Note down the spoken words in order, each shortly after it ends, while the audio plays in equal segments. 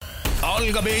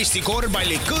algab Eesti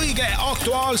korvpalli kõige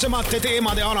aktuaalsemate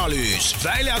teemade analüüs.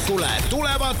 Väljakule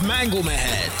tulevad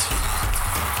mängumehed.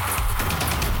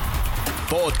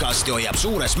 Podcasti hoiab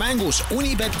suures mängus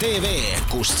Unibet TV,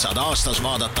 kust saad aastas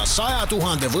vaadata 100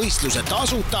 000 võistluse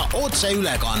tasuta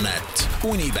otseülekannet.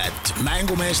 Unibet,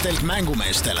 mängumeestelt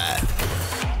mängumeestele.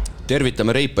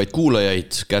 Tervitame reipaid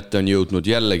kuulajaid. Kätte on jõudnud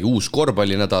jällegi uus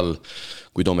korvpallinädal,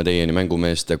 kui toome teieni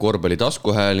mängumeeste korvpalli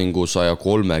taskuhäälingu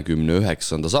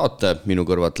 139. saate. Minu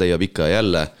kõrvat leiab ikka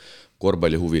jälle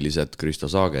korvpallihuvilised Kristo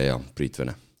Saage ja Priit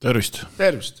Vene. Tervist.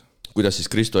 Tervist. Kuidas siis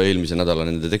Kristo eelmise nädala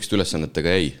nende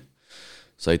tekstiülesannetega jäi?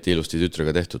 Saite ilusti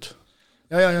tütrega tehtud?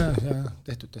 Ja,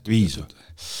 tehtud. 5.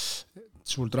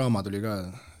 Suur draama tuli ka.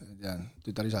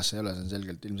 Tütar isasse ei ole, see on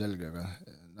selgelt ilmselge, aga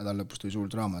nädal lõpus tuli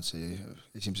suur draama, et see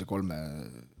esimese 3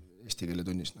 eesti keele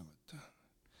tunnis.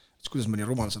 Et kuidas ma nii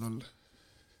rumal saan olla?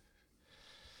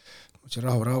 Ma ütlesin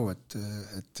rahu,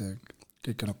 et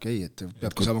kõik on okei, et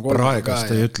peabki saama 3.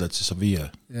 Praegast ta ei ütle, et siis saab 5.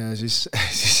 Ja siis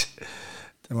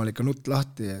tema oli ikka nutt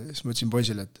lahti ja siis ma ütlesin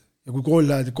poisile, et ja kui kool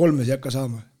lähed 3 ei hakka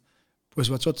saama,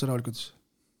 poiss vaatas otsa rahulikult,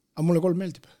 aga mulle 3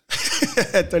 meeldib.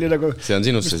 Et oli nagu see on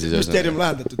sinusse siis müsteerium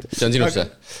lahendatud. See on sinusse?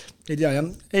 Ei tea, jah.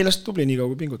 Ei las tubli nii kaua,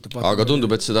 kui pingutab. Aga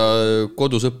tundub, et seda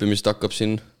kodus õppimist hakkab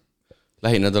siin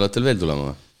lähinädalatel veel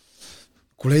tulema.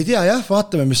 Kuule ei tea, jah,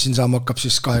 vaatame, mis siin saama hakkab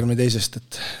siis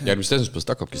 22. Järgmist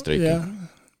esmaspäevast hakkabki streiki. Jah,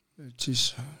 siis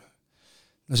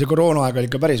see koroonaaeg oli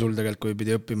ikka päris hull tegelikult, kui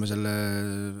pidi õppima selle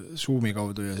Zoomi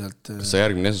kaudu ja sealt. Kas sa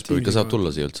järgmine esmaspäev ikka saab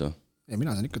tulla siia üldse? Ja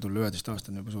mina saan ikka tulla 11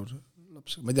 aastane juba suur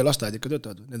laps. Ma ei tea, lasteaed ikka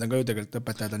töötavad. Need on ka ju tegelikult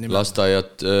õpetajad on nimel.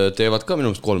 Lasteajad teevad ka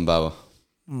minu 3 päeva.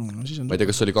 No, siis on ma ei tea,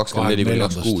 kas oli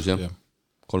 24-26, jah.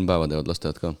 3 päeva teevad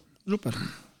lasteajad ka.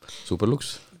 Super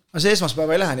luks. Aga see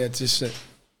esmaspäeva ei lähe, nii et siis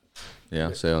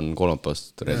jah, see on 3.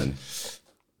 reedeni.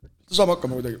 Ta saab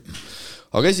hakkama kuidagi.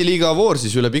 Aga esiliiga voor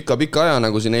siis üle pika aja,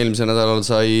 nagu siin eelmise nädalal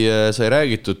sai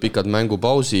räägitud, pikad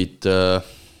mängupausid.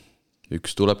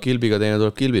 Üks tuleb kilbiga, teine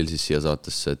tuleb kilbil siis siia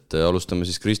saatesse, et alustame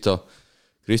siis Kristo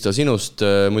sinust.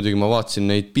 Muidugi ma vaatasin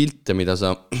neid pilte, mida sa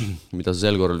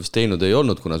sel korral vist teinud ei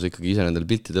olnud, kuna sa ikkagi ise nendel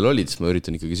piltidel olid, siis ma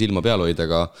üritan ikkagi silma peal hoida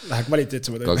ka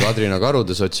Kadrina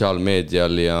Karude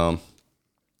sotsiaalmeedial ja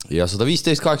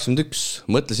 115.81.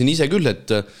 Mõtlesin ise küll,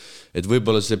 et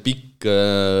võib-olla see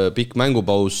pikk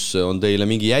mängupaus on teile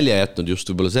mingi jälje jätnud just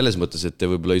võib-olla selles mõttes, et te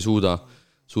võib-olla ei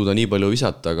suuda nii palju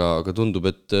visata, aga tundub,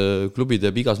 et klubi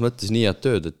teeb igas mõttes nii head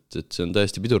tööd, et see on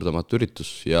täiesti pidurdamatu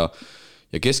üritus ja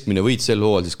keskmine võit sel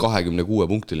hooajal siis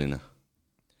 26-punktiline.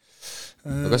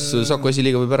 Kas Saku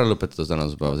esiliiga võib ära lõpetada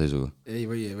tänase päeva seisuga? Ei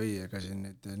või, ega siin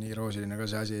nii roosiline ka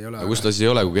see asi ei ole. Aga kust asi ei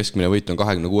ole, kui keskmine võit on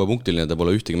 26-punktiline, ta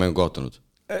pole ühtegi mängu kaotanud?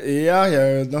 Jah, ja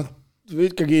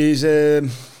ikkagi see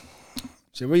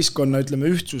võistkonna, ütleme,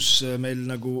 ühtsus meil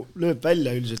nagu lööb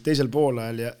välja üldiselt teisel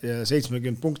poolajal ja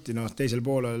 70 punkti, teisel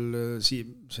poolajal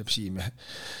Siim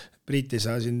Priit ei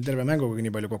saa siin terve mänguga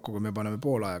nii palju kokku, kui me paneme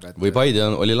poolajaga. Või Paide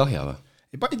oli lahja või?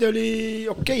 Paide oli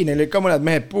okei, neil oli ka mõned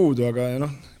mehed puudu, aga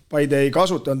Paide ei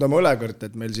kasutanud oma õlekõrt,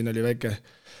 et meil siin oli väike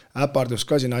äpardus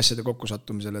ka siin asjade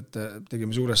kokkusattumisel, et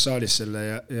tegime suures saalis selle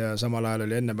ja samal ajal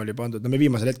oli enne palju pandud. Me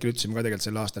viimasel hetkel ütlesime ka tegelikult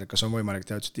sel aastal, et kas on võimalik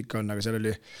teha, et ikka on, aga seal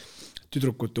oli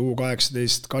tüdrukute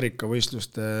U18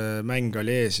 karikavõistluste mäng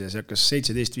oli ees ja see hakkas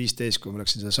 17-15, kui ma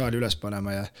läksin seda saali üles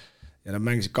panema ja nad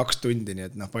mängisid 2 tundi,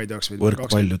 nii et Paide oleks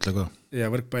võrkpall ütle ka.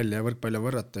 Ja võrkpall on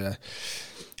võrrata ja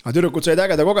tüdrukud said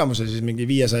ägeda kogemuse, siis mingi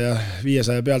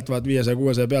 500 pealtvaat,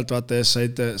 500-600 pealtvaata ees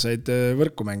said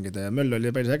võrku mängida ja möll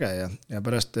oli päris äge ja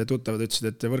pärast tuttavad ütlesid,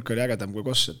 et võrk oli ägedam kui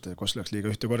Koss, et Koss läks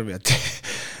liiga ühte korvi,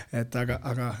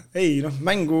 aga ei,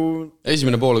 mängu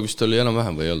esimene poole vist oli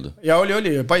enam-vähem või ei olnud? Ja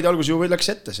oli, Paide algus ju läks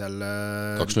ette seal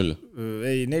 2-0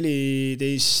 ei,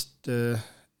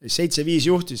 7-5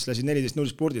 juhtis, lasid 14-0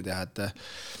 spurdi teha,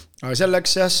 aga seal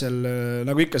läks seal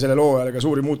nagu ikka selle loo ajal ega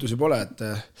suuri muutusi pole, et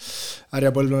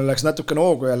Ärjapõlvele läks natukene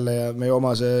hoogu jälle ja meie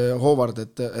oma see Hoovard,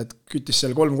 et küttis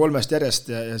seal 3-3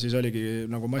 järjest ja siis oligi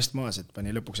nagu mast maas, et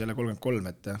pani lõpuks jälle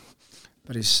 33, et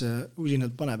päris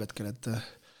usinalt paneb hetkel,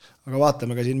 aga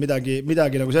vaatame ka siin midagi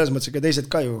nagu selles mõttes, et teised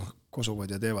ka ju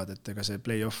kosuvad ja teevad, et ega see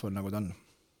play-off on nagu ta on.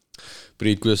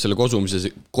 Priit, kuidas selle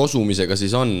kosumisega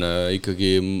siis on? Ikkagi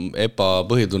EPA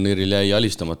põhiturniiril jäi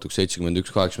alistamatuks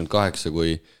 71-88,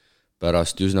 kui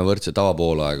pärast üsna võrdse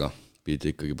tavapoolaega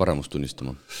pidi ikkagi paremust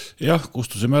tunnistama. Jah,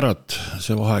 kustusime ära, et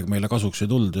see vaheaeg meile kasuks ei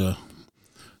tulnud ja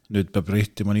nüüd peab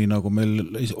rihtima nii, nagu meil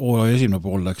hooaja esimene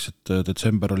pool läks, et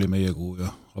detsember oli meie kuu ja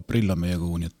aprill on meie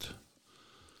kuu, nii et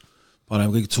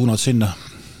paneme kõik suunad sinna.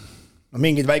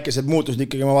 Mingid väikesed muutused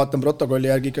ikkagi, ma vaatan protokolli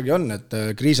järgi ikkagi on, et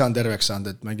Kriisa on terveks saanud,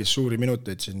 et mängis suuri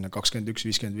minuteid siin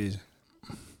 21-55.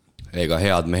 Ega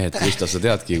head mehed, Kristo, sa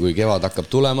teadki, kui kevad hakkab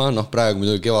tulema, praegu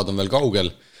muidugi kevad on veel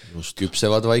kaugel,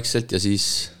 küpsevad vaikselt ja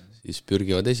siis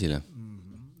pürgivad esile.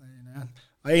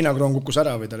 Einakroon kukkus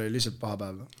ära või tal oli lihtsalt paha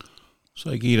päev?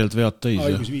 Sai kiirelt vead täis.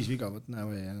 Haigus 5 viga,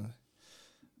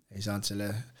 ei saanud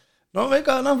selle... No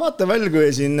ega vaata veel,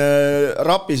 kui siin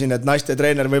rapisin, et naiste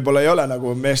treener võib-olla ei ole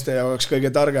nagu meeste jaoks kõige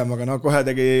targem, aga kohe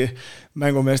tegi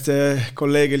mängumeeste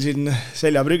kolleegil siin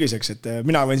selja prügiseks, et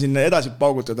mina võin siin edasi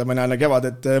paugutada mõne kevad,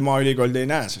 et maaülikooldi ei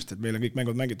näe, sest et meil on kõik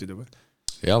mängud mängitud juba.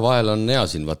 Ja vahel on hea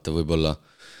siin, vaata,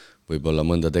 võib-olla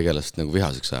mõnda tegelast nagu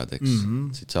vihaseks ajad, eks.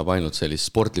 Siit saab ainult sellist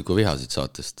sportlikku vihasid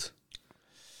saatest.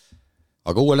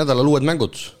 Aga uuel nädalal uued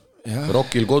mängud.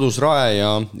 Rockil kodus Rae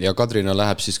ja Kadrina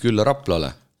läheb siis külla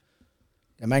Raplale.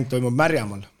 Ja mäng toimub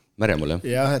Märjamaal. Märjamaal, jah?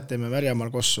 Jah, et teeme Märjamaal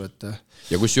kossu, et...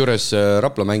 Ja kus juures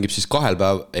Rapla mängib siis 2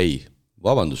 päev... Ei,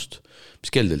 vabandust.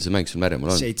 Mis kell teil see mäng seal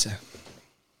Märjamaal on?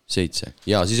 7.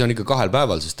 Ja siis on ikka 2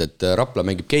 päeval, sest et Rapla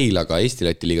mängib Keilaga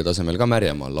Eesti-Läti liiga tasemel ka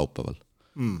Märjamaal laupäeval.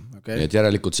 Okay. Nii et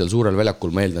järelikult seal suurel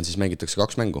väljakul, ma eeldan, siis mängitakse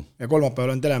 2 mängu. Ja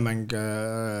kolmapäeval on telemäng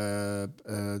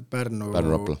Pärnu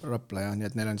Rapla, ja nii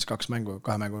et neil on siis 2 mängu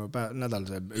nädal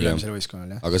see ülemisel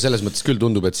võistkonnal. Aga selles mõttes küll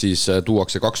tundub, et siis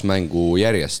tuuakse 2 mängu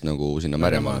järjest nagu sinna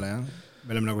Märjamaale.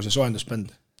 Me oleme nagu see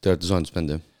soojendusbänd. Te olete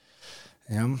soojendusbänd,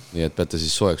 jah? Nii et peate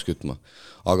siis soojaks kütma.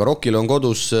 Aga Rockil on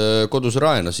kodus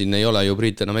Raena, siin ei ole ju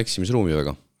Priit enam eksimisruumi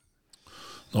väga.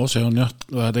 No see on jah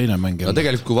vähe teine mäng. No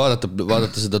tegelikult kui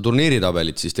vaadata seda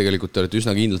turniiritabelit, siis tegelikult te olete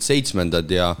üsna kindlalt 7.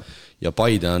 ja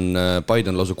Paide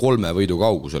on lausa 3 võidu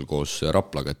kaugusel koos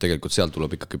Raplaga, et tegelikult sealt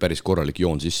tuleb ikkagi päris korralik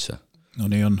joon sisse. No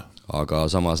nii on. Aga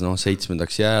samas 7.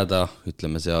 jääda,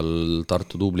 ütleme seal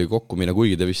Tartu tubli kokkumine,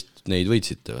 kuigi te vist neid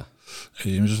võitsite või?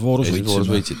 Esimeses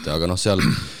voorus võitsite, aga seal,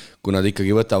 kui nad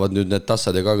ikkagi võtavad nüüd need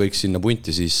tassad ja ka kõik sinna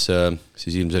punti, siis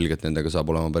ilmselgelt nendega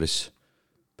saab olema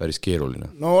päris keeruline.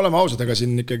 No oleme ausad, aga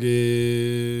siin ikkagi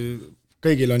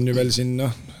kõigil on ju veel siin,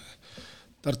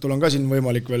 Tartul on ka siin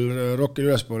võimalik veel Rockil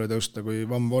ülespoole tõusta, kui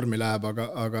vamm vormi läheb,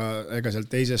 aga ega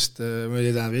sealt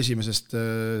esimesest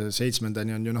 7.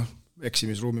 on ju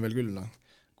eksimisruumi veel küll.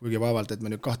 Kuigi vaevalt, et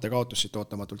me nüüd 2 kaotust siit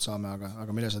ootamatult saame,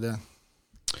 aga mille sa tea?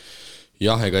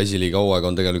 Jah, ega esiliiga hooaeg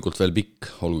on tegelikult veel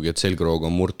pikk, olgugi et selgroog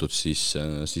on murtud,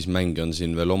 siis mängi on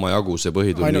siin veel oma jagu see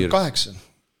põhiturniir. Ainult 8.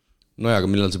 No ja, aga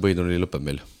millal see põhiturniir lõpeb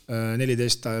meil?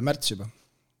 14. märts juba.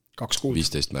 2 kuud.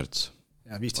 15. märts.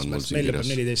 Ja 15. märts, meil lõpeb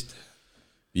 14.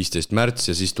 15. märts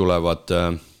ja siis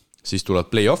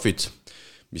tulevad play-offid,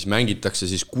 mis mängitakse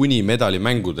siis kuni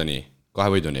medalimängudeni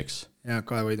 2 võiduni, eks? Ja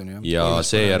 2 võiduni, jah. Ja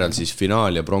seejärel siis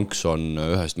finaal ja pronks on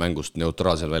ühest mängust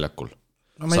neutraalsel väljakul.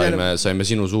 Saime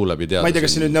sinu suu läbi teada. Ma ei tea,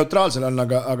 kas see nüüd neutraalsel on,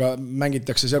 aga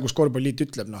mängitakse seal, kus korvpalliliit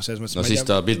ütleb. Siis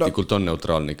ta piltlikult on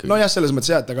neutraalne ikkagi. No jah, selles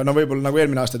mõttes jah, aga võib-olla nagu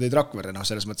eelmine aasta teid Rakvere,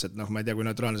 selles mõttes, et ma ei tea, kui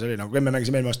neutraalne see oli. Kui me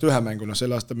mängisime eelmine aasta 1 mängu,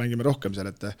 selle aasta mängime rohkem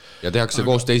seal. Ja tehakse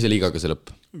koos teise liigaga see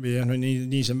lõpp. Ja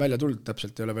nii see on välja tulnud,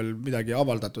 täpselt ei ole veel midagi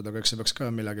avaldatud, aga eks see peaks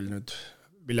ka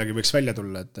millegi võiks välja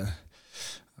tulla.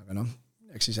 Aga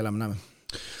eks siis elame näeme.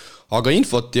 Aga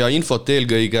infot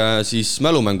eelkõige siis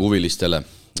mälumängu huvilistele.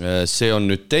 See on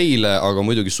nüüd teile, aga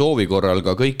muidugi soovi korral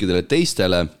ka kõikidele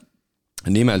teistele.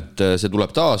 Nimelt see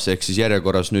tuleb taas, ehk siis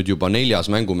järjekorras nüüd juba 4.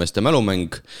 mängumeeste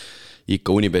mälumäng.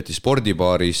 Ikka Unibeti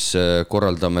spordibaaris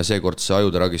korraldame seekordse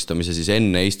ajude ragistamise siis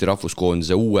enne Eesti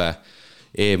rahvuskoondise uue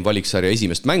EM-valiksarja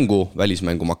esimest mängu,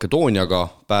 välismängu Makedooniaga,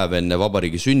 päev enne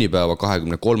vabariigi sünnipäeva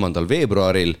 23.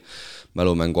 veebruaril.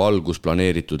 Mälumängu algus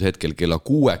planeeritud hetkel kella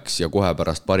 6 ja kohe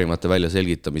pärast parimate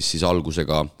väljaselgitamist siis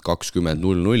algusega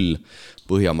 20.00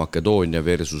 Põhja-Makedoonia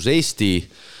versus Eesti.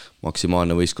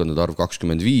 Maksimaalne võistkondade arv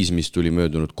 25, mis tuli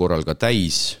möödunud korral ka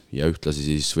täis ja ühtlasi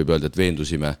siis võib öelda, et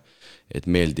veendusime, et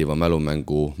meeldiva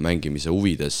mälumängu mängimise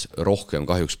huvides rohkem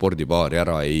kahjuks spordibaari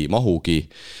ära ei mahugi,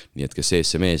 nii et kes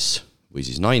ees see mees või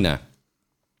siis naine,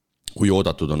 kui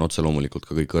oodatud on otse loomulikult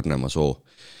ka kõik õrnema soo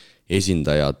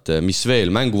esindajad. Mis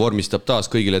veel, mängu vormistab taas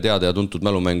kõigile teada ja tuntud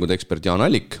mälumängude ekspert Jaan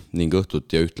Allik ning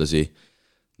õhtut ja ühtlasi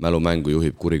mälumängu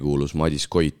juhib kurikuulus Madis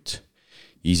Koit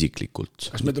isiklikult.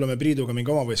 Kas me tuleme Priiduga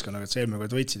mingi oma võistkonnaga, et see eelmine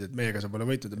kord võitsid, et meiega sa pole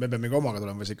võitud, et me peame mingi omaga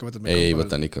tulema või sa ikka võtad meiega? Ei,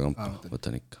 võtan ikka kampa,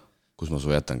 võtan ikka. Kus ma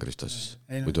su jätan, Kristo siis?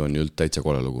 Muidu on ju täitsa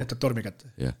kole lugu. Jätad tormi kätte.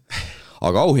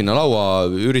 Aga auhinnalaua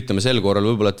üritame sel korral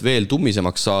võib-olla et veel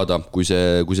tummisemaks saada, kui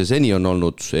see seni on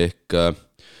olnud,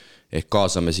 ehk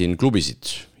kaasame siin klubisid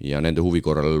ja nende huvi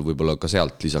korral võib-olla ka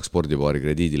sealt lisaks spordibaari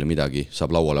krediidile midagi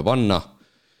saab lauale panna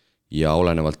ja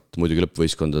olenevalt muidugi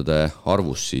lõppvõistkondade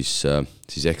arvus, siis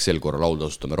ehk sel korral lauda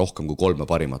asutame rohkem kui 3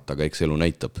 parimat, aga eks elu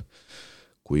näitab,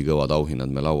 kui kõvad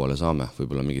auhinnad me lauale saame,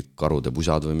 võib-olla mingid karude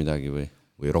pusad või midagi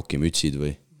või rokimütsid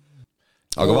või?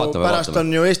 aga vaatame. Pärast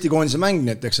on ju Eesti koondise mäng,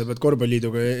 nii et eks sa pead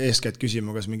korvpalliliiduga eeskätt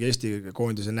küsima, kas mingi Eesti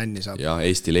koondise nänni saab. Ja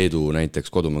Eesti-Leedu näiteks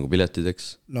kodumängu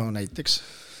piletideks. No näiteks.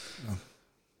 No.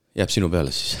 Jääb sinu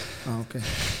peale siis. Okei,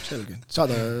 selge.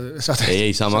 Saada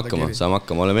ei, saame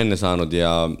hakkama. Oleme enne saanud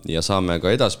ja saame ka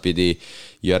edaspidi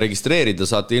ja registreerida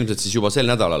saate ilmselt siis juba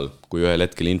sel nädalal, kui ühel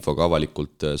hetkel infoga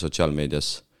avalikult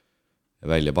sotsiaalmeedias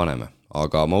välja paneme.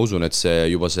 Aga ma usun, et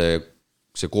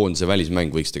see koondise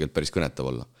välismäng võiks tegelikult päris kõnetav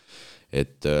olla.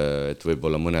 Et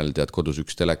võib-olla mõnel tead kodus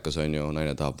üks telekas on ju,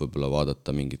 naine tahab võib-olla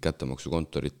vaadata mingit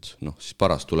kättemaksukontorit, siis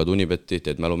parast tuled Unibetti,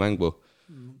 teed mälumängu,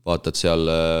 vaatad seal...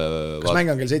 Kas mäng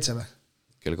on kell 7 või?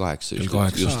 Kell 8,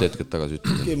 just hetked tagasi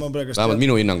ütleda. Okay, vähemalt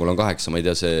minu hinnangul on 8, ma ei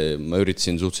tea, ma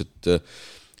üritasin suhteliselt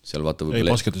seal vaata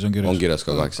võib-olla on kirjas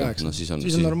ka 8. No, siis on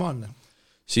normaalne.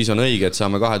 Siis on õige, et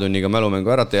saame 2 tunniga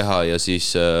mälumängu ära teha ja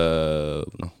siis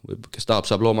kes tahab,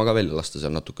 saab looma ka välja lasta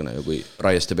seal natukene ju, kui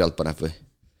raieste pealt paneb või?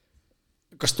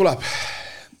 Kas tuleb?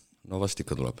 No vast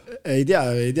ikka tuleb. Ei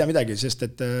tea midagi, sest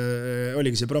et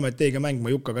oligi see Prometeiga mäng,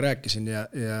 ma Jukkaga rääkisin ja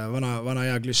vana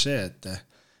hea klišee, et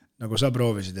nagu sa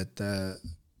proovisid, et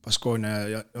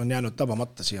Baskonia on jäänud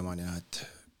tabamata siiamaani ja et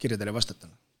kirjadele vastata.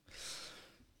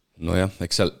 No jah,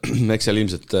 eks seal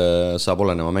ilmselt saab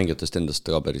olenema mängijatest endast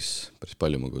ka päris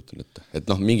palju, ma kujutan ette. Et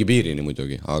mingi piirini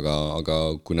muidugi, aga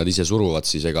kui nad ise suruvad,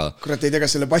 siis ega... Kurat, ei tea,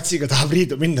 kas selle patsiga tahab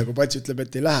riidu minna, kui pats ütleb,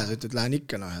 et ei lähe, sa ütled, lähen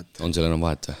ikka. Et... On seal enam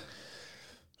vahet või?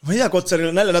 Ma ei tea,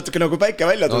 Kotsaril on jälle natuke nagu päike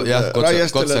välja tulnud. No,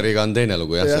 jah, Kotsariga on teine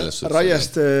lugu jah, selles suhtes.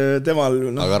 Raiest temal...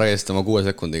 Aga Raiest tema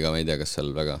 6 sekundiga, ma ei tea, kas seal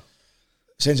väga...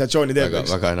 Sensatsiooni teeb.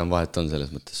 Väga enam vahet on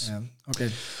selles mõttes. Ja, okay.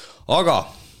 Aga...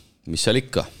 Mis seal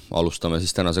ikka? Alustame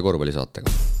siis tänase korvpallisaatega.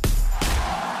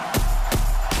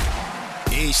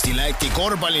 Eesti-Läti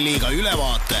korvpalliliiga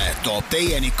ülevaate toob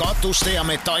teieni katuste ja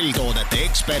metalltoodete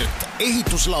ekspert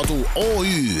Ehitusladu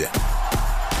OÜ.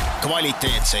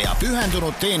 Kvaliteetse ja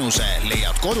pühendunud teenuse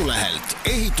leiad kodulehelt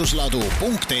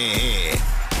ehitusladu.ee.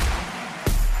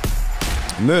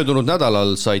 Möödunud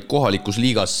nädalal said kohalikus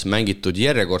liigas mängitud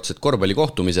järjekordsed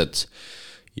korvpallikohtumised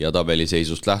ja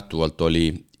tabeliseisust lähtuvalt oli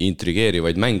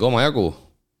intrigeerivaid mänge omajagu.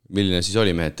 Milline siis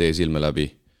oli mehed teie silme läbi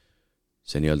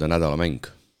see nii-öelda nädalamäng?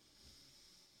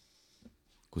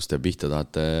 Kus te pihta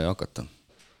tahate hakata?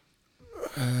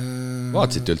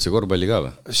 Vaatasite üldse korvpalli ka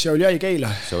või? See oli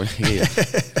Keila. See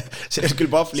oli küll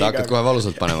Pahv liiga. Sa hakkad kohe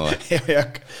valusalt panema või?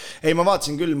 Ei, ma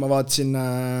vaatasin küll,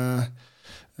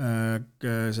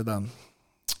 seda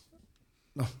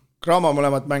Kraama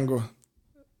mõlemat mängu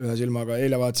ühe silmaga,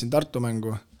 eile vaatasin Tartu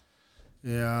mängu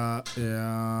ja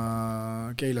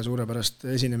Keila suurepärast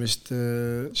esinemist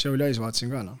Šiauliais vaatasin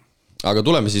ka. No. Aga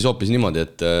tuleme siis hoopis niimoodi,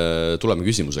 et tuleme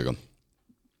küsimusega.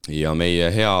 Ja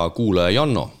meie hea kuulaja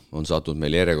Janno on saatnud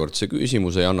meile järjekordse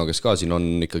küsimuse. Janno, kes ka siin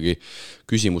on ikkagi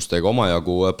küsimustega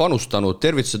omajagu panustanud.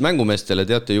 Tervitused mängumeestele,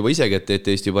 teate juba isegi, et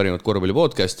teete Eesti parimat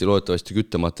korvpallipodcasti, loodetavasti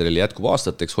küttematerjali jätkub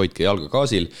aastateks, hoidke jalga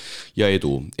gaasil ja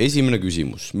edu. Esimene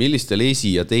küsimus, millistel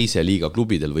esi- ja teise liiga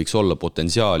klubidel võiks olla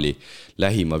potentsiaali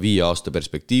lähima 5 aasta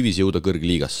perspektiivis jõuda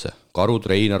kõrgliigasse? Karud,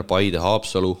 Reinar, Paide,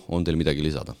 Haapsalu, on teil midagi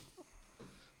lisada?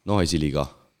 No esiliiga,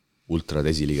 ultrad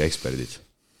esiliiga eksperdid.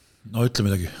 No ütle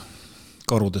midagi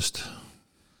Karudest.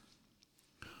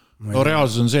 No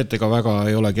reaalsus on see, et ega väga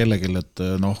ei ole kellegil, et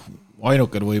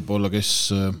ainuker võib-olla, kes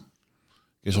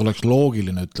oleks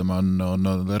loogiline, ütleme, on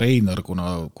Reinar,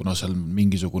 kuna seal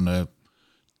mingisugune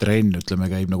trenn, ütleme,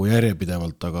 käib nagu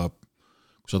järjepidevalt, aga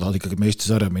kui sa tahad ikkagi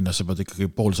meestisarja minna, sa pead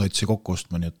ikkagi pool satsi kokku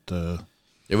ostma, nii et...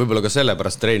 Ja võib-olla ka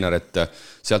sellepärast Reinar, et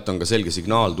sealt on ka selge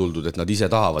signaal tuldud, et nad ise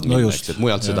tahavad minna, et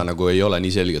mujalt seda nagu ei ole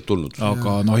nii selgelt tulnud.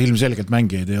 Aga ilmselgelt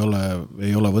mängijaid ei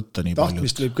ole võtta nii palju.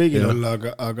 Tahtmist võib kõigil olla,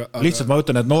 aga... Lihtsalt ma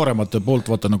ütlen, et nooremate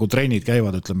poolt vaata nagu trennid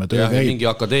käivad, ütleme, töö käib.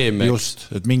 Mingi akadeemia. Just,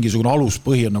 et mingisugune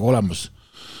aluspõhi on nagu olemas.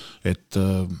 Et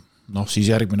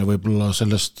siis järgmine võib-olla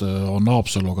sellest on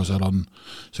Haapsalu, aga seal on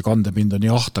see kandepind on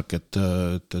nii ahtak, et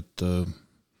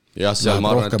jah, seal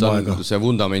ma arvan, et see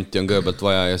vundamenti on kõigepealt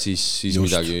vaja ja siis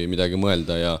midagi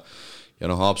mõelda ja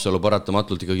Haapsalu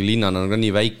paratamatult ikkagi linnana on ka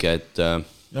nii väike, et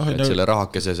selle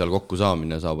rahakese seal kokku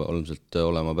saamine saab ilmselt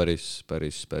olema päris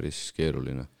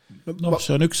keeruline.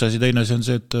 See on üks asi, teine asi on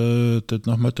see, et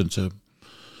ma ütlen see.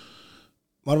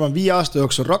 Ma arvan, 5 aasta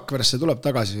jooksul Rakveresse tuleb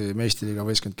tagasi meistiliiga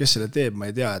võistkond, kes selle teeb, ma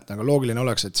ei tea, et nagu loogiline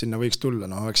oleks, et sinna võiks tulla,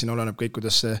 eks siin oleneb kõik,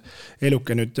 kuidas see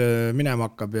eluke nüüd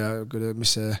minema hakkab ja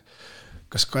mis see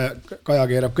kas Kaja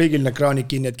keerab kõigil need kraanid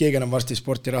kinni, et keegi enam varsti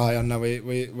sporti raha ei anna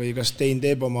või kas Tein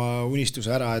teeb oma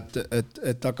unistuse ära,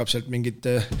 et hakkab sealt mingit,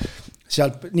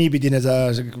 sealt niipidi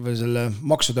selle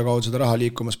maksude kaudu seda raha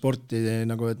liikuma sporti,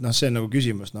 nagu, et see on nagu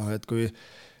küsimus, et kui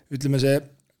ütleme see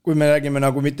kui me räägime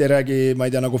nagu, mitte ei räägi, ma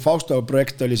ei tea, nagu Fausto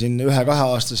projekt oli siin 1-2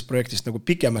 aastasest projektist nagu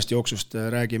pikemast jooksust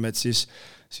räägime, et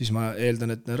siis ma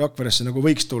eeldan, et Rakveresse nagu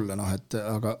võiks tulla,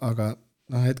 aga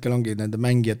hetkel ongi nende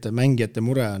mängijate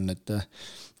mure on, et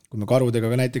kui me Karudega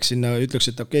ka näiteks sinna ütleks,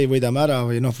 et okei, võidame ära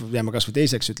või jääme kas või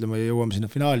teiseks, ütleme, jõuame sinna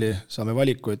finaali, saame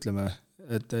valiku, ütleme,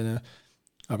 et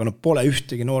aga pole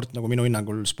ühtegi noort nagu minu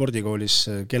hinnangul spordikoolis,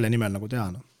 kelle nimel nagu teha.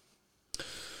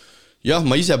 Jah,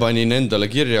 ma ise panin endale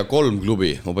kirja 3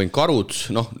 klubi, ma panin Karud,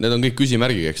 need on kõik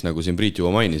küsimärgigeks, nagu siin Priit juba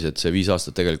mainis, et see 5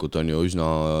 aastat tegelikult on ju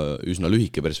üsna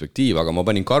lühike perspektiiv, aga ma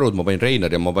panin Karud, ma panin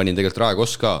Reinar ja ma panin tegelikult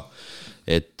Raekos ka.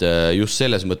 Et just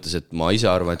selles mõttes, et ma ise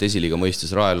arvan, et esiliiga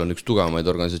mõistes Rael on üks tugevamaid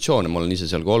organisatsioone, ma olen ise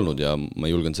seal ka olnud ja ma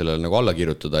julgen sellele nagu alla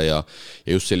kirjutada ja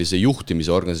just sellise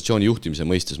juhtimise, organisatsiooni juhtimise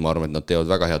mõistes ma arvan, et nad teevad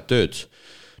väga head tööd.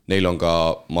 Neil on ka,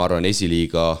 ma arvan,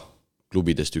 esiliiga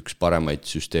klubidest üks paremaid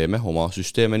süsteeme, oma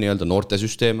süsteeme, nii-öelda noorte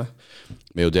süsteeme.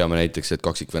 Me ju teame näiteks, et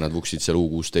kaksikvennad vuksid seal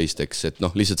U16, eks, et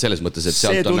lihtsalt selles mõttes, et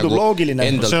sealt on nagu loogiline.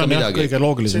 Endalt see on midagi. Kõige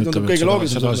loogilisem,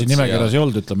 seda siin nimekirjas ei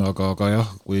olnud, ütleme, aga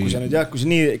jah. Kui sa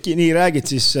nii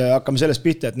räägid, siis hakkame sellest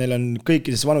pihta, et neil on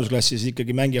kõikides vanusklassis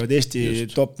ikkagi mängivad Eesti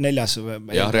just. Top 4.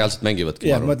 Jah, reaalselt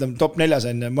mängivadki. Jah, ma mõtlen, top 4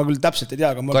 on, ma küll täpselt ei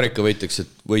tea. Karika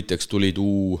võitjaks tulid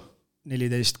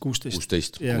 14,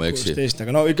 16 ja 16,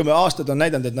 aga ütleme, aastad on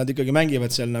näidanud, et nad ikkagi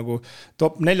mängivad seal nagu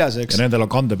top 4, eks. Ja nendel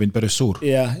on kandepind päris suur.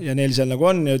 Ja neil seal nagu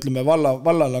on ja ütleme,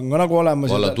 vallal on ka nagu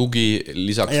olemas. Valla tugi,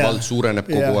 lisaks vald suureneb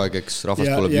kogu aeg, eks rahvast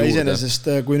tuleb juurde. Ja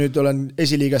iseenesest, kui nüüd olen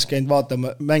esiliigas käinud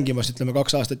vaatama, mängimas, ütleme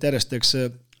 2 aastat järjest, eks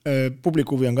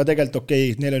publikuvi on ka tegelikult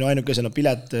okei, neil on ainukesena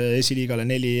pilet esiliigale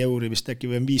 4 euri vist äkki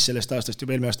või 5 sellest aastast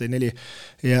juba eelmine aasta 4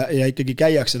 ja ikkagi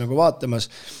käiakse nagu vaatamas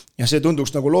ja see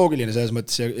tunduks nagu loogiline selles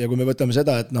mõttes ja kui me võtame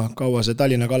seda, et kaua see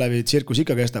Tallinna Kalevi tsirkus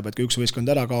ikka kestab, et kui üks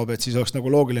võistkond ära kaob, et siis oleks nagu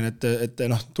loogiline, et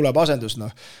tuleb asendus,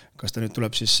 kas ta nüüd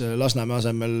tuleb siis Lasnamäe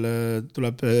asemel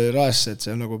tuleb Raesse, et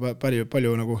see on nagu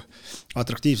palju nagu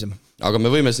atraktiivsem. Aga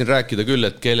me võime siin rääkida küll,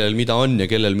 et kellel mida on ja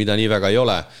kellel mida nii väga ei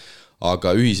ole.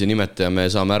 Aga ühise nimetaja me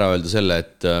saame ära öelda selle,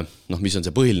 et mis on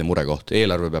see põhiline murekoht.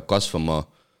 Eelarve peab kasvama,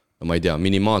 ma ei tea,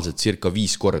 minimaalselt circa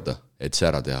 5 korda, et see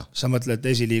ära teha. Sa mõtled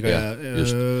esiliiga ja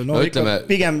ütleme,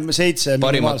 pigem 7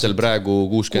 parimatel praegu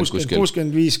 60.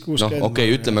 Okei,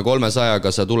 ütleme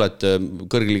 300-ga sa tuled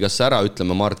kõrgligasse ära,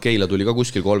 ütleme Mart Keila tuli ka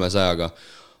kuskil 300-ga,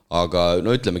 aga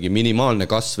ütlemegi minimaalne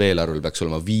kasv eelarvel peaks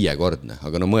olema 5-kordne,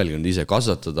 aga mõelge nüüd ise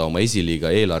kasvatada oma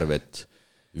esiliiga eelarvet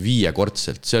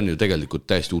 5-kordselt, see on ju tegelikult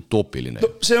täiesti utoopiline.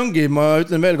 See ongi, ma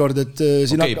ütlen veel kord, et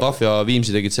siin Pahv ja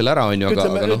Viimsi tegid selle ära, on ju,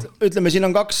 aga ütleme, siin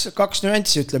on kaks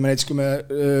nüanssi, ütleme näiteks, kui me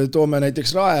toome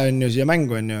näiteks Rae on ju siia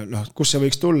mängu on ju, kus see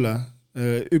võiks tulla?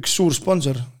 Üks suur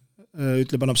sponsor,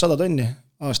 ütleb, annab 100 tonni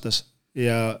aastas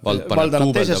ja vald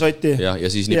annab teise sotti ja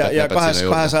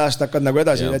 200 hakkad nagu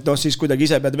edasi, et siis kuidagi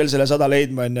ise pead veel selle 100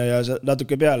 leidma ja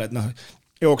natuke peale,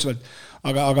 et jooksvalt.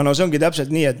 Aga see ongi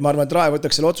täpselt nii, et ma arvan, et Rae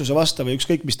võtaks selle otsuse vasta või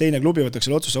ükskõik mis teine klubi võtaks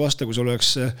selle otsuse vasta, kui sul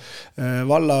oleks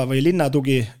valla või linna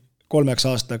tugi 3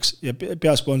 aastaks ja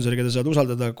peasponsori, keda saad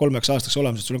usaldada 3 aastaks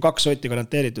olemas, et sul on 2 sotti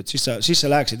garanteeritud, siis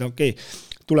sa läheksid,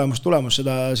 tulemus,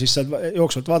 seda siis saad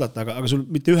jooksvalt vaadata, aga sul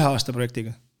mitte 1 aasta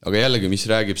projektiga. Aga jällegi, mis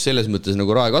räägib selles mõttes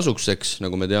nagu Rae kasuks, eks,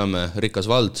 nagu me teame, rikas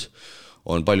vald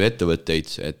on palju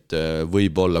ettevõtteid, et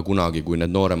võib-olla kunagi, kui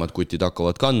need nooremad kutid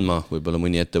hakkavad kandma, võib-olla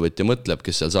mõni ettevõtja mõtleb,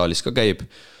 kes seal saalis ka käib,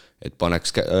 et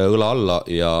paneks õla alla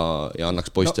ja annaks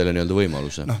poistele nii-öelda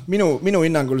võimaluse. Minu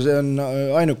hinnangul see on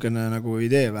ainukene nagu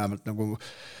idee,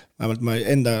 vähemalt ma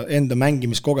enda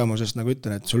mängimiskogemusest nagu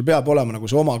ütlen, et sul peab olema nagu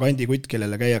see oma kandi kutt,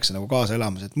 kellele käiakse nagu kaasa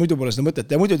elamas, et muidu pole seda mõtet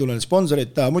ja muidu tulevad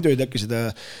sponsorid taha, muidu ei tekki seda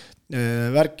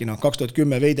värki,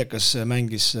 2010 Veidekas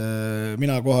mängis,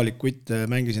 mina kohalik kutt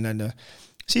mängisin enne.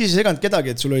 Siis ei seganud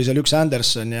kedagi, et sul oli seal üks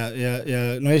Anderson ja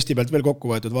Eesti pealt veel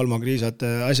kokku võetud Valmo Kriisad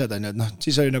asjad,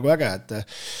 siis oli nagu äge,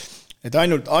 et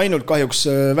ainult kahjuks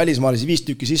välismaalisi 5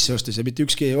 tükki sisse ostes ja mitte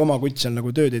ükski oma kutt seal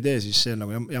nagu tööd ei tee, siis see on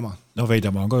nagu jama.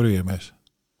 Veidemaa on ka Jürimees.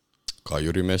 Ka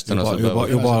Jürimees tänasel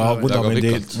päeval. Juba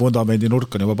vundamendi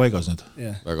nurk on juba paigas nüüd.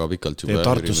 Väga pikalt juba.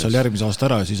 Tartus seal järgmise aasta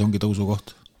ära ja siis ongi tõusu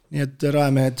koht. Nii et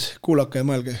Raemehed, kuulake ja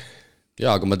mõelge.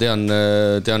 Jaa, aga ma tean,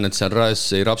 et seal Raes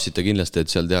ei rapsita kindlasti,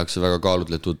 et seal tehakse väga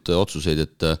kaalutletud otsuseid,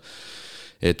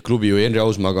 et klubi ju Henri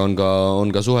Ausmaga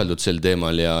on ka suheldud sel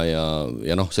teemal ja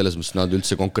selles mõttes nad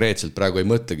üldse konkreetselt praegu ei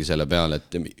mõtlegi selle peale,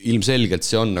 et ilmselgelt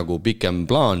see on nagu pikem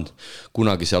plaan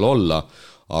kunagi seal olla,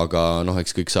 aga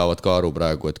eks kõik saavad ka aru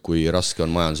praegu, et kui raske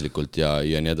on majanduslikult ja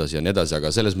nii edasi,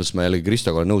 aga selles mõttes ma jällegi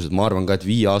Kristoga olen nõus, et ma arvan ka, et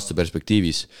 5 aasta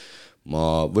perspektiivis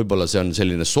võib-olla see on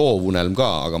selline soovunelm ka,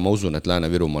 aga ma usun, et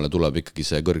Lääne-Virumaale tuleb ikkagi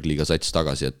see kõrgliiga sats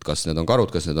tagasi, et kas need on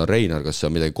Karud, kas need on Reinar, kas see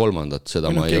on midagi kolmandat,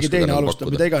 seda ma ei oska täna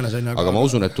pakkuda. Aga ma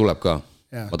usun, et tuleb ka.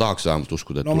 ma tahaks vähemalt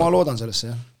uskuda, et no ma loodan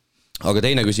sellesse, jah. Aga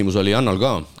teine küsimus oli Jannal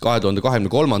ka.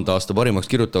 2023. aasta parimaks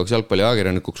kirjutavaks jalgpalli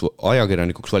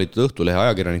ajakirjanikuks valitud Õhtulehe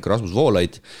ajakirjanik Rasmus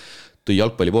Voolaid tõi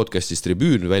jalgpalli podcastis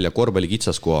Tribüün välja korvpalli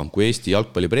kitsaskoha. Kui Eesti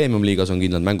jalgpalli premium-liigas on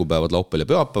kindlad mängupäevad laupäeval ja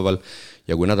pühapäeval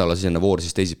ja kui nädalasisene voor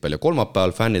siis teisipäeval ja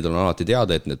kolmapäeval, fännidel on alati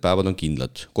teada, et need päevad on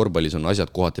kindlad. Korvpallis on asjad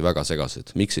kohati väga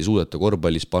segased. Miks ei suudeta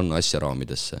korvpallis panna asja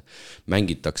raamidesse?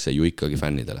 Mängitakse ju ikkagi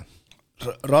fännidele.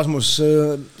 Rasmus,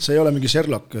 see ei ole mingi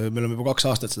Sherlock, me oleme juba 2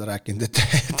 aastat seda rääkinud,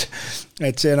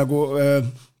 et see nagu...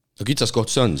 No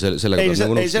kitsaskoht see on, sellega peab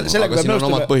nagu nõustama, aga siin on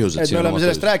omad põhjused. Me oleme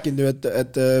sellest rääkinud,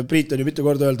 et Priit on ju mitu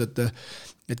korda öeldud,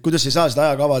 et kuidas ei saa seda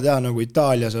ajakava teha nagu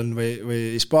Itaalias on või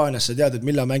Hispaanias, sa tead, et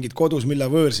millal mängid kodus, millal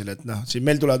võõrsil, et noh, siin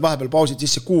meil tulevad vahepeal pausid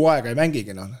sisse 6 aega ei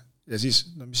mängigi, noh. Ja siis,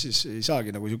 no mis siis ei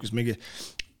saagi nagu niisugust mingi,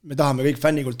 me tahame kõik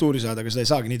fännikultuuri saada, aga seda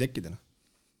ei saagi nii tekkida, noh.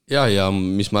 Ja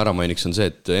mis ma ära mainiks on see,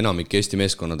 et enamik Eesti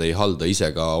meeskonnad ei halda ise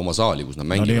ka oma saali, kus nad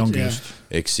mängivad.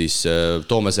 Ehk siis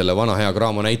toome selle vana hea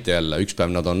Graamo näite jälle. Üks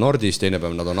päev nad on Nordis, teine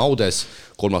päev nad on Audes,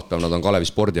 kolmas päev nad on Kalevi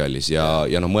spordihallis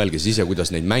ja no mõelge siis ise,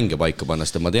 kuidas neid mänge paika panna,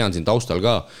 sest ma tean siin taustal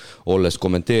ka, olles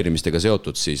kommenteerimistega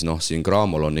seotud, siis noh, siin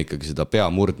Graamol on ikkagi seda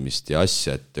peamurdmist ja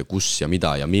asja, et kus ja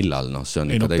mida ja millal, noh, see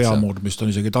on ikka täitsa... Peamurdmist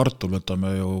on isegi Tartul,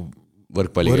 võtame ju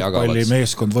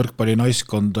võrkpallimeeskond,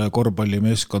 võrkpallinaiskond,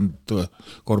 korvpallimeeskond,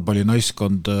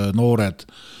 korvpallinaiskond, noored.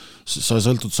 Sa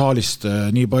sõltud saalist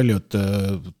nii palju, et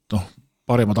noh,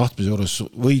 parema tahtmise juures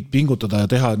võid pingutada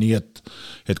ja teha nii,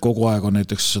 et kogu aeg on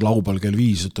näiteks laubal kell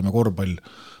 5, ütleme korvpall,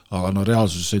 aga no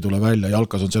reaalsuses ei tule välja,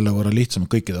 jalkas on selle võrra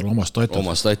lihtsam, kõikidel omast tatta.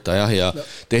 Omast tatta, jah, ja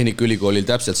Tehnikaülikoolil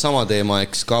täpselt sama teema,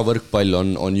 eks ka võrkpall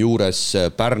on juures,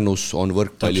 Pärnus on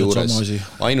võrkpall juures,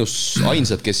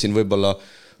 ainsad, kes siin võib-olla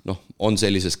on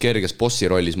sellises kerges bossi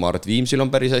rollis, ma arvan, et Viimsil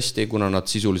on päris hästi, kuna nad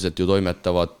sisuliselt ju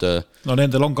toimetavad... No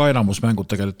nendel on ka enamus mängud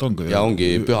tegelikult on. Ja ongi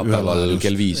pühapäeval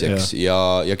kell 5, eks.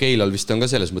 Ja Keilal vist on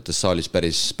ka selles mõttes saalis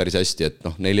päris hästi, et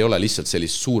neil ei ole lihtsalt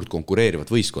sellist suurt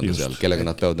konkureerivat võistkonda seal, kellega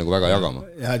nad peavad nagu väga jagama.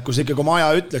 Ja et kui sa ikkagi oma aja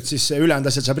ütled, siis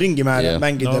ülejäänud asjad saab ringi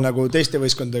mängida nagu teiste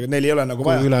võistkondadega, neil ei ole nagu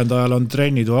vaja. Kui ülejäänud ajal on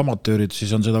trennid või amatöörid,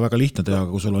 siis on seda väga lihtne teha,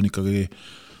 kui sul on ikkagi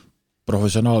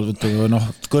professionaal,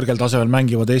 kõrgel tasemel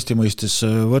mängivad Eesti mõistes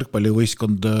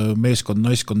võrkpallivõistkond, meeskond,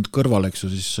 naiskond kõrval, eks ju,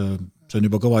 siis see on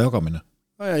juba kõva jagamine.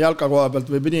 Ja jalka koha pealt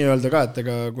võib nii öelda ka, et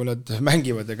ega kui nad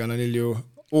mängivad, ega neil ju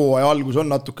hooaja algus on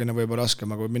natukene võib-olla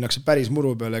raskem, aga kui minnakse päris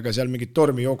muru peale, ega seal mingit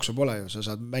tormi jooksu pole ju, sa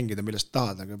saad mängida, millest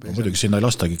tahad. Muidugi sinna ei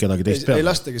lastagi kedagi teist peale. Ei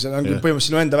lastagi, see on põhimõtteliselt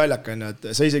sinu enda väljaka, et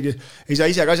sa isegi ei saa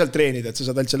ise ka sealt treenida, et sa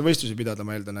saad ainult seal võistlusi pidada,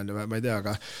 ma eeldan, ma ei tea,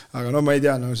 aga no ma ei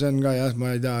tea, no see on ka jah,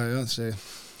 ma ei tea, jah, see...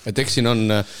 Et eks siin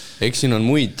on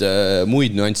muid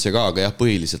nüansse ka, aga jah,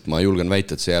 põhiliselt ma julgen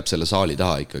väita, et see jääb selle saali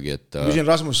taha ikkagi. Küsin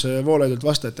Rasmus Voolaidult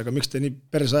vasta, et aga miks te nii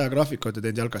päris aja graafikut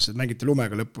teinud jalkas, et mängite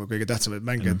lumega lõppu kõige tähtsamaid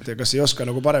mänge, et kas ei oska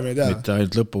nagu paremini teha? Mitte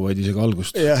ainult lõppu, vaid isegi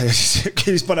algust. Ja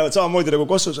siis panevad samamoodi nagu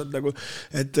kossused, nagu,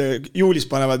 et juulis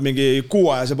panevad mingi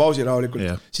 6-ajase pausi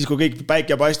rahulikult, siis kui kõik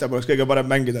päike paistab, oleks kõige parem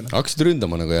mängida. Hakkasid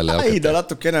ründama nagu jälle? Ei, ta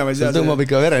natukene või seal. Tõmbab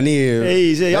ikka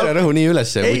vererõhu nii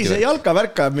üles. Ei, see jalka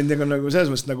värkab mind nagu selles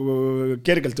mõttes nagu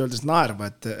kergelt öeldes naerma,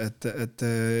 et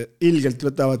ilgelt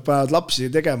panevad lapsi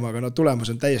tegema, aga tulemus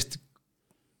on täiesti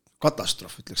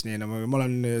katastroof, ütleks nii. Ma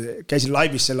käisin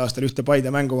laivis sel aastal ühte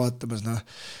Paide mängu vaatamas,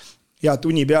 head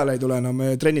uni peale ei tule,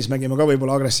 me trennis mängime ka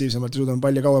võib-olla agressiivsemalt ja suudame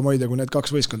palli kauem hoida kui need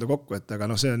 2 võistkonda kokku, et aga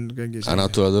see on kõigi...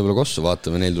 Nad tulevad võib-olla kossu,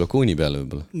 vaatame, neil tuleb ka uni peale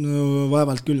võib-olla. No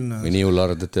vaevalt küll. Või nii hull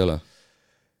arvad, et ei ole?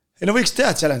 Ei no võiks teha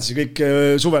challenge'i, kõik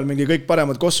suvel mingi kõik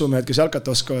paremad kossumehed, kes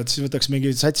jalkat oskavad, siis võtaks mingi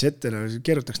satsi ette,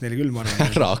 keerutaks neile küll, ma arvan.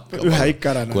 Ära hakka. Ühe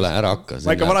ikka ära. Kuule, ära hakka.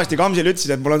 Ma ikka vanasti Kamsil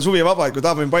ütlesin, et mul on suvi vaba, et kui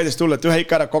tahab Paidest tulla, et ühe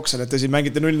ikka ära koksan, et te siin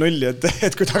mängite 0-0,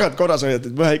 et kui tagant korras hoiad,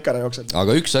 et ühe ikka ära jooksan.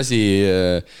 Aga üks asi,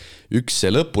 üks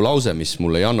see lõpulause, mis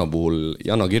mulle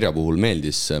Janno kirja puhul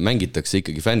meeldis, mängitakse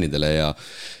ikkagi fännidele ja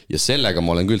sellega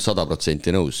ma olen küll 100%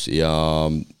 nõus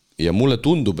ja mulle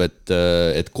tundub,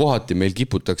 et kohati meil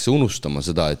kiputakse unustama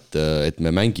seda, et me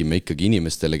mängime ikkagi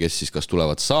inimestele, kes siis kas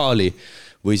tulevad saali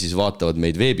või siis vaatavad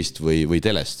meid veebist või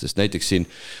telest. Sest näiteks siin,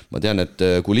 ma tean, et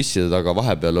kulisside taga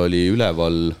vahepeal oli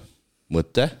üleval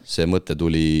mõte, see mõte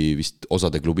tuli vist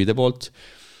osade klubide poolt,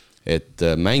 et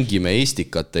mängime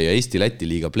Eestikate ja Eesti-Läti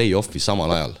liiga play-offi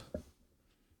samal ajal.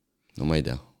 No ma ei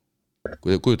tea.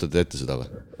 Kujutate ette seda või?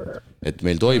 Et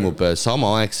meil toimub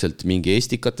samaaegselt mingi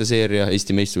Eestikate seeria,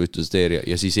 Eesti meistrivõistluse seeria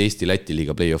ja siis Eesti-Läti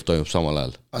liiga play-off toimub samal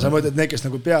ajal. Aga sa mõtled need, kes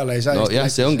nagu peale ei saa? No jah,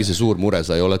 see ongi see suur mure,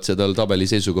 sa ei oled seda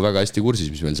tabeliseisuga väga hästi kursis,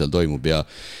 mis meil seal toimub ja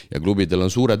klubidel on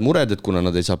suured mured, et kuna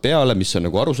nad ei saa peale, mis on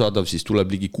nagu arusaadav, siis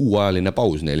tuleb ligi 6-ajaline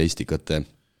paus neil Eestikate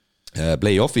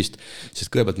play-offist,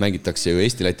 sest kõigepealt mängitakse ju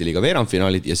Eesti-Läti liiga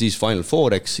veerandfinaalid ja siis Final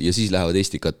Four, ja siis lähevad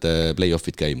Eestikate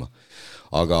play-offid käima.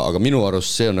 aga minu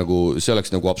arust see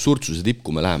oleks nagu absurdsuse tipp,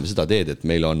 kui me läheme seda teed, et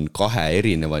meil on 2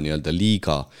 erineva nii-öelda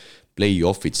liiga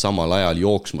play-offid samal ajal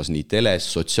jooksmas nii teles,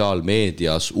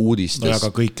 sotsiaalmeedias, uudistes. No aga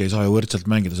kõik ei saa ju võrdselt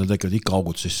mängida, seal tekivad ikka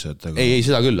augud sisse. Ei,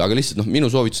 seda küll, aga lihtsalt minu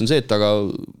soovitus on see, et aga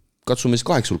katsume siis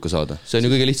 8 hulka saada. See on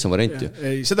ju kõige lihtsam variant.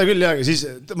 Ei, seda küll jah, siis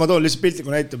ma toon lihtsalt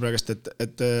piltliku näite praegust,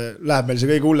 et läheb meil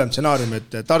see kõige hullem stsenaarium,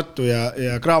 et Tartu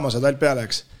ja Kraama saad alt peale,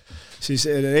 eks. Siis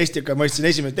Eesti ikka mõistsin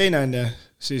esimene teine on ja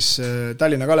siis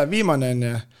Tallinna Kalev viimane on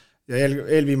ja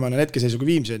eelviimane on hetkeseisuga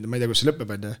Viimsi, ma ei tea, kus see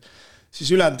lõpeb on ja siis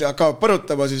ülejäänud hakkavad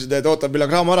põrutama, siis ootab millal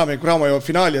Kraama ära, Kraama jõuab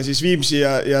finaali ja siis Viimsi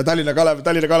ja Tallinna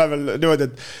Kalevel niimoodi,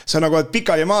 et sa nagu oled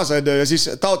pikali maas ja siis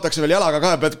taotakse veel jalaga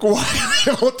kahe pealt kuu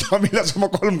ja ootama, millal sa oma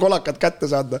 3 kolakat kätte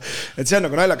saad. Et see on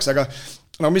nagu naljaks, aga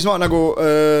mis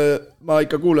ma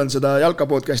ikka kuulan seda jalka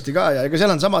podcasti ka ja ega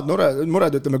seal on samad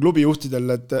mured ütleme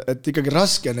klubijuhtidel, et ikkagi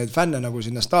raske neid fänne nagu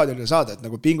sinna staadionile saada, et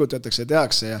nagu pingutatakse ja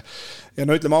tehakse ja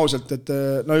no ütleme ausalt, et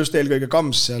no just eelkõige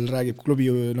Kams seal räägib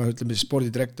klubi, ütleme siis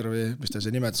spordidirektor või mis ta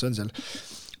see nimetus on seal.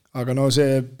 Aga no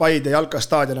see Paide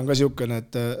jalkastaadion on ka siukene,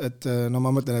 et no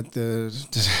ma mõtlen, et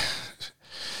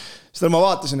seda ma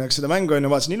vaatasin, eks seda mängu on ja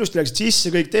vaatasin, ilusti läksid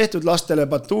sisse, kõik tehtud, lastele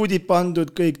batuudid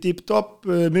pandud, kõik tipp-top,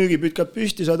 müügipütkad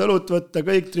püsti, saad õlut võtta,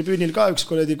 kõik tribüünil ka üks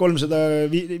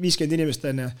 350 inimest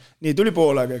on ja nii tuli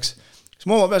poolaga, eks. Siis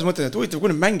ma oma peas mõtlen, et huvitav, kui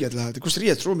need mängijad lähevad, kus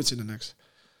riietusruumid sinna on, eks.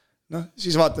 No,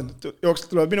 siis vaatan, jooksed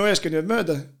tulevad minu eeskõnjad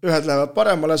mööda, ühed lähevad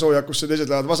paremale soojakusse,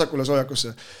 teised lähevad vasakule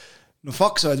soojakusse. No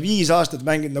fakt, sa oled 5 aastat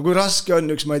mängid, no kui raske on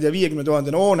üks, ma ei tea, 50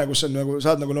 000 hoone, kus on nagu,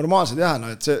 saad nagu normaalselt teha, no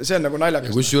et see on nagu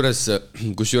naljakas.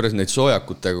 Kusjuures neid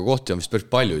soojakutega kohti on vist päris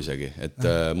palju isegi, et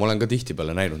ma olen ka tihti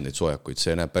peale näinud neid soojakuid,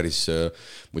 see näeb päris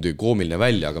muidugi koomiline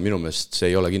välja, aga minu meelest see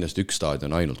ei ole kindlasti üks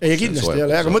staadion ainult. Ei, kindlasti ei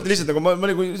ole, aga mõtle lihtsalt, nagu ma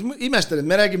imestan, et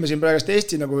me räägime siin praegust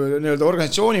Eesti nagu nii-öelda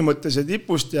organisatsiooni mõttes ja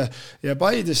tipust ja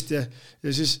Paidest ja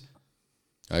siis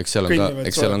Eks seal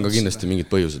on ka kindlasti mingid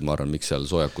põhjused, ma arvan, miks seal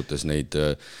soojakutes neid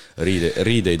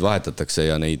riideid vahetatakse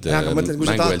ja neid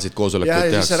mängueelsid koosolekuid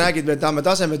tehakse. Ja siis sa räägid, et tahame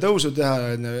taseme tõusu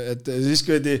teha, et siis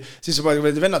sa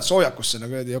paned vennad soojakusse,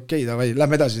 nagu okei,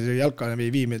 lähme edasi, jalka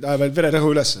viime,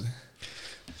 vererõhu üles.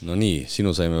 No nii,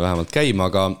 sinu saime vähemalt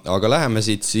käima, aga läheme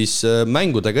siit siis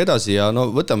mängudega edasi ja no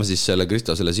võtame siis selle,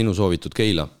 Kristo, selle sinu soovitud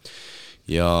Keila.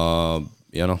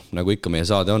 Ja noh, nagu ikka meie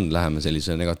saade on, läheme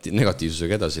sellise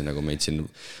negatiivsusega edasi, nagu meid siin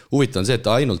huvitav on see, et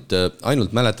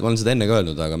ainult mäletame, olen seda enne ka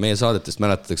öelnud, aga meie saadetest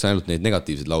mäletatakse ainult neid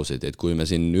negatiivseid lauseid, et kui me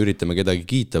siin üritame kedagi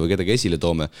kiita või kedagi esile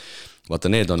toome, vaata,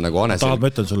 need on nagu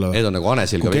aneselga.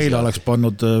 Kui Keila oleks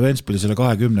pannud Ventspili selle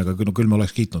 20-ga, küll me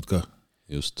oleks kiitnud ka.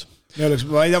 Just.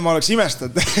 Ma ei tea, ma oleks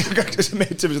imestanud, kas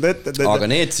me ütleme seda ette. Aga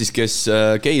need siis, kes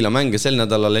Keila mänge sel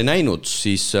nädalal ei näinud,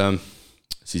 siis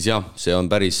jah, see on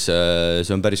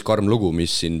päris karm lugu,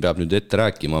 mis siin peab nüüd ette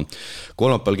rääkima.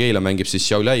 Kolmapäeval Keila mängib siis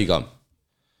Šiauliaiga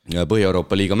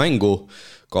Põhja-Euroopa liiga mängu,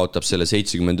 kaotab selle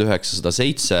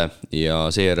 79-107 ja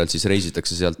seejärel siis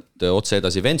reisitakse sealt otse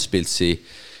edasi Ventspilsi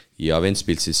ja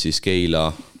Ventspilsis siis Keila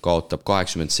kaotab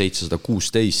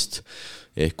 87-116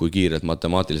 ehk kui kiirelt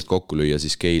matemaatiliselt kokku lüüa,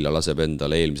 siis Keila laseb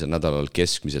endale eelmisel nädalal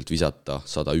keskmiselt visata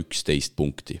 111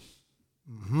 punkti.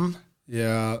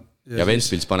 Ja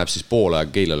Ventspils paneb siis poole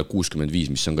Keilale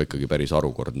 65, mis on ka ikkagi päris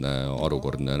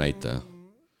arukordne näitaja.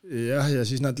 Jah, ja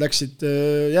siis nad läksid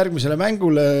järgmisele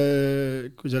mängule,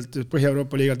 kui sealt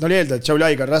Põhja-Euroopa liigalt, no oli eelda, et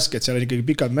Šiauliaiga on raske, et seal on ikkagi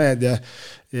pikad mehed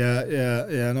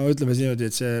ja no ütleme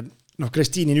niimoodi, et see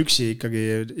Kristiinin üksi ikkagi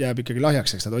jääb ikkagi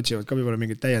lahjaks, eks nad otsivad ka võib-olla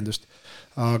mingit täiendust,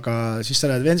 aga siis sa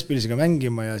lähed Ventspilsiga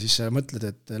mängima ja siis sa mõtled,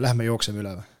 et lähme jookseme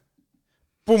üle.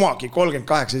 Pumagi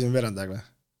 38 esimene veerandaeg või?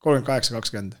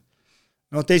 38-20.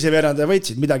 No teise veerandaja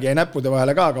võitsid, midagi jäi näppude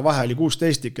vahele ka, aga vahe oli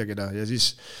 16 ikkagi. Ja siis,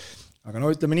 aga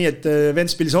no ütleme nii, et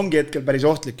Ventspils ongi hetkel päris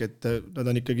ohtlik, et nad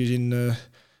on ikkagi siin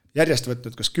järjest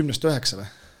võtnud kas 10-9 või?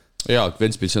 Jaa,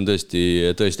 Ventspils on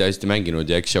tõesti hästi mänginud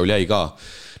ja eks Šiauliai ka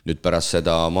nüüd pärast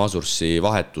seda Maasursi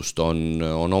vahetust on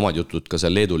omad jutud ka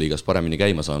seal Leedu liigas paremini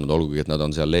käima saanud, olgugi, et nad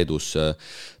on seal Leedus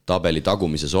tabeli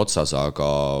tagumises otsas,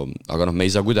 aga no me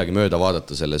ei saa kuidagi mööda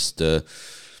vaadata sellest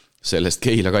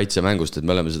Keila kaitsemängust, et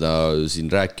me oleme seda siin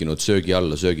rääkinud söögi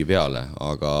alla, söögi peale,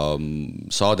 aga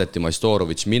saadeti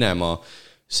Maistorovitš minema,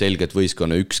 selgelt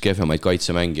võistkonna üks kehvemaid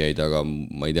kaitsemängijaid, aga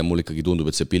ma ei tea, mul ikkagi tundub,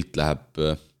 et see pilt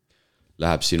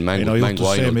läheb siin mängu ainult.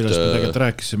 See, millest me tegelikult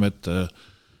rääkisime, et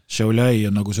Šiauliai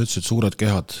on, nagu sa ütlesid, suured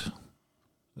kehad.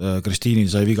 Kristiinin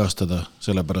sai vigastada,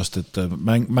 sellepärast, et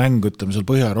mäng ütleme, seal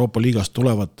Põhja-Euroopa liigast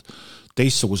tulevad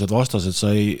teistsugused vastased, sa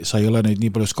ei ole neid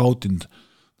nii palju skautinud.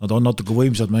 Nad on natuke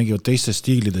võimsad, mängivad teistes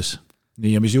stiilides.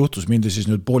 Nii, ja mis juhtus, mindi siis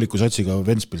nüüd pooliku satsiga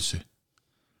Ventspilsi.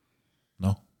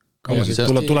 Noh, kaua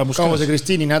see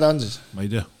Kristiinin häda on siis? Ma ei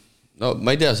tea. no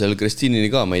ma ei tea, seal Kristinini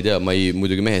ka, ma ei tea, ma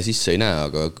muidugi mehe sisse ei näe,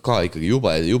 aga ka ikkagi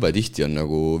jube tihti on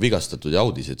nagu vigastatud ja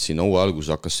audis, et siin uue alguses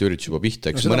hakkas see üritus juba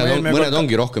pihta, eks mõned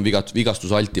ongi rohkem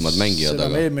vigastusaltimad mängijad. Seda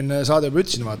ma eelmine saade juba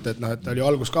ütlesin, vaata, et ta oli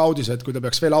algus ka audis, et kui ta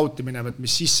peaks veel auti minema, et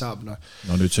mis siis saab. No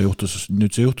nüüd see juhtus,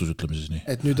 ütleme siis nii.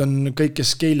 Et nüüd on kõik,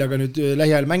 kes Keilaga nüüd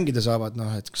lähiajal mängida saavad,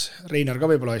 et Reinar ka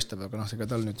võib-olla haistab, aga ega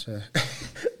tal nüüd see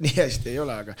nii hästi ei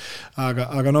ole,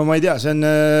 aga no ma ei tea, see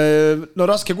on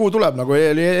raske kuu tuleb, nagu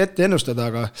oli ette ennustada,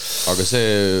 aga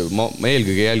see, ma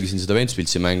eelkõige jälgisin seda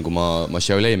Ventspilsi mängu, ma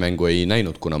Šiauliai mängu ei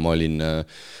näinud, kuna ma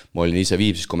olin ise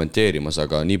Viimsis kommenteerimas,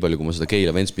 aga nii palju, kui ma seda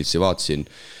Keila Ventspilsi vaatasin,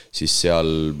 siis seal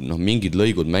mingid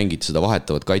lõigud mängid seda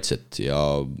vahetavat kaitset ja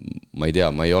ma ei tea,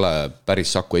 ma ei ole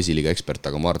päris Saku esiliiga ekspert,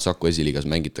 aga ma arvan, et Saku esiliigas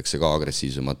mängitakse ka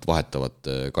agressiivsemat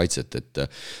vahetavat kaitset,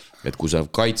 et kui sa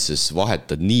kaitses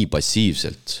vahetad nii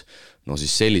passiivselt, no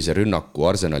siis sellise rünnaku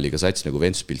Arsenaliga sats nagu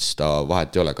Ventspils, ta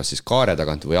vahet ei ole, kas siis kaare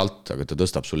tagant või alt, aga ta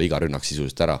tõstab sulle iga rünnak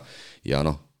sisuliselt ära ja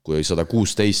kui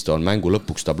 116 on mängu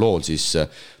lõpuks tablool, siis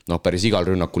päris igal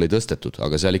rünnakul ei tõstetud,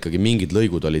 aga seal ikkagi mingid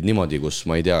lõigud olid niimoodi, kus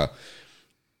ma ei tea,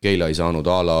 Keila ei saanud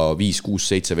a la 5, 6,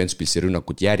 7 Ventspilsi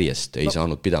rünnakut järjest, ei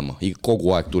saanud pidama,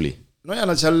 kogu aeg tuli. No ja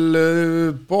nad seal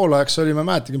poolajaks oli, ma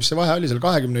mäletagi, mis see vahe oli seal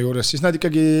 20 juures, siis nad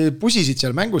ikkagi pusisid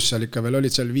seal mängus, seal ikka veel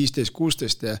olid seal 15,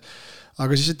 16 ja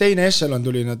aga siis see teine ešelon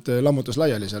tuli, nad lammutas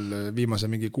laiali seal viimase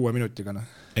mingi 6 minutiga.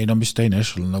 Ei no mis teine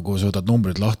ešelon, nagu sa võtad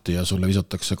numbrid lahti ja sulle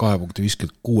visatakse 2 punkti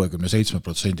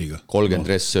 67%-ga.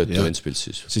 30 res söötu Ventspils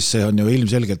siis see on ju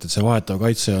ilmselgelt, et see vahetava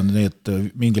kaitse on nii, et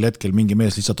mingil hetkel mingi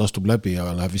mees lihtsalt astub läbi ja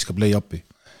läheb viskab lay-upi.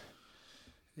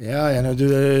 Ja nüüd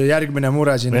järgmine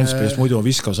mure siin Ventspils muidu on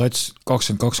viskav sats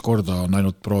 22 korda on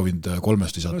ainult proovinud 3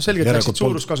 lisata. No selgelt läksid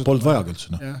suurus kasutama. Polnud vaja küldse.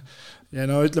 Ja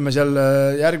no ütleme seal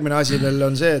järgmine asi veel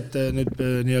on see, et nüüd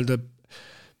nii-öelda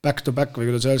back to back või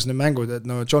kuidas öeldes need mängud, et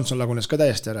Johnson lagunes ka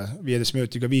täiesti ära 15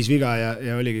 minutiga 5 viga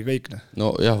ja oligi kõik.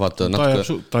 No jah, vaata,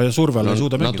 ta ja survel ei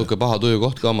suuda mängida. Natuke paha tuju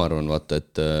koht ka, ma arvan, vaata,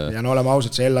 et ja no oleme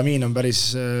ausad, see Ellamiin on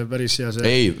päris hea see.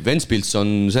 Ei, Ventspils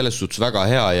on selles suhtes väga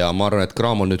hea ja ma arvan, et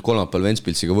Kraamon nüüd kolmapäeval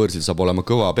Ventspilsiga võõrsil saab olema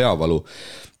kõva peavalu.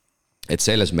 Et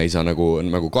selles me ei saa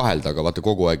nagu kahelda, aga vaata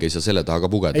kogu aeg ei saa selle taha ka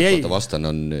pugeda, vaata vastan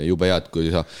on jube hea, et kui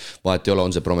sa vahet ei ole,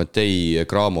 on see Prometei,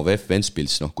 Kraamov, F,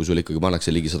 Ventspils, kui sul ikkagi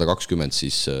pannakse ligi 120,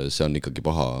 siis see on ikkagi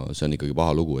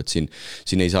paha lugu, et siin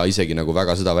ei saa isegi nagu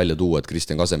väga seda välja tuua, et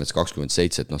Kristjan Kasemets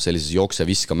 27, et sellises jookse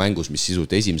viska mängus, mis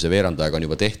sisult esimese veerandajaga on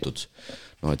juba tehtud,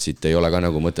 et siit ei ole ka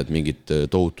nagu mõtet mingit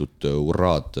tohutut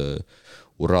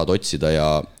urraad otsida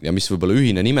ja mis võib-olla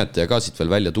ühine nimetaja ka siit veel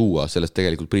välja tuua, sellest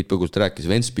tegelikult Priit Põgust rääkis,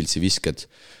 Ventspilsi visked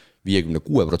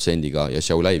 56%-ga ja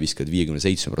Šiauliai visked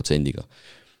 57%-ga.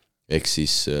 Ehk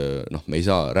siis me ei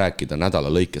saa rääkida nädala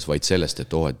lõikes vaid sellest,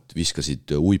 et et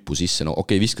viskasid uipu sisse,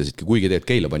 viskasidki, kuigi tegelikult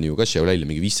Keila pani ju ka Šiauliaile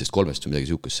mingi 15-3 või midagi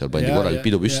siukest, seal pandi korralik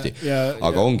pidu püsti,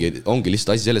 aga ongi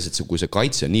lihtsalt asi selles, et kui see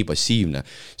kaitse on nii passiivne,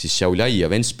 siis Šiauliai ja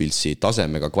Ventspilsi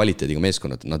tasemega kvaliteediga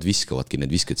meeskonnad, nad viskavadki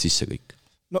need visked sisse kõik.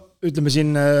 No ütleme siin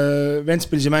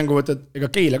Ventspilsi mängu võtad, ega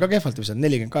Keila ka kehvalt visad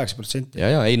 48%.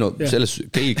 Ja ei selles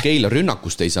Keila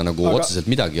rünnakust ei saa nagu otseselt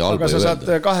midagi halba öelda. Aga sa saad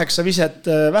 8 viset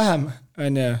vähem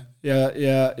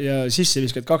ja sisse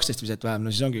viskad 12 viset vähem,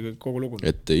 no siis ongi kogu lugu.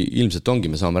 Et ilmselt ongi,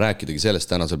 me saame rääkidagi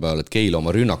sellest tänasel päeval, et Keila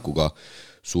oma rünnakuga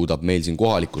suudab meil siin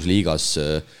kohalikus liigas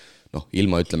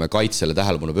ilma ütleme kaitsele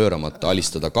tähelepanu pööramata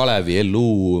alistada Kalevi,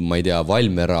 LU, ma ei tea,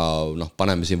 Valmera,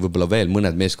 paneme siin võib-olla veel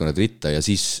mõned meeskonnad ritta ja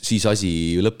siis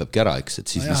asi lõpebki ära, eks, et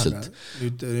siis lihtsalt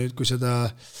nüüd kui seda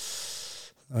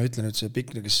ütle nüüd see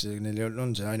Pikni, kes neil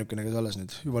on see ainukene, kes alles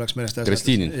nüüd juba oleks meelest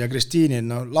ja Kristiinin,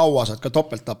 laua saad ka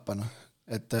topelt tappa,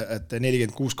 et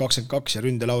 46-22 ja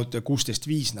ründelaud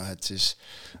 16-5, et siis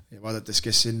ja vaadates,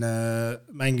 kes siin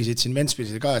mängisid siin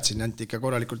Ventspilsil ka, et siin anti ikka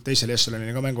korralikult teisele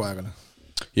esselonile ka mänguaega.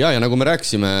 Ja nagu me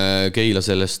rääksime Keila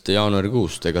sellest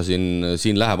jaanuarikuust, ega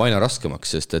siin läheb aina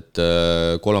raskemaks, sest et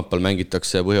kolmapäeval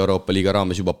mängitakse Põhja-Euroopa liiga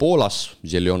raames juba Poolas,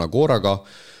 Željona Goraga,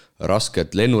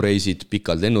 rasked lennureisid,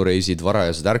 pikad lennureisid,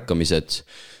 varajased ärkamised,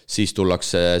 siis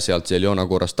tullakse sealt Željona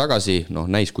Gorast tagasi,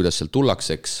 näis, kuidas sealt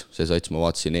tullakse, eks, see sats ma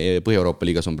vaatasin, Põhja-Euroopa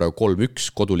liigas on praegu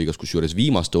 3-1, koduliigas kus juures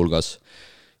viimaste hulgas,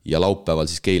 ja laupäeval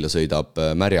siis Keila sõidab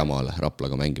Märjamaale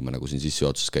Raplaga mängima, nagu siin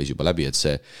sissejuhatuses käis juba läbi, et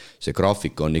see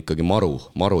graafik on ikkagi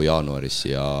maru jaanuaris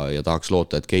ja tahaks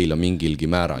loota, et Keila mingilgi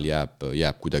määral jääb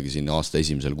kuidagi siin aasta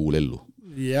esimesel kuul ellu.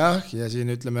 Ja siin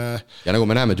ütleme ja nagu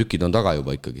me näeme, tükid on taga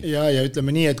juba ikkagi. Ja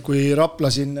ütleme nii, et kui Rapla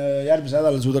siin järgmise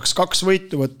nädalal suudaks 2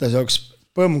 võitu võtta, see oleks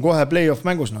põmm kohe play-off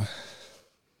mängus,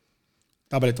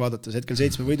 tabelit vaadates hetkel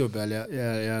 7 võidu peal ja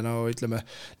ütleme,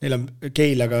 neil on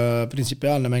Keilaga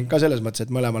printsipiaalne mäng ka selles mõttes,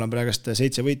 et mõlemal on praegust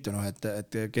 7 võitu,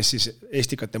 et kes siis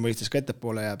Estikate mõistes ka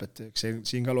ettepoole jääb, et see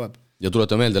siin ka loeb. ja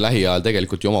tuletame meelde, lähiajal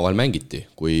tegelikult ju omavahel mängiti,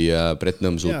 kui Brett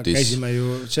Nõmm suutis... käisime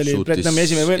ju, see oli Brett Nõmmi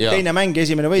teine mäng,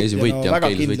 esimene võit ja väga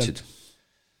kindlalt.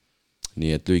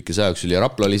 Nii et lühike sajaks oli ja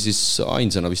Rapla oli siis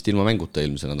ainsana vist ilma mänguta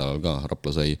eelmise nädalal ka,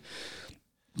 Rapla sai...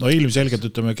 No ilmselgelt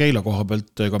ütleme Keila koha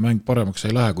pealt ega mäng paremaks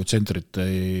ei lähe, kui tsentrit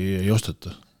ei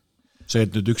osteta. See,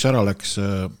 et nüüd üks ära läks,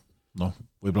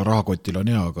 võib-olla rahakotil on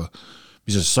hea, aga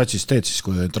mis sa satsis teed siis,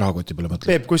 kui rahakoti peale mõtled?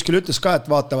 Peep kuskil ütles ka,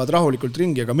 et vaatavad rahulikult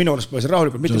ringi, aga minu arust pole see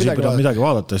rahulikult midagi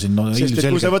vaadata. Sest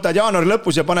kui sa võtad jaanuari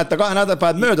lõpus ja paned ta 2 nädal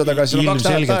päevad mööda taga, siis on 2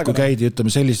 nädalat aega. Kui käidi,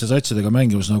 ütleme, selliste satsidega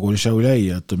mängimus nagu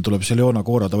Šiauliai, et tuleb Seljona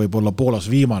Koora, ta võib olla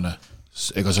Poolas viimane,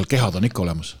 ega seal kehad on ikka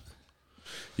olemas.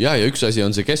 Ja üks asi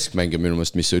on see keskmäng minu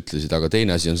meelest, mis sa ütlesid, aga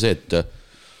teine asi on see, et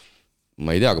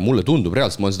ma ei tea, aga mulle tundub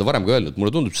reaalselt, ma olen seda varem ka öelnud,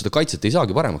 mulle tundub, seda kaitset ei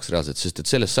saagi paremaks reaalselt, sest et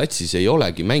selles satsis ei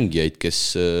olegi mängijaid, kes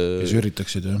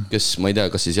üritaksid, jah. Kes, ma ei tea,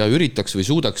 kas siis üritaks või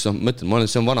suudaks, mõtlen,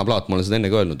 see on vana plaat, ma olen seda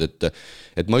enne ka öelnud,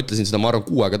 et ma ütlesin seda, ma arvan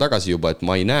 6 aega tagasi juba, et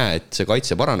ma ei näe, et see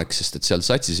kaitse paraneks, sest et seal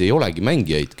satsis ei olegi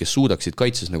mängijaid, kes suudaksid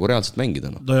kaitses nagu reaalselt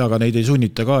mängida. No ja, aga neid ei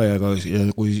sunnita ka ja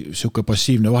kui siuke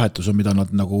passiivne vahetus on, mida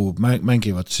nad nagu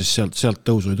mängivad, siis sealt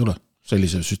tõusu ei tule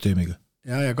sellise süsteemiga.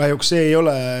 Ja kahjuks see ei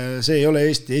ole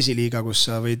Eesti esiliiga, kus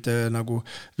sa võid nagu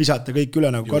visata kõik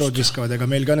üle nagu karud viskavad, ega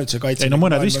meil ka nüüd see kaitse... Ei, no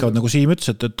mõned viskavad, nagu Siim ütles,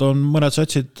 et on mõned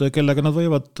satsid, kellega nad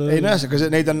võivad ei näe,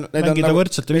 aga neid on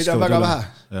võrdselt neid on väga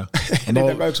vähe. Neid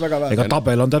on kahjuks väga vähe. Ega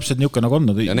tabel on täpselt niuke nagu on,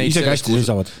 nad ise kästi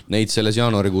seisavad. Neid selles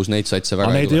jaanuarikuus, neid satse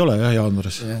väga neid ei ole jah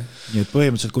jaanuaris. Nii et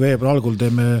põhimõtteliselt, kui veebruar algul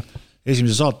teeme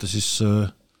esimese saate,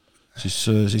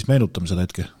 siis meenutame seda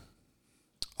hetke.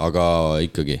 Aga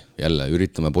ikkagi jälle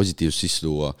üritame positiivsust sisse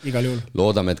tuua.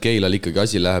 Loodame, et Keilal ikkagi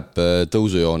asi läheb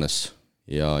tõusujoones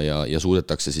ja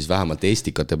suudetakse siis vähemalt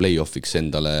Estikate play-offiks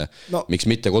endale, miks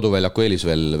mitte koduväljaku eelis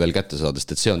veel kätte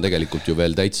saadest, et see on tegelikult ju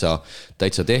veel täitsa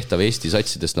tehtav Eesti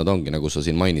satsidest, nad ongi, nagu sa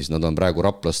siin mainis, nad on praegu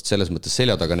Raplast selles mõttes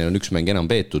selja taga, neil on 1 mäng enam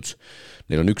peetud,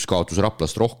 neil on 1 kaotus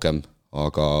Raplast rohkem,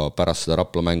 aga pärast seda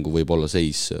Rapla mängu võib olla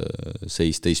seis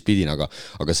teistpidin, aga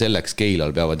selleks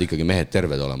Keilal peavad ikkagi mehed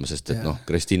terved olema, sest et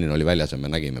Kristinin oli väljas ja me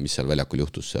nägime, mis seal väljakul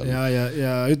juhtus seal.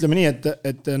 Ja ütleme nii,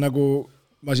 et nagu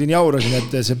ma siin jaurasin,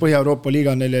 et see Põhja-Euroopa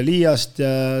liiga on neile liiast ja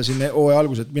siin hooaja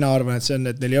algus, et mina arvan, et see on,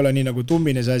 et neil ei ole nii nagu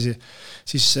tummine see asi,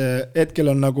 siis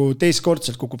hetkel on nagu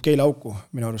teistkordselt kukub Keila auku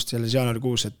minu arust selles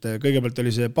jaanuarikuus, et kõigepealt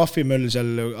oli see Puffimöll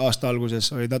seal aasta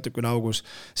alguses, oli natukene augus,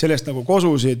 sellest nagu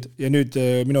kosusid ja nüüd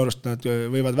minu arust nad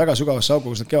võivad väga sügavasse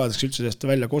auku, kus nad kevadeks üldse sellest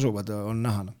välja kosuvad, on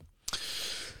näha.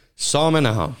 Saame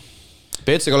näha.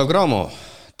 PC Kalev Cramo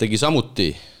tegi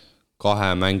samuti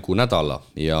 2 mängu nädala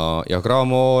ja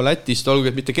Cramo Lätist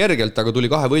olgugi mitte kergelt, aga tuli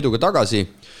 2 võiduga tagasi.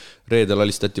 Reedel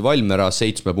alistati Valmera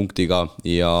 7 punktiga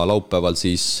ja laupäeval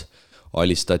siis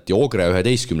alistati Ogre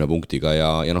 11 punktiga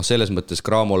ja selles mõttes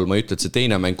Cramol, ma ütled, see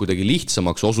teine mäng kuidagi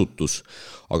lihtsamaks osutus,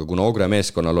 aga kuna Ogre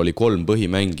meeskonnal oli 3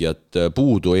 põhimängijat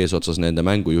puudu eesotsas nende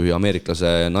mängujuhi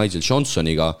ameeriklase Nigel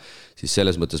Johnsoniga, siis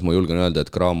selles mõttes ma julgen öelda,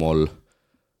 et Cramol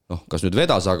kas nüüd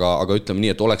vedas, aga ütleme nii,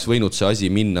 et oleks võinud see asi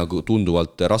minna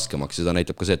tunduvalt raskemaks. Seda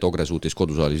näitab ka see, et Ogre suutis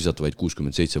kodusaalis visata vaid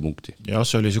 67 punkti. Ja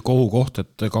see oli see kohukoht,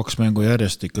 et 2 mängu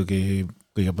järjest ikkagi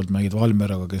kõigepealt mängid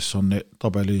Valmeraga, kes on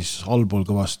tabelis allpool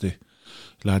kõvasti,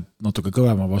 lähed natuke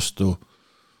kõvema vastu.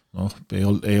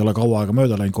 Ei ole kaua aega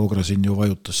mööda läinud, Ogre siin ju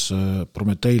vajutas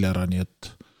Prometeile ära, nii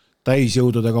et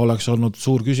täisjõududega oleks olnud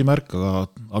suur küsimärk,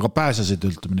 aga pääsesid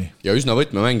ütleme nii. Ja üsna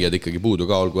võtmemängijad ikkagi puudu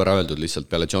ka, olgu ära öeldud, lihtsalt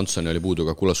peale Johnsoni oli puudu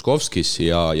ka Kulaskovskis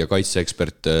ja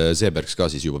kaitseekspert Seebergs ka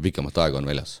siis juba pikemat aega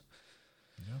on väljas.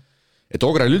 Et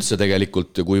Ogrel üldse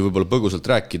tegelikult, kui võib-olla põgusalt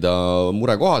rääkida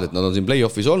murekohad, et nad on siin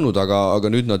play-offis olnud, aga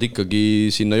nüüd nad ikkagi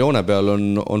sinna joone peal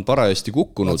on parajasti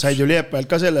kukkunud. Nad said ju Liepajalt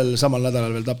ka sellel samal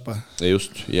nädalal veel tappa.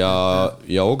 Just,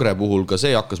 ja Ogre puhul ka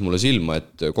see hakkas mulle silma,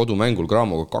 et kodumängul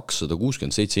Cramoga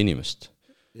 267 inimest.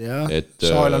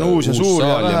 Saal on uus ja suur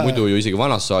ja muidu ju isegi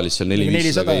vanas saalis seal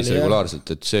 400 käis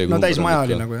regulaarselt, et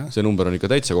see number on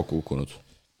ikka täitsa kokku kukkunud.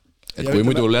 Et kui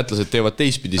muidu lätlased teevad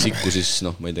teistpidi sikku, siis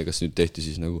ma ei tea, kas nüüd tehti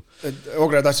siis nagu...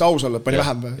 Ogre tahtis aus olla, pani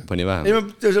vähem. Pani vähem.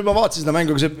 Ma vaatasin seda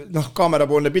mängu, see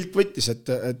kaamerapoolne pilt võttis, et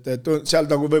seal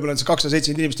nagu võib-olla see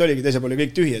 270 inimest oligi, teise poole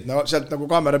kõik tühi, et sealt nagu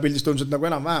kaamerapildist tundus, et nagu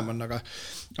enam vähem on,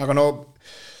 aga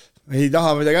ei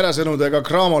taha midagi ära sõnuda, ega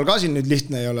Cramol ka siin nüüd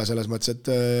lihtne ei ole selles mõttes, et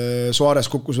Suarez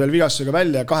kukkus veel vigastusega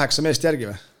välja 8 meest järgi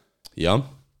või? Jah.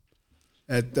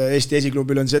 Et Eesti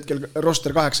esiklubil on see hetkel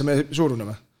roster 8 mees suurune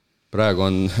või? Praegu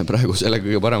selle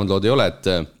kõige paremad lood ei ole, et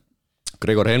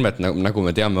Gregor Helmet, nagu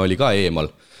me teame, oli ka eemal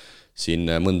siin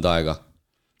mõnda aega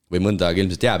või mõnda aega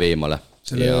ilmselt jääb eemale.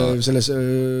 Selles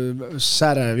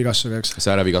säärevigastusega, eks?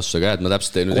 Säärevigastusega, et ma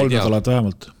täpselt nüüd ei tea. 3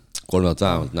 nädalat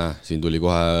vähemalt, näe. Siin tuli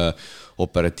kohe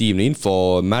operatiivne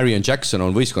info. Marion Jackson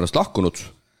on võistkonnast lahkunud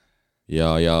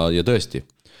ja tõesti,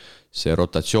 see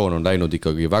rotatsioon on läinud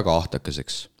ikkagi väga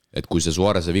ahtakeseks. Et kui see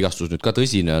Suarese vigastus nüüd ka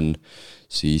tõsine on,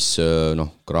 siis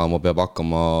Cramo peab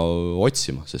hakkama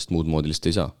otsima, sest muud moodi lihtsalt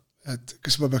ei saa. Et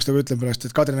kas ma peaks ütlema pärast,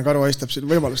 et Kadrina Karu haistab siin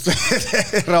võimalust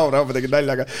rahu, ma tegin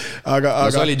nalja, aga...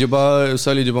 No, sa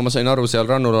olid juba, ma sain aru, seal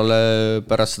Rannulale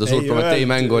pärast seda suurt Prometei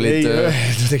mängu olid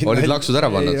laksud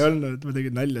ära pannud. Ei olnud, ma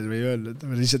tegin nalja, ma ei öelnud,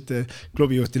 ma lihtsalt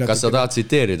klubijuhti natuke... Kas sa tahad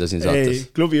tsiteerida siin saates? Ei,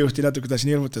 klubijuhti natuke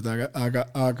tahtsin hirmutada,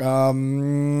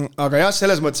 aga jah,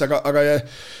 selles mõttes, aga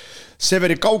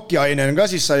Severi Kaukiainen ka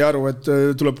siis sai aru, et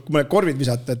tuleb mõned korvid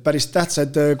visata, et päris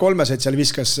tähtsaid kolmeseid seal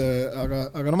viskas,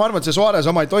 aga ma arvan, et see Suarez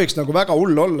oma ei tohiks nagu väga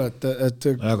hull olla, et...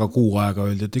 Aga kuu aega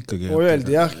öeldi, et ikkagi...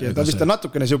 Öeldi jah, ja ta vist on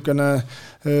natukene siukene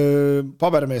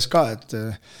pabermees ka, et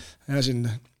ja siin...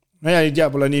 Ma ei tea,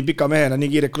 pole nii pika mehena,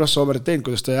 nii kiire crossoverit teinud,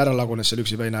 kuidas ta ära lagunes seal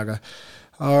üksi väina,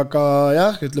 aga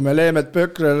jah, ütleme, Leemet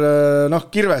Pökrer,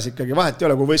 Kirves ikkagi vahet ei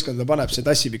ole, kui võistkond paneb, see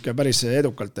tassib ikka päris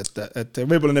edukalt, et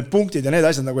võib-olla need punktid ja need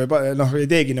asjad nagu ei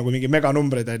teegi nagu mingi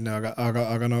meganumbreid enne,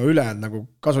 aga ülejäänud nagu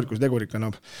kasulikus tegurika,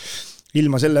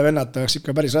 ilma selle vennata oleks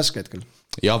ikka päris raske hetkel.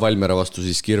 Ja Valmiera vastu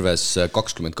siis Kirves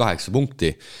 28 punkti,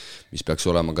 mis peaks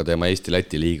olema ka tema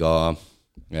Eesti-Läti liiga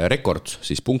rekord,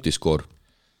 siis punktiskoor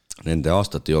nende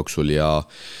aastate jooksul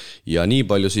ja nii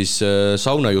palju siis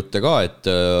saunajutte ka, et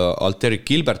Alterik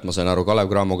Gilbert, ma sain aru, Kalev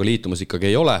Cramoga liitumas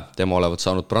ikkagi ei ole, tema olevat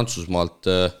saanud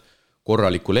Prantsusmaalt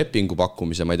korraliku lepingu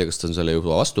pakkumise, ma ei tea, kas ta on selle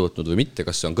juba vastu võtnud või mitte,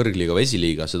 kas see on kõrgliiga või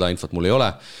esiliiga, seda infot mul ei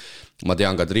ole. Ma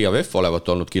tean ka, et Riia VF olevat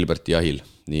olnud Gilberti jahil,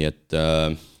 nii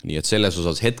et selles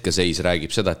osas hetkeseis räägib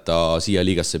seda, et ta siia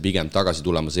liigasse pigem tagasi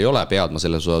tulemas ei ole, pead ma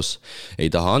selles osas ei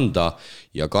taha anda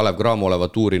ja Kalev Cramo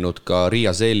olevat uurinud ka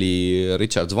Riia Seeli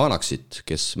Richard Vanaksit,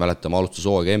 kes mäletame alustas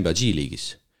hooaega NBA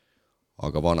G-liigis.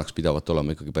 Aga Vanaks pidavat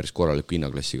olema ikkagi päris korraliku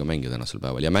hinnaklassiga mängija tänasel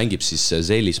päeval ja mängib siis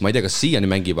Seelis, ma ei tea, kas siiani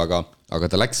mängib, aga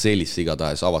ta läks Seelisse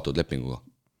igatahes avatud lepinguga.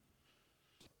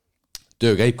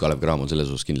 Töö käib Kalev Cramo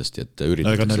selles osas kindlasti, et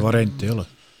ega neil varianti ei ole.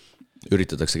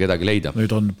 Üritatakse kedagi leida.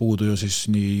 Nüüd on puudu ju siis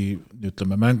nii,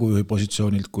 ütleme, mängujuhi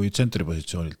positsioonilt kui tsentri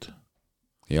positsioonilt.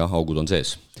 Jah, augud on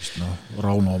sees.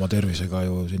 Rauno oma tervisega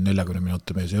ju siin 40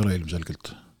 minuti mees ei ole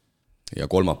ilmselgelt. Ja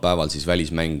kolmapäeval siis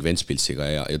välismäng Ventspilsiga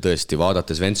ja tõesti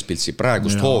vaadates Ventspilsi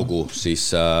praegust hoogu,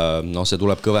 siis see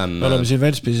tuleb kõvem... Me oleme siin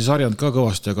Ventspilsi sarjand ka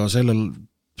kõvasti, aga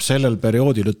sellel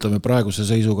perioodil, ütleme, praeguse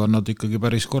seisuga on nad ikkagi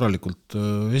päris korralikult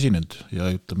esinenud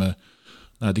ja ütleme,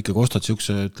 näed ikkagi ostad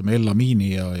siukse, ütleme, Ellamiini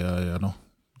ja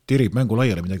tirib mängu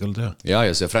laiali midagi olla teha.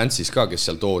 Ja see Francis ka, kes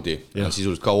seal toodi,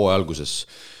 sisuliselt ka hooaja alguses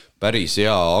päris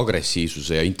hea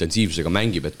agressiivsuse ja intensiivsusega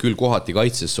mängib, et küll kohati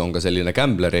kaitses on ka selline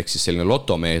gambler, ehk siis selline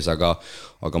lotomees, aga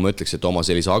ma ütleks, et oma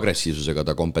sellise agressiivsusega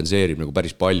ta kompenseerib nagu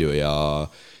päris palju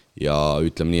ja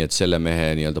ütleme nii, et selle mehe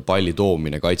nii-öelda palli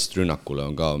toomine kaitst rünnakule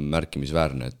on ka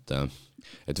märkimisväärne,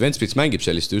 et Ventspils mängib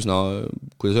sellist üsna,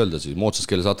 kuidas öelda, siis moodsas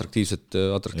keeles atraktiivset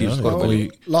korvpalli.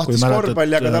 Lahtis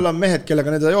korvpalli, aga tal on mehed,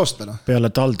 kellega need joosta. Peale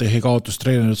Taldehi kaotust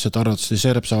treener ütles, et arvates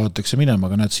Serb saadetakse minema,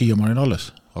 aga näed, siiamaani on alles.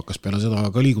 Hakkas peale seda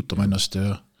ka liigutama ennast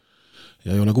ja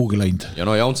ei ole kuhugi läinud. Ja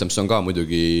Jaunsems on ka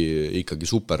muidugi ikkagi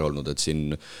super olnud, et siin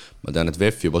ma tean, et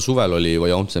VF juba suvel oli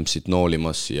Jaunsemsit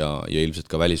noolimas ja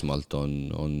ilmselt ka välismaalt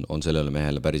on sellele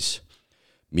mehele päris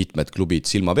mitmed klubid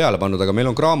silma peale pannud, aga meil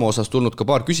on Cramo osas tulnud ka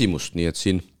paar küsimust, nii et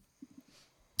siin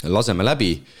laseme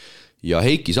läbi ja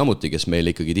Heiki samuti, kes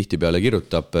meile ikkagi tihtipeale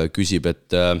kirjutab, küsib,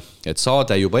 et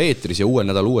saade juba eetris ja uuel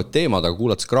nädal uued teemad, aga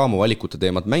kuulates Cramo valikute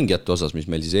teemad mängijate osas, mis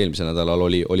meil siis eelmise nädalal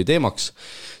oli teemaks,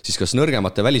 siis kas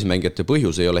nõrgemate välismängijate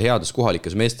põhjus ei ole heades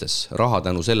kohalikes meestes, raha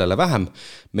tänu sellele vähem,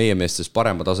 meie meestes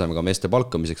parema tasemega meeste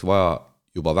palkamiseks vaja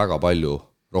juba väga palju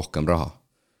rohkem raha.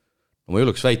 Ma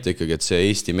julgeks väita ikkagi, et see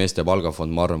Eesti meeste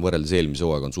palgafond, ma arvan, võrreldes eelmise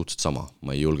hooaega on suhteliselt sama.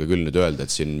 Ma ei julge küll nüüd öelda,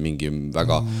 et siin mingi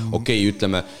väga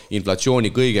ütleme,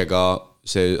 inflatsiooni kõigega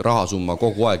see rahasumma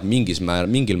kogu aeg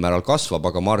mingil määral kasvab,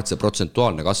 aga ma arvan, et see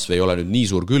protsentuaalne kasv ei ole nüüd nii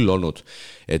suur küll olnud,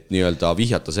 et nii-öelda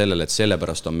vihjata sellele, et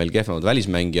sellepärast on meil kehvemad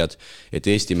välismängijad,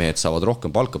 et Eesti mehed saavad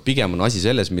rohkem palka. Pigem on asi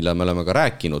selles, mille me oleme ka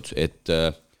rääkinud,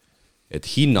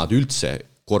 et hinnad üldse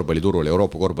korvpalliturul ja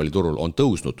Euroopa korvpalliturul on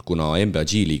tõusnud, kuna NBA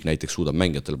G-liig näiteks suudab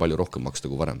mängijatele palju rohkem maksta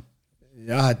kui varem.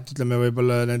 Jah, et ütleme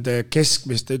võib-olla nende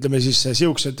keskmist, ütleme siis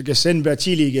siuksed, kes NBA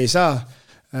G-liigi ei saa,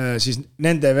 siis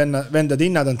nende vendad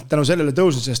hinnad on tänu sellele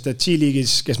tõusnud, sest et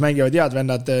G-liigis, kes mängivad head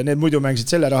vennad, need muidu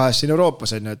mängisid selle raha siin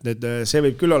Euroopas, et see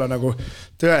võib küll olla nagu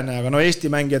tõene, aga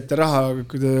Eesti mängijate raha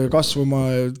kasvuma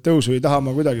tõusu ei taha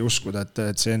ma kuidagi uskuda,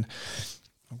 et see on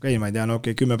ma ei tea,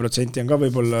 10% on ka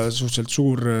võib-olla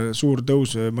suhteliselt suur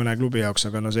tõus mõne klubi jaoks,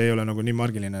 aga see ei ole nagu nii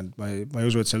margiline, et ma ei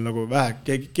usu, et seal nagu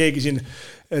vähe, keegi siin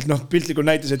et noh, piltlikult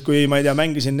näitas, et kui ma ei tea,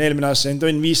 mängisin eelmine aasta sain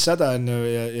tonn 500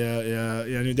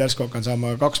 ja nüüd järsku hakkan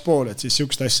saama 2,5, et siis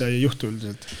sihukest asja ei juhtu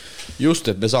üldiselt. Just,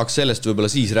 et me saaks sellest võib-olla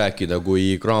siis rääkida,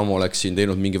 kui Graamo oleks siin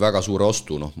teinud mingi väga suure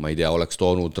ostu, noh, ma ei tea, oleks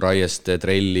toonud Raieste,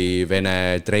 Trelli,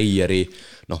 Vene, Treieri,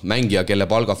 noh, mängija, kelle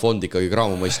palgafond ikkagi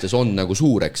Graamo mõistes on nagu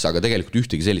suureks, aga tegelikult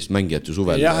ühtegi sellist mängijat ju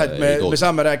suvel jah, et me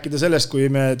saame rääkida sellest, kui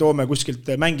me toome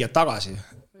kuskilt mängijat tagasi,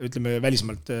 ütleme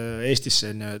välismalt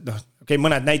Eestisse, noh, okei,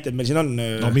 mõned näited meil siin on.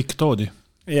 No Mikk toodi.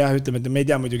 Jah, ütleme, et me ei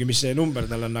tea muidugi, mis see number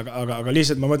tal on, aga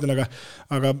lihtsalt ma mõtlen,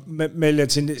 aga meil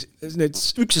siin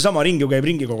üks ja sama ringi käib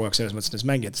ringi kogu aeg selles mõttes neist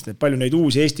mängijatest, et palju neid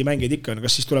uusi Eesti mängijaid ikka on,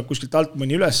 kas siis tuleb kuskilt alt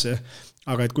mõni üles,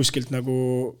 aga et kuskilt nagu,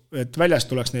 et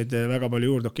väljast tuleks neid väga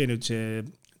palju juurde, okei,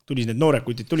 nüüd tuli need noored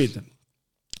kutid tulid,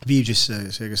 Viivžis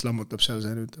see, kes lammutab seal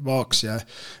see nüüd Vaaks ja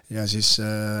siis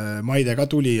Maide ka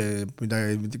tuli, mida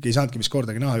ei saanudki vist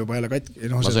kordagi näha juba jälle katki.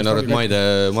 Ma sain aru,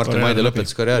 et Martin Maide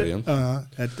lõpetas karjääri.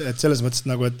 Et selles mõttes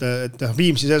nagu, et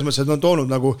Viimsi selles mõttes, et on toonud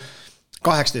nagu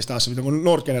 18 aastat nagu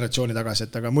noort generatsiooni tagasi,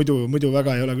 et aga muidu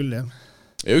väga ei ole küll, jah.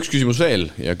 Ja üks küsimus veel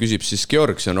ja küsib siis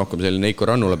Georg, see on rohkem selline Neiko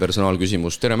Rannula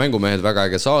personaalküsimus. Tere Mängumehed, väga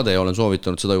äge saade ja olen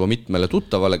soovitanud seda juba mitmele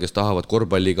tuttavale, kes tahavad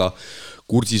korvpalliga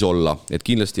kursis olla, et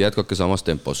kindlasti jätkake samas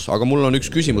tempos. Aga mul on üks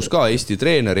küsimus ka, Eesti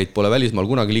treenerid pole välismaal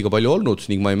kunagi liiga palju olnud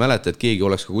ning ma ei mäleta, et keegi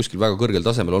oleks ka kuskil väga kõrgel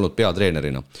tasemel olnud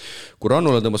peatreenerina. Kui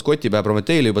Rannula tõmbas Kotipää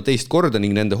Prometeile juba teist korda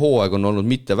ning nende hooaeg on olnud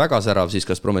mitte väga särav, siis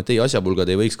kas Prometei asjapulgad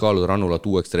ei võiks kaaluda Rannulat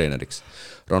uueks treeneriks?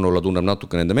 Rannula tunneb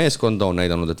natuke nende meeskonda, on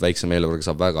näidanud, et väiksem eelarvega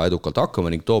saab väga edukalt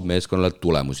hakkama ning toob meeskonnale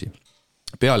tulemusi.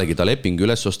 Pealegi ta leping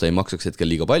üles osta ei maksaks hetkel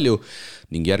liiga palju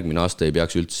ning järgmine aasta ei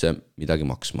peaks üldse midagi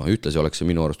maksma. Ühtlasi oleks see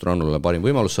minu arust Rannulale parim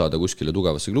võimalus saada kuskile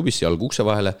tugevasse klubisse jalg ukse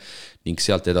vahele ning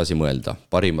sealt edasi mõelda.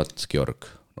 Parimat, Georg.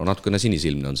 No natukene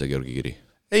sinisilmne on see Georgi kiri.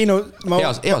 Ei no,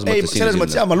 selles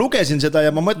mõttes ma lugesin seda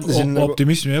ja ma mõtlesin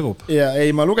optimismi jagub. Ja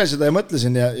ei, ma lugesin seda ja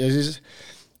mõtlesin ja siis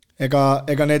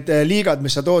ega need liigad,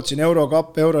 mis sa tood siin,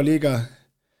 Eurocup, Euroliiga,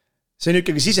 see on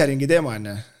ikkagi siseringi teema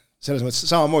enne. Selles mõttes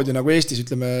samamoodi nagu Eestis,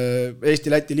 ütleme,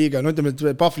 Eesti-Läti liiga, no ütleme,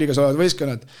 et PAF-liigas olevad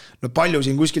võistkonnad, no palju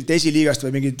siin kuskilt esiliigast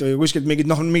või kuskilt mingi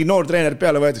noor treener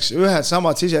peale võetakse, ühed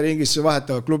samad siseringis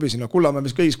vahetavad klubis, no Kullamäe,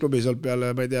 mis kõigis klubis olnud peale,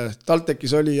 ma ei tea,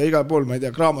 Taltekis oli ja igal pool, ma ei tea,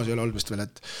 Graamos ei ole olnud vist veel,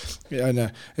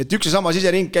 et üks ja sama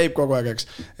sisering käib kogu aeg, eks,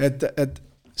 et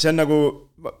see on nagu,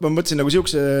 ma mõtlesin nagu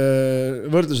siukse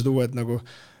võrdluse tuua, et nagu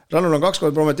Rannul on 2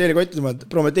 korda Prometeili kottiduma, et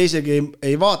Prometei isegi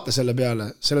ei vaata selle peale,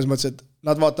 selles mõttes, et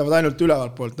nad vaatavad ainult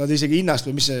ülevalt poolt, nad isegi hinnast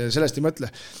või mis sellest ei mõtle.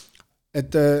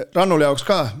 Et Rannule jaoks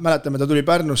ka, mäletame, ta tuli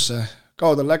Pärnusse,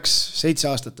 kaua tal läks 7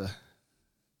 aastat või?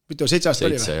 Mitu, 7 aastat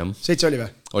oli või? 7 oli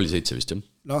või? Oli 7 vist, jah.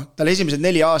 Noh, tal esimesed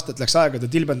 4 aastat läks aega, ta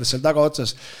tilbendas seal taga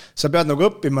otsas. Sa pead nagu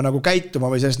õppima, nagu käituma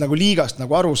või sellest nagu liigast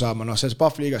nagu aru saama, noh, sellest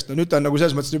PAF-liigast. No nüüd ta on nagu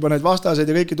selles mõttes juba need vastased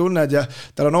ja kõiki tunned ja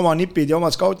tal on oma nipid ja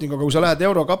omad scouting, aga kui sa lähed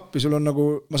Eurocuppi, sul on nagu,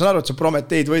 ma saan aru, et sa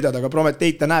Prometeid võidad, aga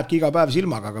Prometeid ta näebki iga päev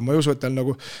silmaga, aga ma ei usu, et ta on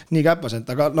nagu nii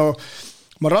käpasent, aga no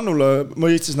ma Rannule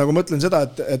mõistes nagu mõtlen seda,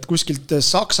 et kuskilt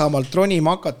Saksamaalt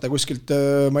ronima hakata, kuskilt,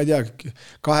 ma ei tea,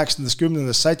 8.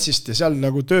 10. satsist ja seal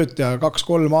nagu tööd teha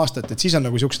 2-3 aastat, et siis on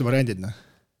nagu siuksed variandid.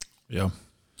 Jah.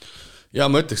 Ja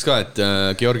ma ütleks ka, et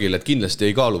Georgil, et kindlasti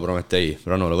ei kaalu Prometei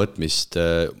Rannule võtmist.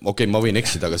 Okei, ma võin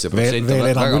eksida, aga see protsent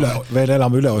on veel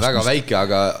elame üle väga väike,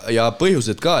 aga ja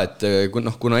põhjused ka, et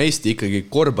kuna Eesti ikkagi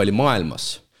korvpalli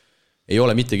maailmas ei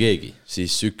ole mitte keegi,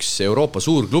 siis üks Euroopa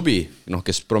suur klubi,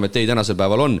 kes Prometei tänasel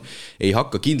päeval on, ei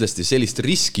hakka kindlasti sellist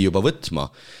riski juba võtma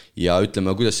ja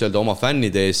ütleme, kuidas öelda, oma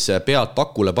fännide ees pead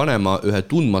pakule panema ühe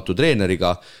tundmatu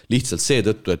treeneriga lihtsalt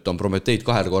seetõttu, et on Prometeid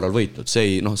 2 korral võitnud.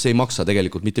 See ei maksa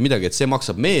tegelikult mitte midagi, et see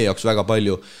maksab meie jaoks väga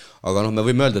palju, aga me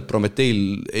võime öelda, et Prometeil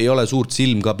ei ole suurt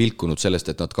silm ka pilkunud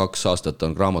sellest, et nad 2 aastat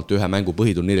on Graamalt 1 mängu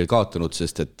põhiturniiril kaotanud,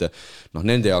 sest et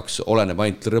nende jaoks oleneb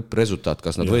ainult lõppresultaat,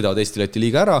 kas nad võidavad Eesti-Läti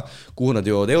liiga ära, kuhu nad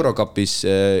jõuavad Eurocupis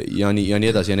ja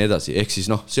nii edasi ja nii edasi. Ehk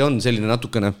siis see on selline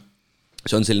natukene,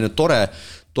 see on selline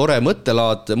tore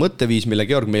mõttelaad, mõtteviis, mille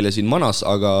Georg meile siin manas,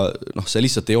 aga see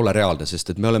lihtsalt ei ole reaalne,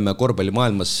 sest et me oleme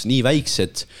korvpallimaailmas nii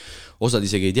väiksed, osad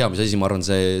isegi ei tea, mis asi, ma arvan,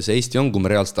 see Eesti on, kui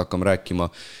me reaalselt hakkame rääkima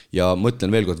ja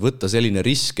mõtlen veel kord, võtta selline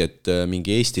risk, et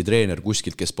mingi Eesti treener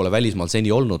kuskilt, kes pole välismaal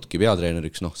seni olnudki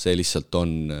peatreeneriks, see lihtsalt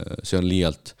on, see on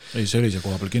liialt. Ei, sellise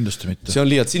koha peal kindlasti mitte. See on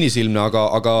liialt sinisilmne,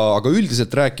 aga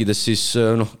üldiselt rääkides siis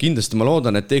kindlasti ma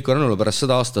loodan, et Neiko Rannula pärast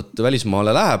seda aastat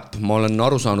välismaale läheb. Ma olen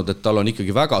aru saanud, et tal on ikkagi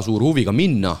väga suur huvi ka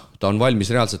minna. Ta on valmis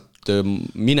reaalselt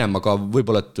minema ka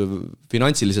võib-olla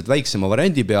finantsiliselt väiksema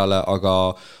variandi peale,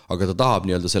 aga ta tahab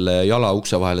nii-öelda selle jala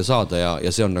ukse vahele saada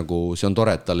ja see on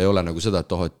tore, et tal ei ole nagu seda,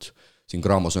 et et siin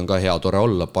Graamos on ka hea tore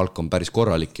olla, palk on päris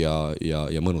korralik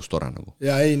ja mõnus tore nagu.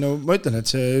 Ja ei, no ma ütlen, et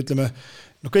see, ütleme,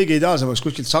 kõige ideaalsemaks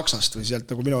kuskilt Saksast või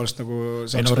sealt nagu minu arust nagu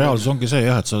ei no reaalsus ongi see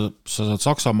jah, et sa saad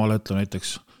Saksamaale ütle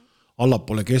näiteks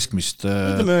allapoole keskmist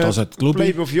taset klubi.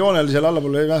 Play-off joonel seal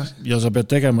allapoole ja sa pead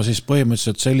tegema siis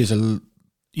põhimõtteliselt sellisel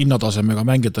hinnatasemega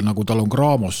mängijatel nagu tal on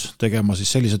Graamos tegema siis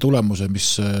sellise tulemuse,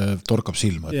 mis torkab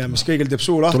silma. Ja mis kõigil teeb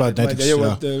suu lahti,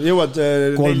 jõuad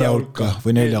 3 hulka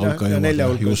või 4 hulka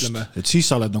just, et siis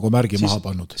sa oled nagu märgi maha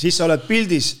pannud. Siis sa oled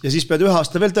pildis ja siis pead ühe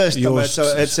aasta veel tõestama,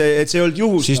 et see ei olnud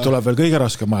juhus. Siis tuleb veel kõige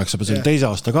raskem aeg, sa pead selle teise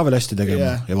aasta ka veel hästi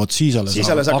tegema ja vot siis alles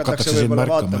hakatakse siin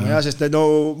märkama. Ja sest no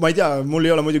ma ei tea, mul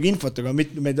ei ole muidugi infot, aga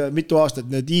mitu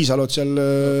aastat need Iisalod seal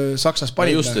Saksas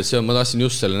panid. Just, et ma tahtsin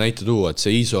just selle näite tuua, et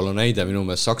see Iisalo näide minu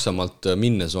meelest Saksamaalt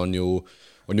minnes on ju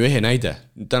ehe näide.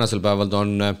 Tänasel päeval ta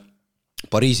on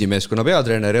Pariisi meeskonna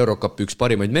peatreener, Eurocupi üks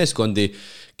parimaid meeskondi,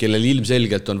 kellel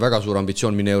ilmselgelt on väga suur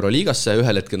ambitsioon minna Euroliigasse,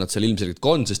 ühel hetkel nad seal ilmselgelt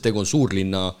ka on, sest tegu on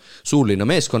suurlinna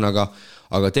meeskonnaga,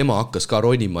 aga tema hakkas ka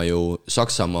ronima ju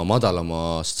Saksamaa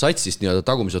madalamast satsist, nii-öelda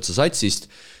tagumisotsa satsist,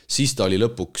 siis ta oli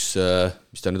lõpuks,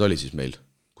 mis ta nüüd oli siis meil?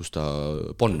 Kus ta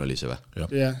Bonn oli see või?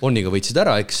 Bonniga võitsid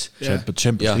ära, eks?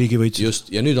 Champions League'i võitsid.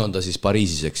 Just, ja nüüd on ta siis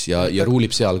Pariisis, eks, ja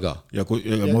ruulib seal ka. Ja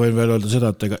ma võin veel öelda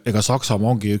seda, et ega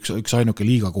Saksamaa ongi üks ainuke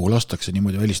liiga, kuhu lastakse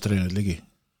niimoodi välistreenerid ligi.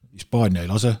 Hispaania ei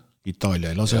lase, Itaalia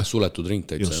ei lase. Ja suletud ring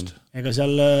täitsa. Ega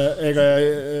seal...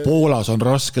 Poolas on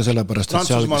raske, sellepärast, et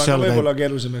seal... Prantsusmaal on võib-olla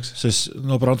keerulisem, eks? Sest,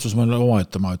 no Prantsusmaal on oma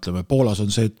ette, ma ütleme. Poolas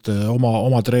on see, et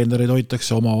oma treenereid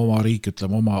hoitakse, oma riik,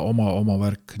 ütleme, oma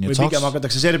värk. Või pigem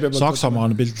hakatakse Serbia poolt... Saksamaa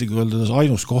on piltlikult öeldes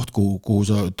ainus koht, kuhu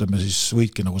sa, ütleme, siis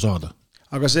võidki nagu saada.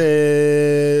 Aga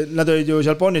see... Nad olid ju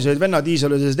seal Bonnis, olid vennad,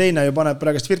 Iisol ja see teine ju paneb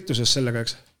praegust Virtuses sellega,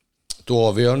 eks?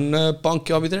 Tuovi on panki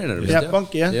abitreener. Jah,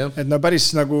 panki, jah. Et no päris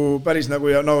nagu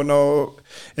ja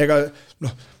ega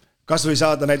kas või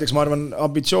saada näiteks, ma arvan,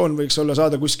 ambitsioon võiks olla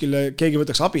saada kuskile, keegi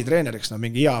võtaks abitreeneriks,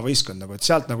 mingi hea võistkond, et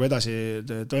sealt nagu edasi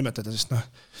toimetada, sest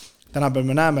tänapäeval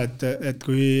me näeme, et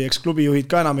kui eks klubijuhid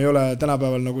ka enam ei ole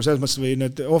tänapäeval nagu selles mõttes või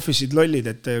need office'id lollid,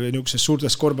 et niisuguses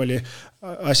suurtes korvpalli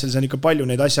asjades on ikka palju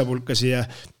neid asjapulkasi ja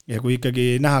kui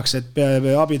ikkagi nähakse, et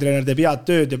abitreener teeb head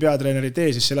tööd ja peatreener ei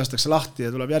tee, siis see lastakse lahti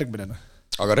ja tuleb järgmine.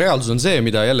 Aga reaalsus on see,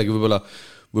 mida jällegi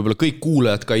võib-olla kõik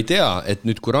kuulajad ka ei tea, et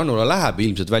nüüd kui Rannula läheb,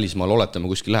 ilmselt välismaal oletame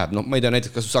kuskil läheb, ma ei tea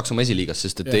näiteks kas Saksamaa esiliigas,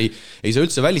 sest et ei saa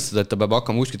üldse välistada, et ta peab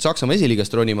hakkama kuskilt Saksamaa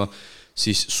esiliigast ronima,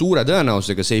 siis suure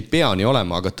tõenäosusega see ei pea nii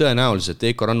olema, aga tõenäoliselt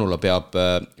Eiko Rannula peab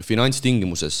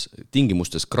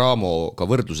finantstingimustes Graamoga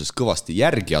võrdluses kõvasti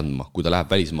järgi andma, kui ta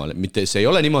läheb välismaale. Mitte see ei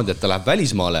ole niimoodi, et ta läheb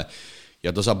välismaale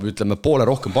ja ta saab, ütleme, poole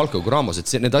rohkem palka kui Graamos, et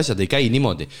need asjad ei käi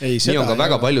niimoodi. Nii on ka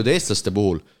väga paljude eestlaste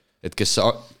puhul, et kes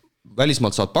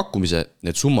välismaalt saad pakkumise,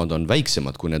 need summad on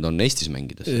väiksemad, kui need on Eestis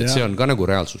mängides. Et see on ka nagu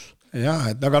reaalsus. Jah,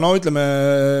 et aga ütleme,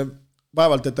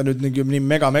 vaevalt, et ta nüüd nii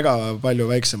mega palju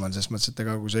väiksem on, sest mõttes, et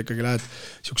ega kui sa ikkagi lähed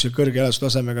siukse kõrge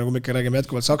elastustasemega, kui me ikka räägime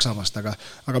jätkuvalt Saksamaast,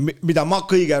 aga mida ma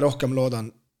kõige rohkem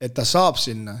loodan, et ta saab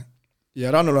sinna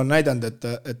ja Rannul on näidanud,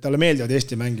 et talle meeldivad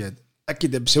Eesti mängijad. Äkki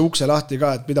teeb see ukse lahti ka,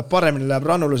 et mida paremini läheb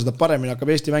Rannule, seda paremini hakkab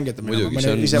Eesti mängijata.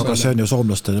 See on ju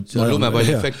soomlaste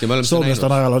soomlaste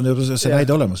ajal on ju see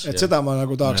näide olemas. Et seda ma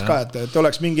nagu tahaks ka, et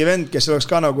oleks mingi vend, kes oleks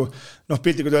ka nagu,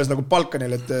 piltlikult öeldes nagu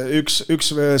Balkanil, et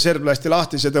üks serb lasti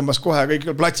lahti, see tõmbas kohe kõik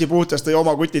platsi puhtast ja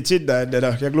oma kutid sinna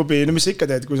ja klubi, mis sa ikka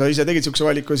teed, kui sa ise tegid siukse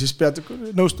valiku, siis pead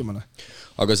nõustuma.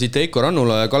 Aga siit Eiko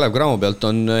Rannula ja Kalev Cramo pealt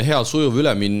on hea sujuv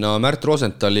üle minna Märt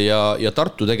Rosenthali ja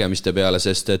Tartu tegemiste peale,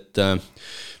 sest et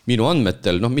minu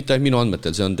andmetel, mitte ainult minu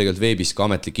andmetel, see on tegelikult veebis ka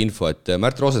ametlik info, et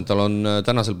Märt Rosenthal on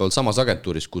tänasel päeval samas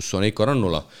agentuuris, kus on Eiko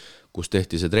Rannula, kus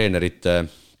tehti see treenerite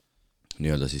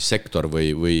nii-öelda siis sektor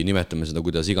või nimetame seda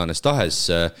kuidas iganes tahes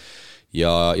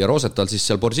ja Rosenthal siis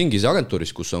seal Borsingise agentuuris,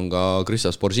 kus on ka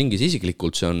Kristas Borsingis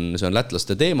isiklikult, see on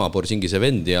lätlaste teema, Borsingise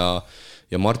vend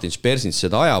ja Martin Spersins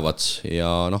seda ajavad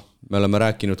ja me oleme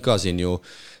rääkinud ka siin ju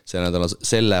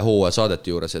selle hooaja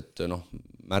saadete juures, et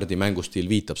Märdi mängustiil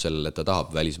viitab sellele, et ta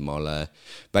tahab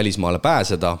välismaale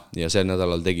pääseda ja sel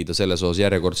nädalal tegi ta selles osas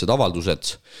järjekordsed avaldused.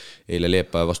 Eile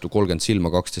Leepäev vastu 30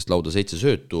 silma, 12 lauda, 7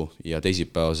 söötu ja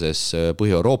teisipäevases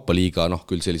Põhja-Euroopa liiga,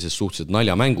 küll sellises suhteliselt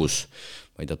naljamängus,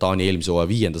 ma ei tea, Taani eelmise hooaja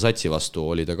 5. satsi vastu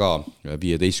oli ta ka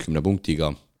 15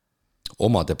 punktiga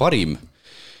omade parim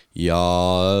ja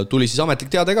tuli siis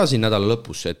ametlik teade ka siin nädala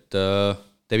lõpus, et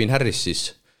Devin Harris siis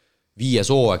 5.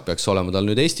 hooaeg peaks olema tal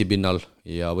nüüd Eesti pinnal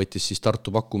ja võttis siis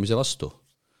Tartu pakkumise vastu.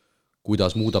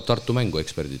 Kuidas muudab Tartu mängu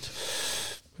eksperdid?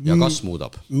 Ja kas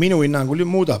muudab? Minu hinnangul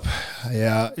muudab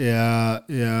ja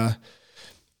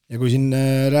kui siin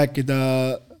rääkida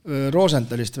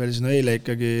Rosenthalist veel, siis eile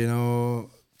ikkagi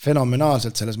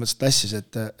fenomenaalselt selles mõttes tassis,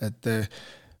 et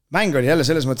mäng oli jälle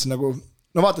selles mõttes nagu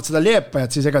no vaatad seda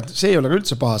Liepajat, siis ega see ei ole ka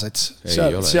üldse paha sats.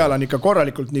 Seal on ikka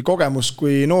korralikult nii kogemus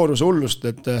kui nooruse hullust,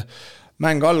 et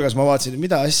mäng algas, ma vaatasin,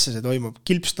 mida asja see toimub.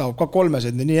 Kilps taob ka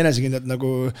kolmesed, nii enesekindlalt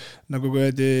nagu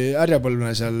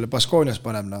ärjapõlvene seal Baskoonias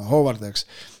paneb, Howard, eks.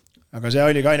 Aga see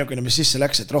oli ka ainukene, mis sisse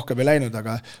läks, et rohkem ei läinud,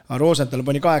 aga Rosenthal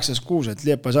pani 8-6, et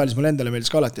Liepa saalis mul endale meeldis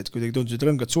ka alati, et kuidagi tundusid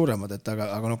rõngad suuremad, et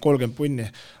aga 30 punni.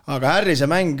 Aga Harrise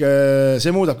mäng,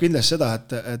 see muudab kindlasti seda,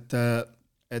 et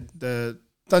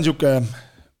ta on siuke,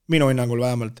 minu hinnangul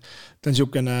vähemalt, ta on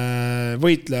siukene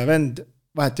võitleja vend,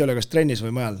 vahet ei ole kas trennis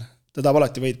või majal, ta tahab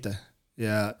alati võita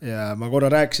ja ma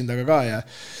korra rääkisin taga ka ja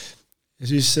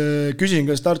siis küsisin,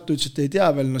 kas Tartu ütles, et ei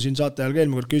tea veel, no siin saate ajal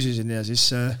eelmine kord küsisin ja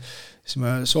siis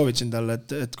ma soovitasin talle,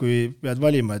 et kui pead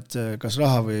valima, et kas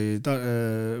raha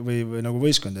või nagu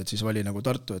võistkond, et siis vali nagu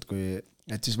Tartu,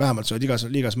 et siis vähemalt sa oled igas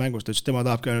liigas mängus, ta ütles, tema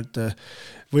tahabki ainult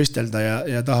võistelda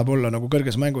ja tahab olla nagu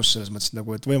kõrges mängus, selles mõttes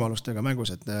nagu, et võimalustega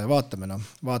mängus, et vaatame,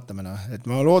 et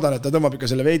ma loodan, et ta tõmbab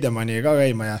ikka selle Veidemani ka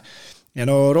käima ja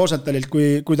no Rosenthalilt,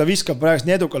 kui ta viskab praegust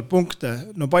nii edukalt punkte,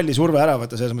 no palli surve ära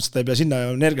võtta, selles mõttes, et ta ei pea sinna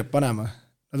energiat panema,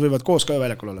 nad võivad koos ka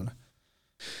väljakul olla.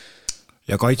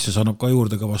 Ja kaitses annab ka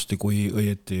juurde kõvasti, kui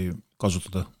õieti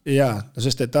kasutada. Jaa, no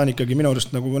sest et ta on ikkagi minu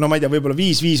arust nagu, no ma ei tea, võib-olla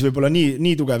 5-5 võib-olla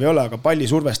nii tugev ei ole, aga palli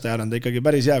survestajana on ta ikkagi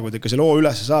päris hea, kui ta ikka selle oo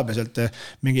üles saab ja sealt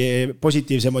mingi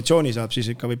positiivse emotsiooni saab,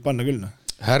 siis ikka võib panna küll.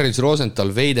 Harrise,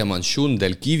 Rosenthal, Veidemann,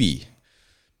 Schundel, Kivi.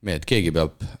 Mehed, keegi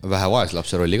peab vähe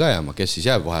vaeslapse rolli ka jääma, kes siis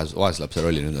jääb vaeslapse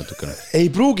rolli nüüd natukene? Ei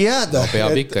pruugi jääda. No,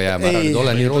 peab ikka jääma, ära nüüd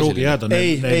ole nii roosiline.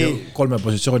 Neil kolme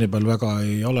positsiooni peal väga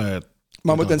ei ole.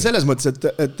 Ma mõtlen selles mõttes,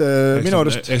 et minu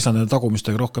arust... Eks nad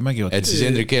takumistega rohkem mängivad. Et siis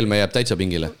Hendrik Helme jääb täitsa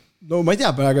pingile? No ma ei tea,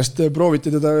 praegast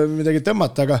prooviti teda midagi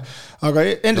tõmmata, aga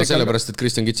Hendrik... No sellepärast, et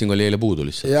Kristjan Kitsing oli eile puudu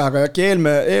lihtsalt. Jah, aga äkki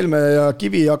Helme ja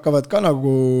Kivi hakkavad ka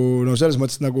nagu, no selles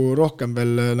mõttes nagu rohkem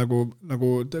veel nagu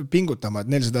pingutama, et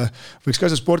neil seda võiks ka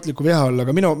see sportliku viha olla,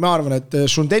 aga ma arvan, et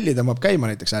Schundelli tõmbab käima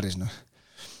näiteks Harris.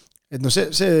 Et no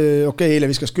see okei,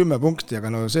 eile viskas 10 punkti, aga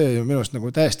no see minu arust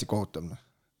nagu täiesti kohutab.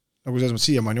 Nagu selles mõttes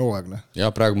siiamaani hooaegne.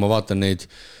 Ja praegu ma vaatan neid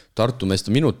Tartu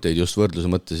meeste minuteid just võrdluse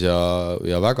mõttes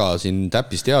ja väga siin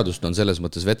täppisteadust on selles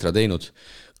mõttes vetra teinud.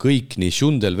 Kõik nii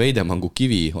Schundel, Veidemann kui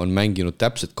Kivi on mänginud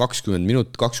täpselt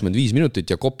 25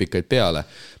 minutit ja kopikaid peale.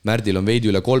 Märdil on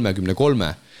veidi üle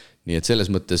 33. Nii et selles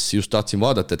mõttes just tahtsin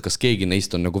vaadata, et kas keegi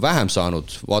neist on nagu vähem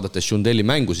saanud. Vaadates Schundelli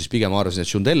mängu, siis pigem arvasin,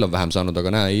 et Schundel on vähem saanud,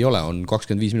 aga näe, ei ole. On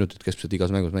 25 minutit keskmiselt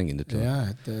igas mängus mänginud.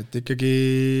 Jah, et ikkagi...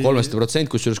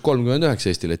 3% kusjuures 39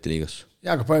 Eesti Läti liigas.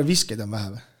 Jaa, aga palju viskeid on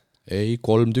vähe või? Ei,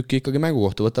 3 tükki ikkagi mängu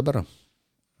kohta võtab ära.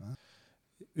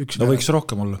 No võiks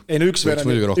rohkem olla. Ei, no üks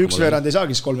veerand ei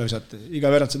saagi siis 3 visata. Iga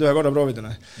veerand saad ühe korra proovida.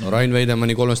 No Rain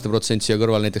Veidemanni 3% siia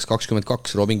kõrval näiteks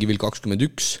 22, Robin Kivil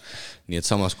 21. Nii et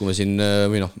samas, kui me siin,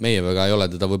 või noh, meie väga ei ole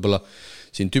teda võib-olla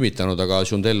siin tümitanud, aga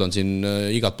Schundel on siin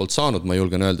igalt poolt saanud, ma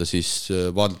julgen öelda, siis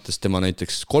vaadates tema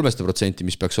näiteks 3%,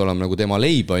 mis peaks olema nagu tema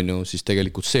leib, siis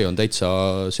tegelikult see on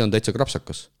täitsa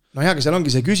krapsakas. No hea, aga seal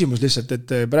ongi see küsimus lihtsalt, et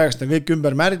praegust on kõik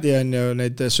ümber Märdi on ja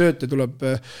neid sööte tuleb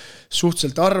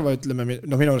suhteliselt arva, ütleme,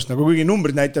 no minu arust nagu kuigi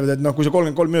numbrid näitavad, et kui see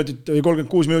 33 minutit või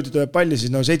 36 minutit tuleb palli,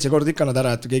 siis 7 korda ikka nad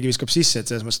ära, et keegi viskab sisse,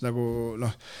 et selles mõttes nagu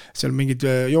seal mingid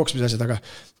jooksmise asjad, aga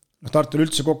Tartul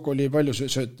üldse kokku oli palju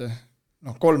sööte,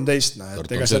 13.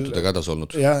 Tartu on söötudega hädas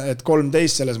olnud. Jah, et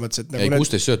 13 selles mõttes, et... Ei,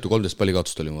 16 söötu, 13 palli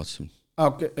kaotust oli, ma vaatasin.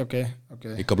 Okay.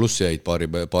 Ikka plussi jäid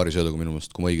paari sööduga minu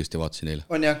mõelest, kui ma õigesti vaatasin eile.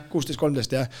 On jah,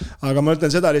 16-13 jah, aga ma ütlen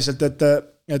seda lihtsalt,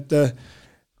 et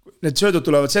need söödud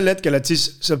tulevad sel hetkel, et siis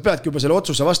sa peadki juba selle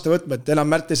otsuse vastu võtma, et enam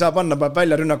Märt ei saa panna, peab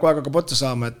välja rünnaku aega ka otsa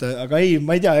saama, aga ei,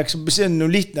 ma ei tea, eks see on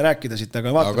lihtne rääkida siit,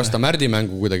 aga vaatame. Aga kas ta Märdi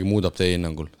mängu kuidagi muudab teie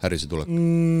hinnangul, Harrise tulek?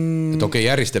 Et okei,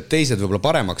 Harris teeb teised võib-olla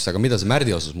paremaks, aga mida see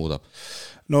Märdi osas muudab?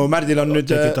 No Märdil on nüüd...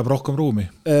 Tekitab rohkem ruumi.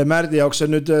 Märdi jaoks on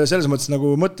nüüd selles mõttes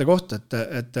nagu mõttekoht,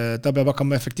 et ta peab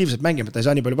hakkama efektiivselt mängima, ta ei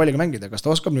saa nii palju palliga mängida. Kas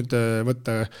ta oskab nüüd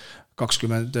võtta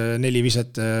 24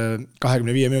 viset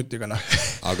 25 minutiga?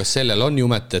 Aga sellel on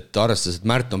jumet, et arvestades, et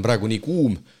Märt on praegu nii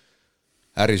kuum,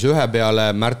 Harris ühe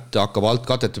peale, Märt hakkab alt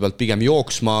katete pealt pigem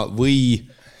jooksma või...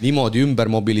 niimoodi ümber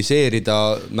mobiliseerida,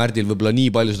 Märdil võib-olla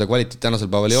nii palju seda kvaliteet tänasel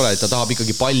päeval ei ole, et ta tahab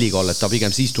ikkagi palliga olla, et ta pigem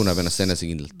siis tunneb ennast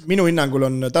enesekindlalt. Minu hinnangul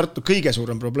on Tartu kõige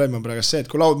suurem probleem on praegu see, et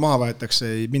kui laud maha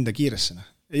vaetakse, ei minda kiiresse.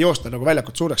 Ei joosta nagu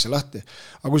väljakut suureks ja lahti.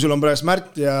 Aga kui sul on praegu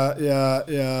Märt ja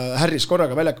Harris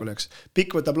korraga väljakul, eks,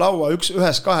 pikk võtab laua,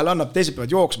 ühes kahel annab, teised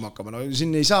peavad jooksma hakkama. No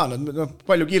siin ei saa,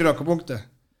 palju kiirnakka punkte.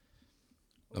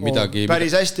 No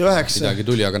päris hästi 9. Midagi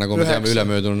tuli, aga nagu me teame,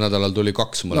 ülemöödunud nädalal tuli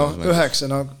 2. 9,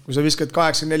 kui sa viskad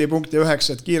 84 punkti ja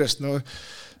 9 kiirest,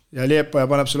 ja Liepaja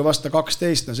paneb sulle vasta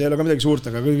 12, no see ei ole ka midagi suurt,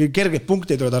 aga kerged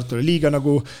punkti ei tule Tartule, liiga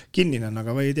nagu kinnine on,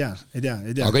 aga ei tea.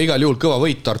 Aga igal juhul kõva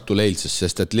võit Tartule eilses,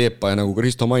 sest et Liepaja, nagu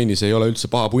Kristo mainis, ei ole üldse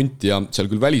paha punt ja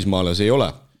seal küll välismaalas ei ole.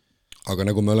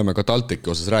 Aga nagu me oleme ka TalTechi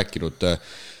osas rääkinud,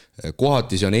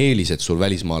 kohati see on eelis, et sul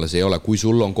välismaalas ei ole, kui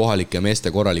sul on kohalike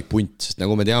meeste korralik punt, sest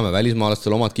nagu me teame,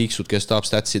 välismaalastel omad kiiksud, kes tahab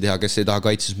statsi teha, kes ei taha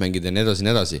kaitses mängida ja nii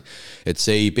edasi. Et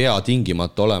see ei pea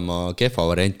tingimata olema kehva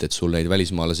variant, et sul neid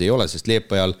välismaalasi ei ole, sest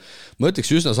Liepajal, ma ütleks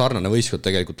üsna sarnane võistkond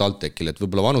tegelikult TalTechil, et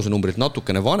võib-olla vanusenumbrid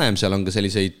natukene vanem, seal on ka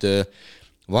selliseid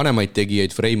vanemaid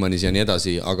tegijaid Freimanis ja nii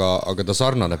edasi, aga ta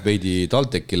sarnaneb veidi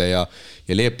TalTechile ja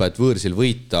Liepajat võõrsil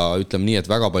võita, ütleme nii, et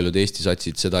väga paljud Eesti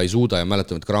satsid seda ei suuda ja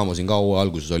mäletame, et Graamo siin ka uue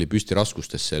alguses oli püsti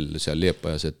raskustes seal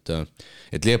Liepajas,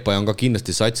 et Liepaja on ka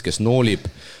kindlasti sats, kes noolib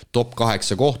top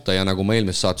 8 kohta ja nagu ma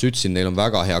eelmises saates ütlesin, neil on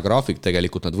väga hea graafik,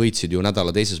 tegelikult nad võitsid ju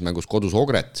nädala teises mängus kodus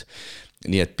Ogret.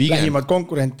 Nii et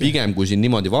pigem kui siin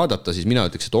niimoodi vaadata, siis mina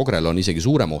ütleks, et Ogrel on isegi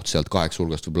suurem oht sealt 8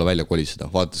 hulgast võib-olla välja koliseda,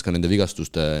 vaadates ka nende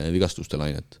vigastuste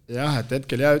lainet. Jah, et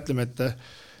hetkel ütleme,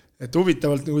 et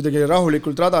huvitavalt kuidagi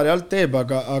rahulikult radari alt teeb,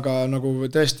 aga nagu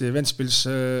tõesti Ventspils,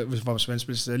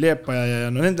 Liepaja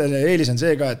ja no nende eelis on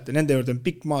see ka, et nende juurde on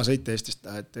pikk maa sõita Eestist,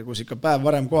 et kus ikka päev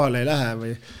varem kohale ei lähe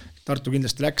või Tartu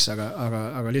kindlasti läks,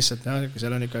 aga lihtsalt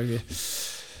seal on ikkagi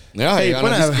jah, ja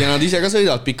nad ise ka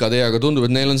sõidavad pika tee, aga tundub,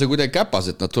 et neil on see kuidagi käpas,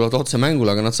 et nad tulevad otse mängule,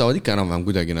 aga nad saavad ikka enam-vähem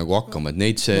kuidagi nagu hakkama, et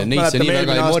neid see nii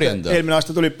väga ei morjenda. Eelmine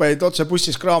aasta tulid paid otse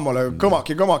bussis Graamole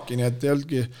kõmaki, nii et ei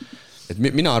olnudki. Et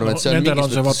mina arvan, et see on nendel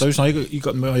on see vaata üsna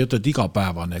ma ei ütle, et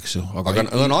igapäevane, eks ju. Aga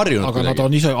nad on harjunud aga nad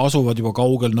on ise asuvad juba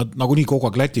kaugel, nad nagu nii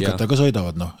kogu aeg Lätikata ka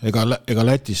sõidavad, no. Ega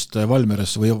Lätist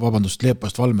Valmeresse või vabandust,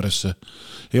 Liepast Valmeresse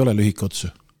ei ole lühike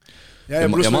otse. Ja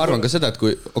ma arvan ka seda, et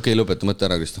kui lõpeta mõtte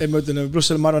ära, Kristo. Ei, ma ütlen,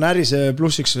 pluss ma arvan Harrise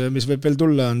plussiks, mis võib veel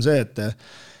tulla, on see, et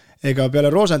ega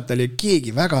peale Rosentali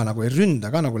keegi väga nagu ei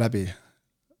ründa ka nagu läbi.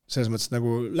 Selles mõttes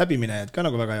nagu läbiminejad ka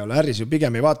nagu väga ei ole. Harrise ju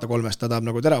pigem ei vaata 3, ta tahab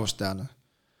nagu teravust teha.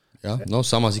 Jah,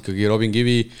 samas ikkagi Robin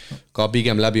Kivi ka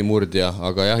pigem läbimurdja,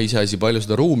 aga jah, iseasi palju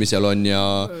seda ruumi seal on ja...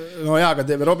 No jaa,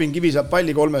 aga Robin Kivi saab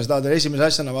palli 3 esimese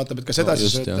asjana, vaatab, et kas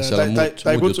edasi,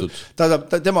 ta ei kutsu,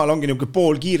 temal ongi niisugune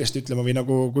pool kiiresti, ütlema, või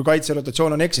nagu kui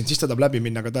kaitserotatsioon on eksinud, siis ta tahab läbi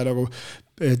minna, aga ta nagu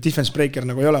defense breaker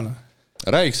nagu ei ole.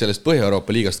 Räägiks sellest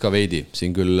Põhja-Euroopa liigast ka veidi. Siin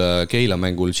küll Keila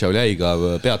mängul Tšauljaiga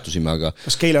peatusime, aga...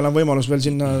 Kas Keilal on võimalus veel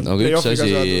sinna play-offi ka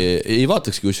saada? Ei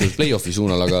vaatakski kusjuures play-offi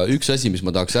suunal, aga üks asi, mis ma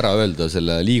tahaks ära öelda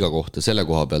selle liiga kohta selle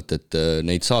koha pealt, et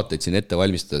neid saateid siin ette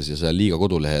valmistades ja seal liiga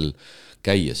kodulehel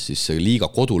käies, siis see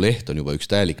liiga koduleht on juba üks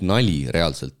täielik nali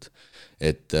reaalselt.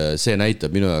 Et see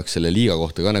näitab minu jaoks selle liiga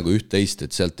kohta ka nagu üht-teist,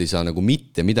 et sealt ei saa nagu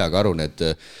mitte midagi aru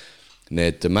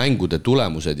need mängude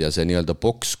tulemused ja see nii-öelda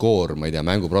box score, ma ei tea,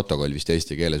 mänguprotokoll vist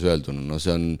eesti keeles öelduna, no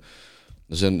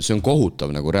see on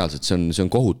kohutav nagu reaalselt, see on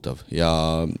kohutav ja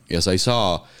sa ei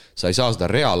saa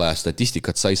seda reaalaja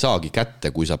statistikat, sa ei saagi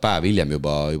kätte, kui sa päev hiljem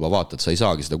juba vaatad, sa ei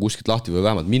saagi seda kuskilt lahti või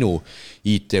vähemalt minu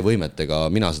IT-võimetega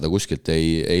mina seda kuskilt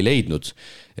ei leidnud,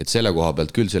 et selle koha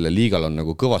pealt küll selle liigal on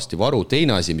nagu kõvasti varu.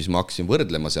 Teine asi, mis ma hakkasin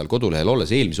võrdlema seal kodulehel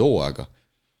olles eelmise hooaega,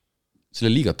 selle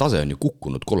liiga tase on ju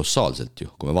kukkunud kolossaalselt ju,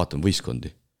 kui me vaatame võistkondi.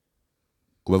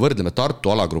 Kui me võrdleme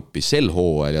Tartu alagruppi sel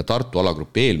hooajal ja Tartu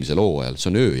alagruppi eelmisel hooajal, see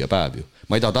on öö ja päev ju.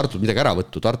 Ma ei taha Tartut midagi ära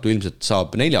võttu, Tartu ilmselt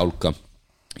saab 4 hulka,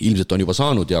 ilmselt on juba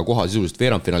saanud ja koha sisuliselt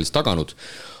veerandfinaalis taganud,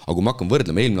 aga kui ma hakkan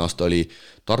võrdlema, eelmine aasta oli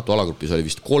Tartu alagrupis oli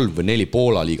vist 3 või 4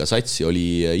 Poola liiga satsi,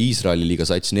 oli Iisraeli liiga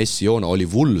sats Nessiona, oli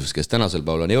Wolves, kes tänasel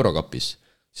päeval on Eurokapis.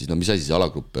 Siis no mis asi see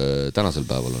alagrupp tänasel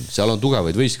päeval on? Seal on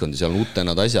tugevaid võistkondi, seal on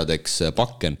Utenad asjadeks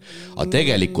Pakken, aga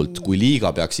tegelikult kui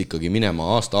liiga peaks ikkagi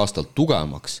minema aasta-aastalt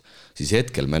tugevamaks, siis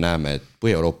hetkel me näeme, et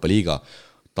Põhja-Euroopa liiga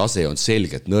tase on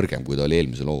selgelt nõrgem, kui ta oli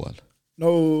eelmisel hooajal. No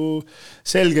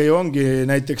selge ju ongi,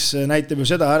 näitab ju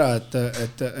seda ära,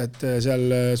 et seal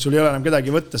sul ei ole enam kedagi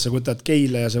võtta, sa võtad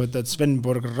Keile ja sa võtad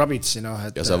Svenborg Rabitsi, no,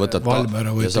 et ja sa võtad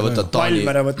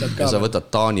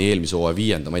Taani eelmise hooaja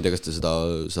 5. Ma ei tea, kas te seda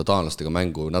taanlastega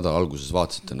mängu nädala alguses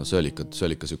vaatasite, no see oli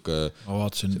ikka siuke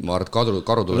ma arvan, et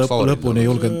Karud oleks favorid. Lõpuni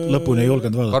ei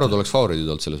julgenud vaadata. Karud oleks favorid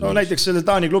olnud selles mõttes. Näiteks selle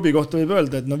Taani klubi kohta võib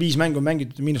öelda, et 5 mängu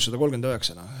mängitud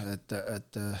 -139,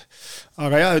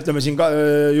 aga jah, ütleme siin ka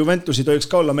Juventusi tohiks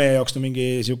ka olla meie jaoks mingi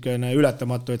siukene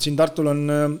ületamatu, et siin Tartul on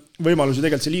võimalus ju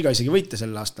tegelikult see liiga isegi võita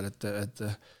sel aastal, et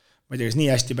ma ei tea, kas nii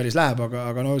hästi päris läheb,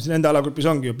 aga no nende alagrupis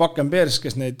ongi ju Pakken-Beers,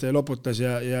 kes neid loputas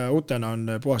ja Utena on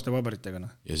puhaste paberitega.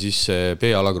 Ja siis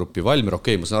B-alagrupi Valmier,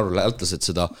 ma saan aru, lätlased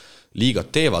seda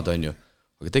liigat teevad, on ju,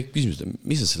 aga tekib küsimus,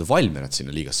 mis nad seda Valmierat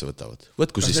sinna liigasse võtavad?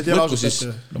 Võtku siis...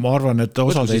 No ma arvan, et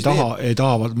osad ei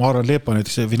taha, ma arvan, Leepa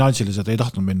näiteks finantsiliselt ei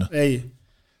tahtnud minna. Ei.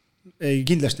 ei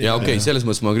kindlasti. Ja okei, selles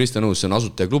mõttes ma Krista nõus, see on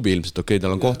asutajaklubi ilmselt, okei,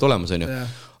 tal on koht olemas, on ju.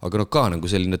 Aga ka nagu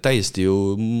selline täiesti ju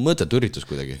mõttetu üritus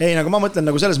kuidagi. Ei, nagu ma mõtlen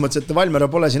nagu selles mõttes, et Valmiera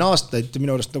pole siin aastaid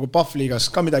minu arust nagu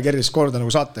Pahvliigas ka midagi erilist korda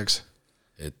nagu saateks.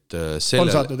 On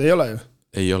saatud, ei ole ju?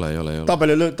 Ei ole.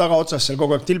 Tabeli taga otsas seal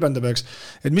kogu aeg tilbendab, eks.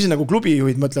 Et mis nagu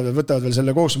klubijuhid mõtlevad, võtavad veel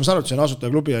selle koos, ma saan, et see on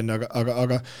asutajaklubi,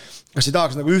 aga kas ei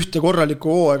tahaks nagu ühte korralikku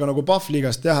hooaega nagu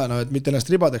Pahvliigast teha, no, et mitte ennast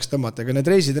ribadeks tõmmata, aga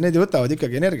need reisid ja need võtavad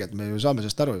ikkagi energiat, me ju saame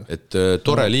sellest aru. Et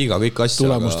tore liiga kõik asja.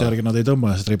 Tulemuste järgi nad ei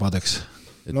tõmba ennast ribadeks.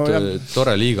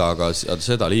 Tore liiga, aga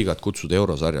seda liigat kutsuda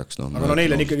eurosarjaks. Aga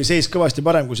neil on ikkagi seis kõvasti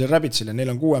parem kui see Räbitsil ja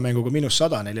neil on 6 mänguga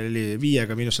 -100, neil oli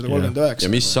 5-ga -139. Ja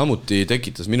mis samuti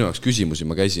tekitas minu jaoks küsimusi,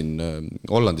 ma käisin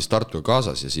Hollandis Tartuga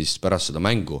kaasas ja siis pärast seda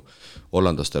mängu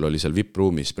hollandastel oli seal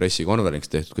VIP-ruumis pressikonverents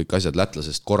tehtud, kõik asjad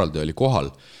lätlasest korraldaja oli kohal.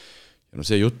 Ja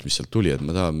see jutt, mis sealt tuli, et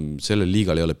ma tahan, sellel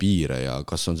liigal ei ole piire ja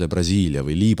kas on see Brasiilia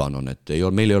või Liibanon, et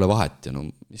meil ei ole vahet ja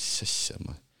mis asja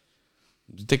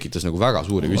tekitas nagu väga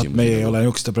suuri küsimusi. Meie ei ole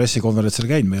niisugust pressikonverentsel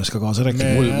käinud, me ei oska kaasa rääkida.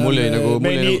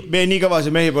 Me nii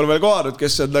kõvasi mehi pole veel kohanud,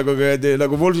 kes on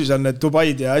nagu Wolfis on need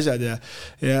Dubaid ja asjad.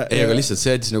 Ei, aga lihtsalt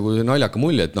see jättis nagu naljaka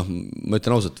mulje, et ma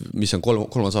ütlen ausalt, mis on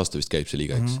 3. aasta vist käib see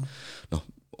liiga, eks.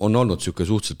 On olnud siuke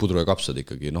suhteliselt pudru ja kapsad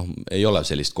ikkagi, ei ole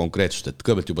sellist konkreetsust, et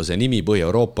kõigepealt juba see nimi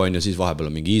Põhja-Euroopa on ja siis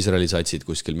vahepeal on mingi Iisraeli satsid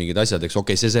kuskil mingid asjad, eks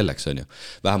okei, see selleks on ju.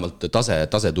 Vähemalt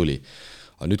tase tuli.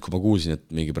 Aga nüüd, kui ma kuulsin, et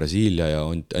mingi Brasiilia ja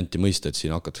anti mõista, et siin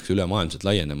hakatakse ülemaailmselt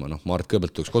laienema, ma arvan, et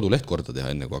kõigepealt tuleks koduleht korda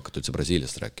teha, enne kui hakata üldse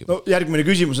Brasiiliast rääkima. No, järgmine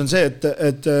küsimus on see,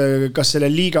 et kas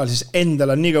selle liigal siis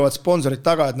endal on nii kõvad sponsorid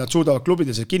taga, et nad suudavad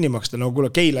klubides kinni maksta, no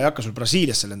kuule, Keila ei hakka sul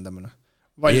Brasiiliasse lendama.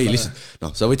 Ei, lihtsalt,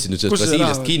 sa võtsid nüüd sellest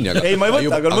Brasiiliast kinni,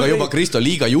 aga juba Kristo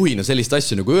liiga juhina sellist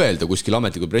asju nagu öelda kuskil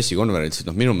ametlikud pressikonverentsid,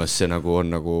 minu meelest see nagu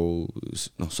on nagu,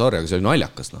 sorry, aga see oli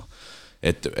naljakas,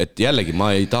 Et jällegi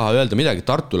ma ei taha öelda midagi,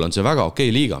 Tartul on see väga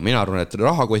okei liiga, mina arvan, et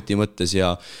rahakoti mõttes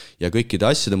ja kõikide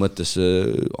asjade mõttes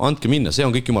andke minna, see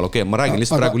on kõik jumal okei, ma räägin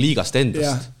lihtsalt praegu liigast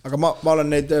endast. Aga ma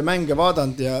olen neid mänge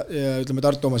vaadanud ja ütleme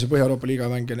Tartu omas ja Põhja-Euroopa liiga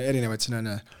mänge erinevaid siin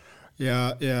on ja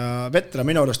Vetra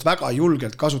minu arust väga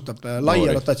julgelt kasutab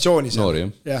laia rotatsiooni.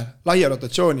 Laia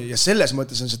rotatsiooni ja selles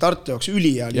mõttes on see Tartu jaoks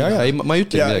ülihea liiga. Ma ei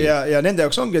ütle midagi. Ja nende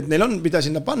jaoks ongi, et neil on mida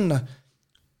sinna panna.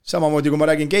 Samamoodi, kui ma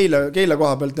räägin Keila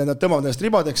koha pealt, nad tõmbavad ennast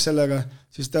ribadeks sellega,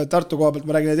 siis Tartu koha pealt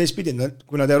ma räägin neid eespidi,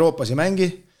 kui nad Euroopas ei mängi.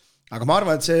 Aga ma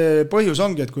arvan, et see põhjus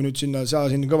ongi, et kui nüüd sinna saa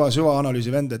siin kõva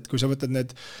süvaanalüüsi vend, et kui sa võtad need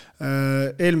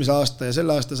eelmise aasta ja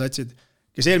selle aasta satsid,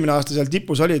 kes eelmine aasta seal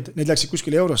tipus olid, need läksid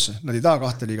kuskil eurosse, nad ei taha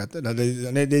 2 liigat, nad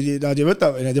ei võta,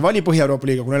 nad ei vali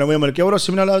Põhja-Euroopa liiga, kui neil on võimalik eurosse,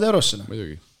 mina lähevad eurosse.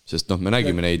 Muidugi. Sest me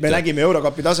nägime neid... Me nägime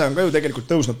Eurokapi tase on ka ju tegelikult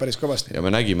tõusnud päris kõvasti. Ja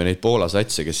me nägime neid Poola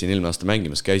satse, kes siin eelmine aasta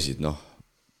mängimas käisid,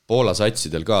 Poola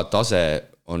satsidel ka tase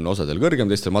on osadel kõrgem,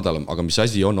 teistel madalam, aga mis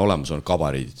asi on olemas, on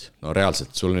kabariidid. No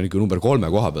reaalselt, sul on ikka number 3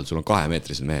 koha peal, sul on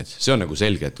 2-meetrised mehed. See on nagu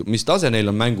selge, et mis tase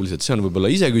neil on mänguliselt, see on võib-olla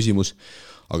ise küsimus,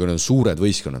 aga need on suured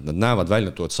võistkonnad, nad näevad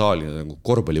välja tuvad saali, nad nagu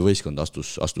korvpallivõistkond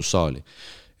astus saali.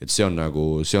 Et see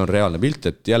on reaalne pilt,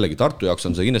 et jällegi Tartu jaoks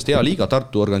on see kindlasti hea liiga,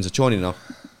 Tartu organisatsioonina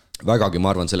vägagi,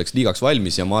 ma arvan, selleks liigaks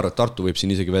valmis ja ma arvan, et Tartu võib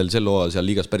siin isegi veel sel hooajal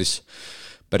seal liigas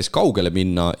päris kaugele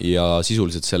minna ja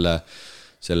sisuliselt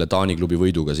selle Taani klubi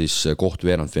võiduga siis koht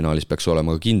veerandfinaalis peaks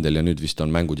olema ka kindel ja nüüd vist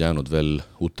on mängud jäänud veel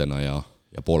Utena ja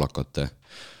poolakate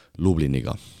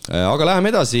Lubliniga. Aga läheme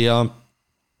edasi ja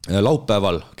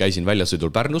laupäeval käisin väljasõidul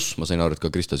Pärnus, ma sain aru, et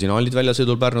ka Kristo, sina olid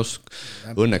väljasõidul Pärnus,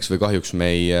 õnneks või kahjuks me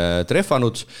ei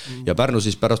trefanud ja Pärnu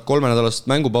siis pärast 3-nädalast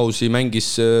mängupausi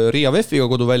mängis Riia VEF-iga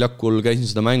koduväljakul, käisin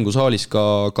seda mängu saalis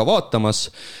ka vaatamas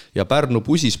ja Pärnu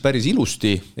pusis päris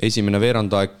ilusti, esimene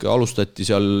veerandaeg alustati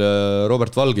seal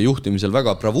Robert Valge juhtimisel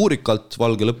väga bravuurikalt,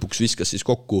 Valge lõpuks viskas siis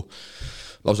kokku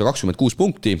lausa 26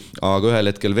 punkti, aga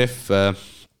ühel hetkel VEF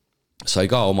sai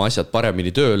ka oma asjad paremini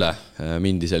tööle,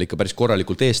 mindi seal ikka päris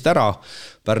korralikult eest ära,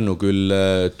 Pärnu küll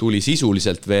tuli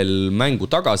sisuliselt veel mängu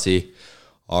tagasi,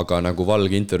 aga nagu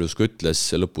Valge intervjuus ka ütles,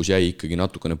 lõpus jäi ikkagi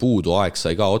natukene puudu, aeg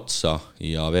sai ka otsa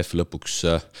ja VEF lõpuks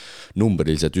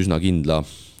numbriliselt üsna kindla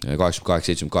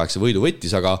 88-78 võidu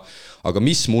võttis, aga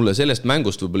mis mulle sellest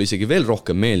mängust võib-olla isegi veel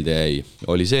rohkem meelde jäi,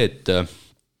 oli see, et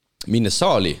minnes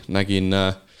saali nägin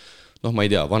ma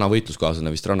ei tea, vana võitluskaaslane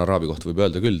vist Rannar Raabi kohta võib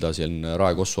öelda küll, ta siin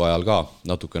Rae Kossu ajal ka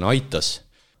natukene aitas.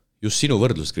 Just sinu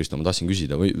võrdlust, Kristo, ma tahtsin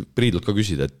küsida või Priidult ka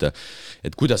küsida,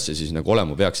 et kuidas see siis nagu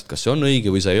olema peaks, et kas see on õige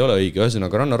või see ei ole õige.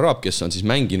 Ühesõnaga Rannar Raab, kes on siis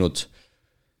mänginud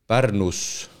Pärnus,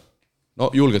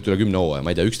 julgelt üle 10 hooaja,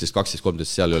 ma ei tea, 11, 12,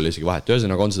 13, seal ei ole isegi vahet.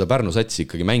 Ühesõnaga on seda Pärnu satsi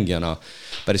ikkagi mängijana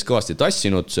päris kõvasti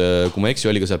tassinud, kui ma eksi,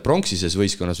 oli ka seal pronksises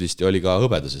võistkonnas vist ja oli ka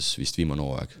hõbedases vist viimane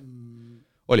hooaeg.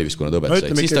 Oli vist, kuna tõbed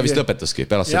said, siis ta vist lõpetaski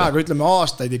pärast seda. Jaa, aga ütleme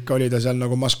aastaid ikka oli ta seal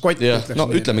nagu maskott. No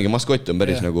ütlemegi, maskott on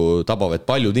päris nagu tabav, et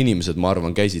paljud inimesed, ma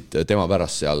arvan, käisid tema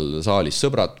pärast seal saalis,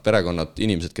 sõbrad, perekonnad,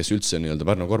 inimesed, kes üldse nii-öelda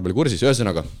Pärnu korvpalli kursis.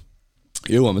 Ühesõnaga,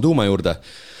 jõuame tuuma juurde.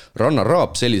 Rannar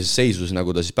Raap sellises seisus,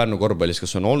 nagu ta siis Pärnu korvpallis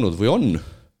kas on olnud või on,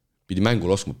 pidi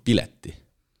mängul oskama pileti.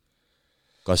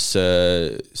 Kas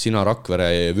sina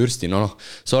Rakvere vürsti,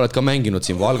 sa oled ka mänginud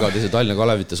siin Valgades ja Tallinna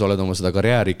Kalevites, oled oma seda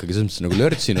karjääri ikkagi selles mõttes nagu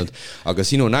lörtsinud, aga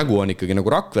sinu nägu on ikkagi nagu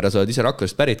Rakvere, sa oled ise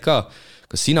Rakverest pärit ka.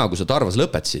 Kas sina, kui sa Tarvas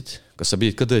lõpetasid, kas sa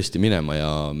pidid ka tõesti minema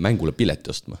ja mängule pileti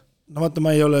ostma? No vaata,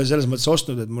 ma ei ole selles mõttes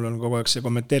ostnud, et mul on kogu aeg see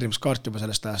kommenteerimiskaart juba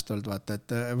sellest ajast olnud, vaata,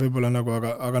 et võib-olla nagu,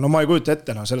 aga ma ei kujuta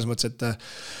ette, selles mõttes, et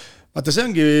vaata, see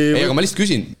ongi... Ei, aga ma lihtsalt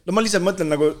küsin. No ma lihtsalt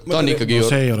mõtlen nagu... Ta on ikkagi ju...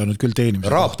 See ei ole nüüd küll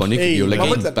teenimise. Raap on ikkagi ju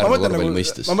legend Pärnu korvpalli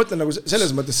mõistes. Ma mõtlen nagu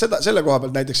selles mõttes selle koha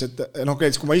pealt näiteks, et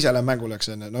kui ma ise lähen mängule,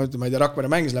 ma ei tea,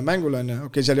 Rakvere mängis lähen mängule,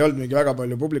 seal ei olnud mingi väga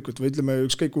palju publikut või ütleme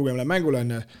ükskõik kuhugi lähen mängule,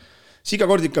 siis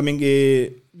iga kord ikka mingi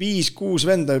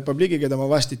 5-6 venda hüppab ligi, keda ma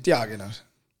vast ei teagi,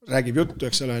 räägib juttu,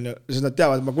 eks ole, siis nad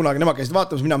teavad, et ma kunagi nemad käisid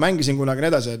vaatamas, mina mängisin kunagi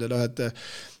edasi,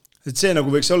 et see nagu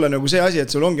võiks olla nagu see asi,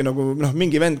 et sul ongi nagu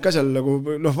mingi vend ka seal nagu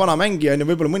vana mängija,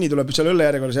 võib-olla mõni tuleb seal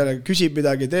õllejärjekorras jälle, küsib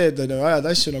midagi, teed, ajad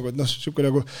asju nagu, et siuke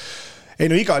nagu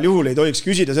igal juhul ei tohiks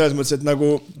küsida selles mõttes, et nagu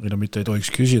mitte ei tohiks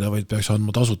küsida, vaid peaks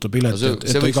andma tasuta pilet,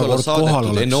 et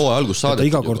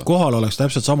iga kord kohal oleks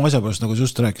täpselt sama asja pärast, nagu sa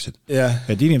just rääkisid.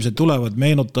 Et inimesed tulevad,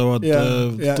 meenutavad,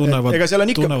 tunnevad ega seal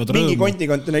on ikka mingi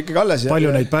kontingent on ikkagi alles.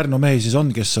 Palju neid Pärnu mehi siis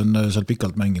on, kes on seal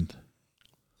pikalt mänginud?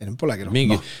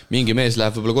 Mingi mees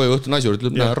läheb võib-olla koju õhtu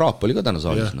naisjuurde, ütleb, Raap oli ka täna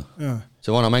saalis.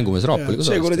 See vana mängumees Raap oli ka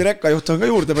saalis. See kuradi rekkajuht on ka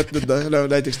juurde võtnud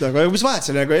näiteks, aga mis vahet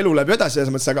selle elu läheb edasi,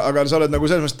 aga sa oled nagu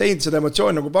selles mõttes teinud seda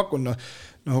emotsiooni nagu pakun.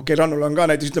 Okei, Rannul on ka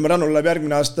näiteks, ütleme, Rannul läheb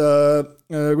järgmine aasta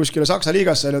kuskile Saksa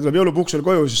liigasse ja tuleb jõulupuksule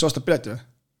koju, siis ostab pileti või?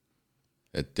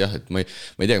 Et jah, et ma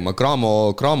ei tea, ma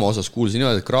Kraamo osas kuulsin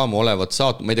niimoodi, et Kraamo olevat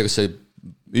saatnud, ma ei tea, kas see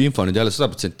info nüüd jälle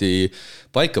 100%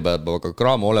 paika peab, aga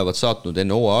Kraamo olevat saatnud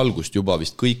enne hooaja algust juba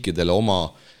vist kõikidele oma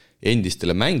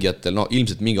endistele mängijatel,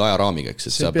 ilmselt mingi ajaraamiga, eks,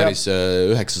 et sa päris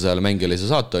 900 mängijale ei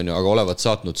saa saata, aga olevat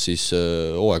saatnud siis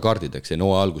hooajakaardid, eks, enne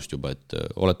hooaja algust juba, et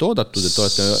olete oodatud, et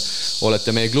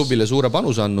olete meie klubile suure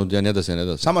panuse andnud ja nii edasi ja nii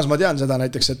edasi. Samas ma tean seda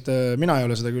näiteks, et mina ei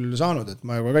ole seda küll saanud, et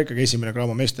ma juba ka ikkagi esimene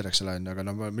Kraamo meister, eks ole, aga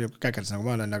käkerdas nagu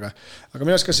ma olen, aga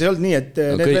minu arust kas ei olnud nii, et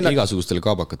kõik vennad, igasugustele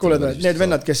kaabakatele. Kuule, need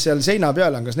vennad, kes seal seina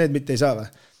peal on, kas need mitte ei saa või?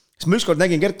 Ma ükskord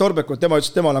nägin Gert Torbekut, tema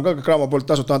ütles, et temal on ka Kraamo poolt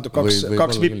tasuta antud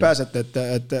kaks vipp-pääset,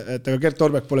 et Gert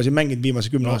Torbek pole siin mänginud viimase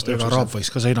 10 aasta jooksul. Raap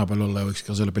võiks ka seina peal olla ja võiks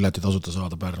ka selle pileti tasuta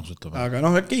saada Pärnus. Aga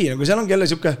okei, nagu seal ongi jälle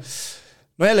siuke,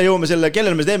 jälle jõuame selle,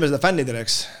 kellele me teeme seda fännidele,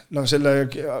 eks. Selle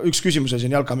üks küsimus on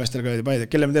siin jalkameestel ka,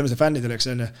 kellele me teeme seda fännidele, eks.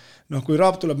 Kui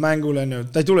Raap tuleb mängule,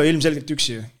 ta ei tule ilmselgelt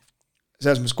üksi.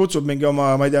 Selles mõttes kutsub mingi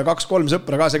oma, ma ei tea, 2-3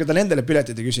 sõpra kaasa, ega ta nendele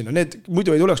piletid ei küsinud. Need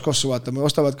muidu ei tuleks kossu vaatama,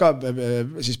 ostavad ka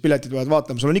siis piletid võivad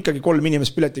vaatama. Sul on ikkagi 3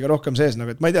 inimest piletiga rohkem sees,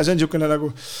 nagu, et ma ei tea, see on niisugune nagu...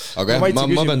 Aga jah,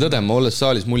 ma pean tõdema, olles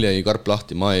saalis, mul jäi karp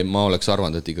lahti, ma oleks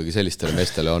arvanud, et ikkagi sellistele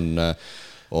meestele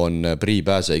on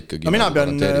priipääse ikkagi. No mina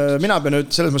pean nüüd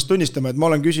selles mõttes tunnistama, et ma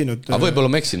olen küsinud... Aga võib-olla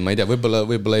ma eksin, ma ei tea,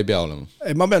 võib-olla ei pea olema.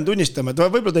 Ma pean tunnistama, et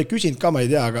võib-olla ta ei küsinud ka, ma ei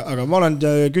tea, aga ma olen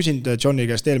küsinud Johnny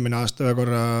käest eelmine aasta ühe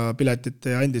korra piletit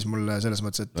ja andis mulle selles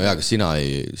mõttes, et... No jaa, kas sina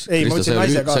ei... Ei, ma ütlesin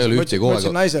naise kaasa, ma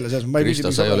ütlesin naisele,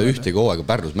 Krista, sa ei ole ühtegi hooaega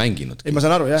Pärnus mänginud. Ei, ma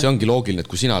saan aru, jah. See ongi loogiline,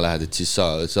 et kui sina lähed, et siis sa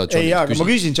Johnny käest küsid. Ma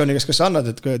küsisin Johnny käest, kas sa annad,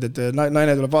 et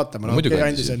naine tuleb vaatama.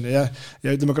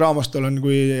 Ja ütleme, Kraamost olen,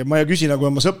 kui ma ei küsi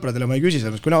nagu oma sõpradele, ma ei küsi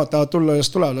sellest, kui nad tahavad tulla,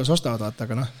 tulevad, ostavad, vaata,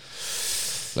 aga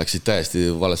Läksid täiesti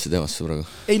valesse teemasse praegu.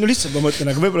 Ei, no lihtsalt ma mõtlen,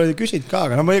 aga võib-olla ei küsid ka,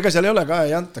 aga ega seal ei ole ka,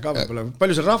 ei anta ka võib-olla.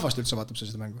 Palju seal rahvast üldse vaatab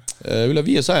seda mängu? Üle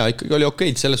 500, ikkagi oli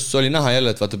okeid, sellest oli näha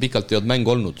jälle, et vaata pikalt ei olnud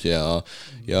mängu olnud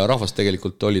ja rahvast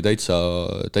tegelikult oli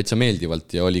täitsa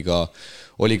meeldivalt ja oli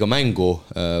ka mängu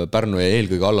Pärnu ja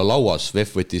eelkõige alla lauas,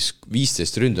 VEF võttis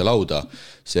 15 ründelauda,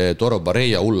 see Toro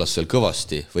Pareja ullas seal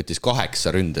kõvasti, võttis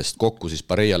 8 ründest kokku, siis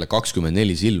Parejale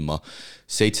 24 silma,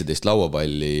 17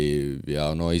 lauapalli ja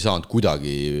ei saanud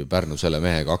kuidagi Pärnu selle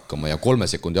mehega hakkama ja 3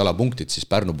 sekundi alapunktid, siis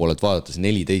Pärnu poolelt vaadates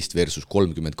 14 versus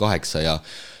 38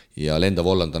 ja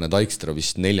lendav hollandane Dijkstra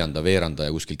vist 4. veeranda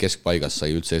ja kuskil keskpaigas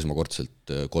sai üldse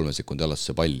esmakordselt 3 sekundi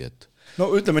alasse palli, et no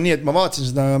ütleme nii, et ma vaatasin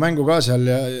seda mängu ka seal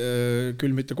ja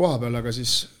küll mitte koha peal, aga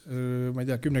siis ma ei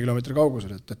tea, 10 kilomeetri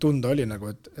kaugusel, et tunda oli nagu,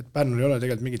 et Pärnul ei ole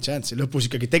tegelikult mingit šanssi, lõpus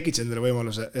ikkagi tekitsi endale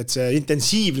võimaluse, et see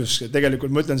intensiivsus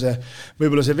tegelikult, ma ütlen see,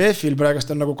 võib-olla see VF-il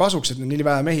praegast on nagu kasuks, et nii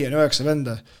vähe mehi on 9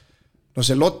 venda, no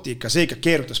see Lotti ikka, see ikka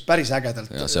keerutas päris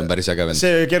ägedalt. Ja see on päris äge vend.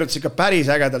 See keerutas ikka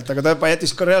päris ägedalt, aga ta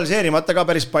jättis ka realiseerimata ka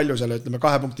päris palju selle, ütleme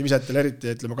 2 punkti visetel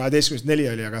eriti, ütleme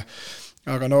 12-4 oli,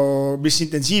 aga no mis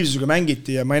intensiivsusega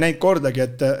mängiti ja ma ei näinud kordagi,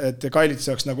 et Kailits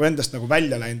oleks nagu endast nagu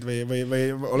välja läinud või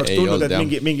oleks tulnud,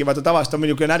 et mingi vaata tavaliselt on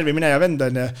muidugi närvi mineja vend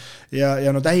on ja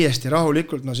no täiesti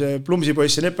rahulikult, no see Plumsi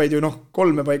poiss ja Nepaid ju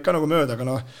 3 paik ka nagu mööda,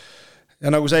 aga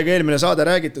ja nagu sai ka eelmine saade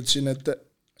räägitud siin, et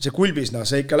see kulbis,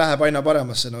 see ikka läheb aina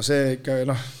paremasse, see ikka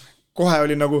kohe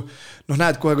oli nagu,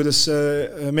 näed kohe, kuidas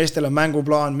meestel on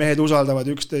mänguplaan, mehed usaldavad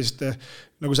üksteist,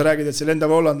 nagu sa räägid, et see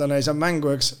lendav hollandane ei saa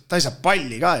mängu, eks ta ei saa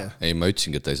palli ka ju. Ei, ma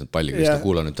ütlesingi, et ta ei saanud palli, kes ta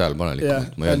kuulan nüüd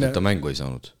tähelepanelikult, ma ei öelnud, et ta mängu ei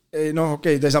saanud. Ei,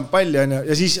 okei, ta ei saanud palli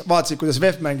ja siis vaatasid, kuidas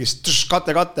VEF mängis,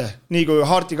 kate, nii kui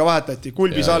Hartiga vahetati,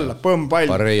 kulbis alla, põmm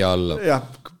pall. Pareja alla. Ja,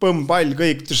 põmm pall,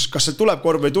 kõik, kas seal tuleb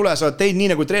korv või ei tule, sa oled teinud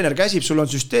nii, nagu treener käsib, sul on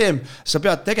süsteem, sa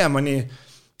pead tegema nii,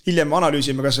 hiljem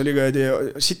analüüsime, kas oli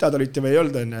sitad olite või ei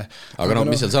olnud enne. Aga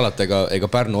mis seal salata, ega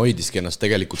Pärnu hoidiski ennast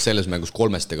tegelikult selles mängus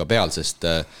 3 peal, sest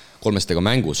 3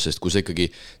 mängus, sest kui sa ikkagi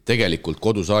tegelikult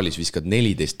kodusaalis viskad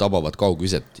 14 tabavat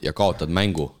kaugviset ja kaotad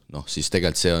mängu, siis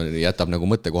tegelikult see jätab nagu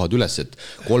mõttekohad üles, et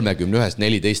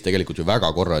 31-14 tegelikult ju väga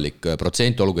korralik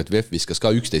protsent, olgu, et VEF viskas ka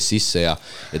 11 sisse ja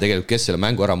tegelikult kes selle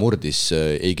mängu ära murdis,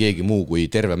 ei keegi muu kui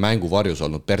terve mängu varjus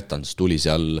olnud Bertans, tuli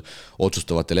seal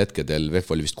otsustavatel hetkedel, VEF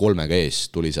oli vist 3 ees,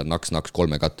 tuli seal naks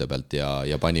 3 katte pealt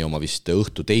ja pani oma vist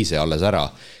õhtu teise alles ära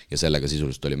ja sellega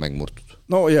sisuliselt oli mäng murtud.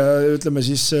 No ja ütleme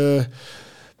siis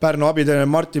Pärnu abiteene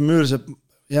Martin Müürsepp,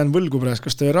 jään võlgu pärast,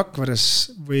 kas ta oli Rakveres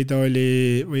või ta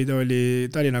oli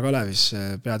Tallinna Kalevis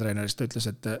peatreenerist, ta ütles,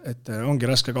 et ongi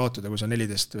raske kaotada, kui sa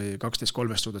 14 või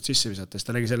 12-3 suudad sisse visata, siis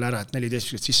ta nägi selle ära, et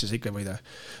 14 sisse sa ikka võida.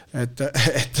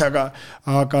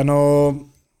 Aga no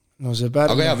see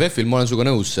Pärnu... Aga jah, VEF-il ma olen suga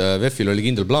nõus, VEF-il oli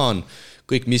kindel plaan,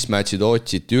 kõik mismatchid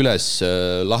otsiti üles,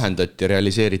 lahendati,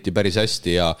 realiseeriti päris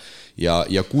hästi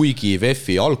ja kuigi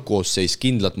VEF-i algkoosseis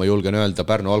kindlalt, ma julgen öelda,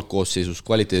 Pärnu algkoosseisus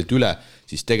kvaliteedilt üle,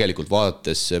 siis tegelikult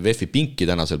vaadates VEF-i pinki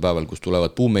tänasel päeval, kus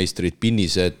tulevad puumeistrid,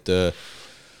 pinnised,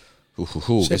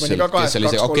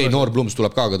 Noor Plums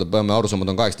tuleb ka, aga ta peame aru saama,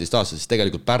 ta on 18 aastas, siis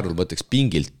tegelikult Pärnul võtteks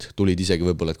pingilt tulid isegi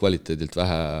võib-olla kvaliteedilt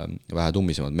vähe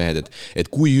tummisemad mehed, et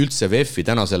kui üldse VEF-i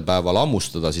tänasel päeval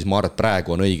ammustada, siis ma arvan, et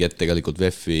praegu on õige, et tegelikult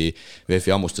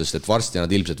VEF-i ammustada, sest et varsti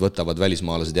nad ilmselt võtavad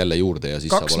välismaalased jälle juurde ja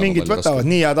siis 2 mingit võtavad,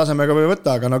 nii hea tasemega või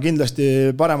võtta, aga kindlasti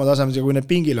parema tasemega, kui need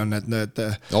pingil on,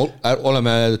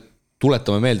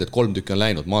 tuletame meelde, et 3 tükki on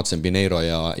läinud, Madsen, Pineiro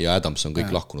ja Adams on kõik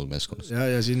lahkunud meeskonnas.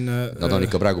 Ja siin, nad on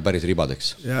ikka praegu päris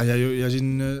ribadeks. Ja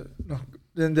siin,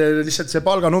 nende lihtsalt see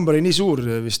palganumber oli nii suur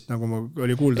vist, nagu ma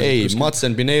oli kuulda. Ei,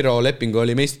 Madsen, Pineiro lepingu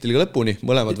oli meistriliiga lõpuni,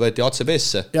 mõlemad võeti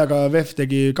ACB-sse. Ja ka VEF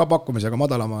tegi ka pakkumisega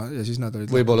madalama ja siis nad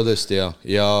olid... Võib-olla tõesti,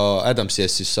 ja Adamsi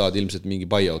eest siis saad ilmselt mingi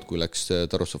buyout, kui läks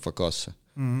Tarossov Fakaasse.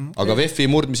 Aga VEF-i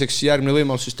murdmiseks järgmine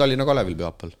võimalus siis Tallinna Kalevil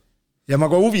pühapal. Ja ma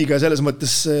ka huviga selles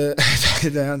mõttes,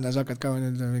 sa hakkad ka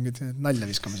mingit nalja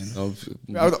viskama sinna.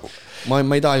 No,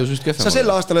 ma ei taha ju sust kehvema. Sa sel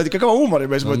aastal oled ikka kõva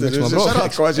huumorimees mõttes.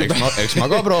 Eks ma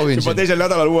ka proovin. Juba teisel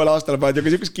nädalal uuel aastal paned ju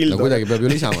kõisikust kildu. No kuidagi peab ju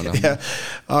lisama.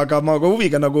 Aga ma ka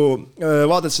huviga nagu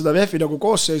vaadad seda VEF-i nagu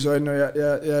koosseisu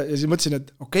ja siis mõtlesin,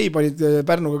 et okei, panid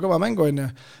Pärnuga kõva mängu,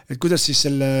 et kuidas siis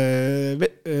selle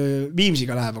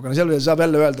Viimsiga läheb, aga seal saab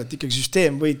jälle öelda, et ikkagi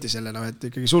süsteem võiti selle, et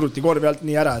ikkagi suruti korvi alt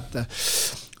nii ära, et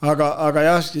aga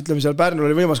jah, ütleme seal Pärnul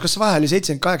oli võimalus, kas see vahe oli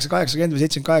 78-80 või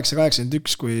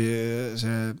 78-81, kui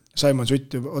see Simon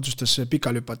Sutt otsustas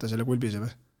pikal hüpata selle kulbise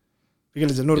või?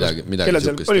 Kellel seal nurgas? Kellel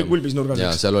seal oli kulbis nurgas?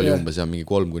 Jaa, seal oli umbes mingi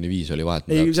 3-5 oli vahet.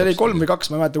 Ei, seal oli 3 või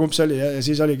 2, ma ei mäleta, kumb see oli ja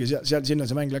siis oligi, sinna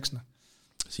see mäng läks.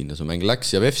 Sinna see mäng läks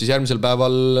ja VEF siis järgmisel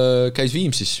päeval käis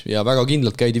Viimsis ja väga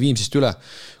kindlalt käidi Viimsist üle,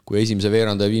 kui esimese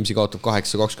veeranda Viimsi kaotab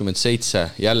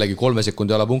 8-27, jällegi 3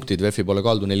 sekundi alapunktid, VEF-i poole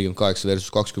kaldu 48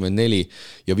 versus 24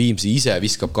 ja Viimsi ise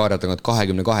viskab kaarja tagant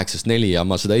 28-4 ja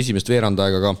ma seda esimest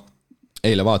veerandaega ka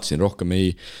eile vaatasin, rohkem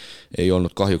ei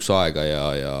olnud kahjuks aega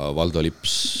ja Valdo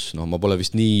Lips, ma pole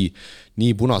vist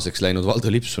nii punaseks läinud Valdo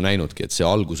Lipsu näinudki, et see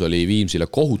algus oli Viimsile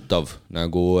kohutav,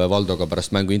 nagu Valdo ka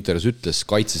pärast mängu intervjuus ütles,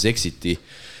 kaitses eksiti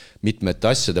mitmete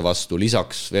asjade vastu,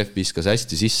 lisaks VEF viskas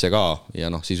hästi sisse ka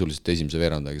ja sisuliselt esimese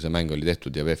veerandaga see mäng oli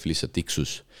tehtud ja VEF lihtsalt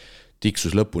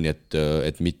tiksus lõpuni,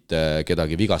 et mitte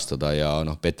kedagi vigastada ja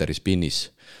Peteri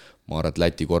spinnis, ma arvan, et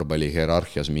Läti korvpalli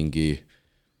hierarhias mingi,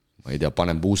 ma ei tea,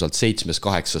 panen puusalt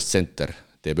 7-8 tsenter,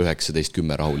 teeb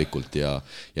 19-10 rahulikult ja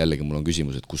jällegi mul on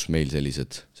küsimus, et kus meil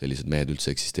sellised mehed üldse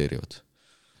eksisteerivad.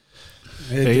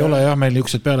 Ei ole jah, meil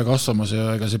niisugused peale kasvamas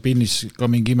ja ega see pinnis ka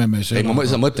mingi imemees. Ei, ma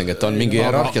mõtlengi, et ta on mingi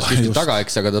hierarhias kuskil taga,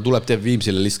 eks, aga ta tuleb, teeb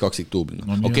Viimsile lihtsalt kaksiktuubli.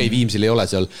 Okei, Viimsil ei ole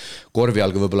seal korvi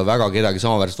all võib-olla väga kedagi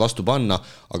samaväärselt vastu panna,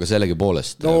 aga sellegi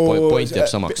poolest point jääb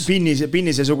samaks.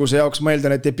 Pinnisesuguse jaoks ma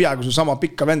eeldan, et ei pea, kui sul sama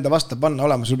pikka venda vastu panna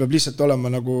olema, sul peab lihtsalt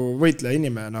olema nagu võitleja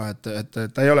inimene, et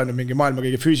ta ei ole mingi maailma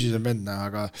kõige füüsilisem vend,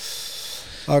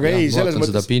 aga ei, selles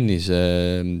mõttes seda mõttes Pinnise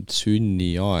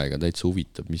sünniaega täitsa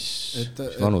huvitab, mis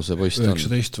vanuse poiss ta on.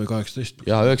 19 või 18.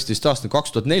 Ja 19 aastane,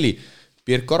 2004,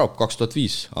 Pirk Arop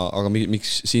 2005, aga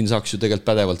miks siin saaks ju tegelikult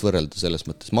pädevalt võrrelda selles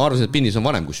mõttes. Ma arvasin, et Pinnis on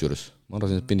vanem kusjuures. Ma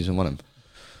arvasin, et Pinnis on vanem.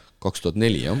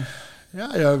 2004, jah.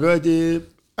 Ja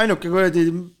ainuke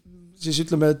siis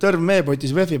ütleme, tõrv meepotis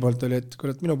VEF-i poolt oli, et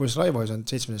minu poiss Raivo ei saanud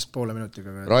 17,5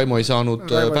 minutiga. Raimo ei saanud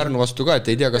Pärnu vastu ka,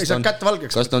 et ei tea,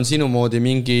 kas ta on sinu moodi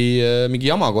mingi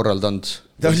jama korraldanud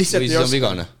või siis on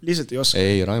vigane. Lihtsalt ei oska.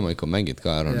 Ei, Raimo ikka on mängid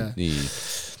ka ära. Nii.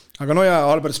 Aga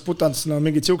Albert Sputants,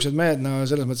 mingid siuksed mehed,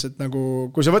 selles mõttes, et nagu,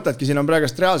 kui sa võtadki, siin on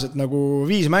praegust reaalselt nagu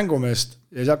 5 mängumeest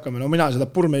ja siis hakkame, mina seda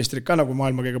purmeistrit ka nagu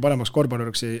maailma kõige paremaks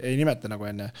korvpalluriks ei nimeta nagu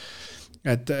enne.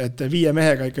 Et 5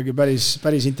 mehega ikkagi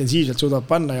päris intensiivselt suudab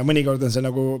panna ja mõnikord on see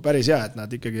nagu päris hea, et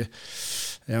nad ikkagi,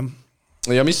 jah.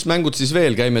 Ja mis mängud siis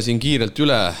veel, käime siin kiirelt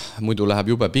üle, muidu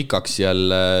läheb jube pikaks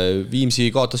jälle.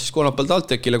 Viimsi kaotas siis kolmapäeval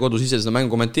TalTechile kodus, ise seda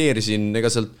mängu kommenteerisin, ega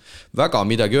sealt väga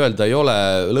midagi öelda ei ole,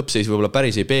 lõppseis võib-olla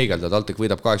päris ei peegelda, TalTech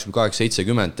võidab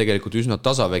 88-70, tegelikult üsna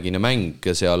tasavägine mäng,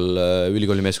 seal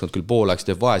ülikooli meeskond küll pooleks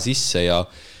teeb vahe sisse ja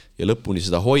lõpuni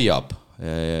seda hoiab.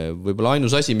 Võib-olla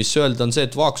ainus asi, mis öelda on see,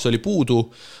 et Vaaks oli puudu,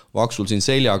 Vaaksul siin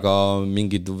seljaga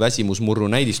mingid väsimusmurru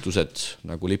näidistused,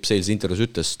 nagu Lipp Sales intervjuus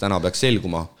ütles, täna peaks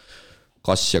selguma,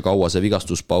 kas ja kaua see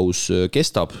vigastuspaus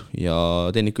kestab ja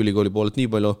Tehnikaülikooli poolelt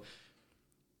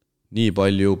nii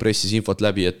palju pressis infot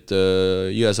läbi, et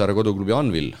Jõesaare koduklubi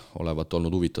Anvil olevat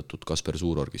olnud huvitatud Kasper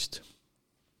Suurorgist.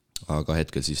 Aga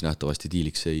hetkel siis nähtavasti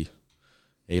diiliks ei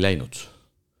läinud.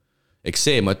 Eks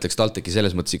see, ma ütleks, TalTechi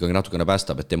selles mõttes ikkagi natukene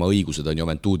päästab, et tema õigused on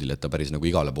Juventuudil, et ta päris nagu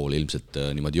igale poole ilmselt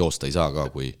niimoodi joosta ei saa ka,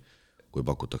 kui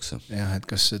pakutakse. Jah, et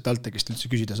kas TalTechist üldse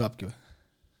küsida saabki või?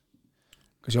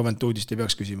 Kas Juventuudist ei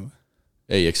peaks küsima?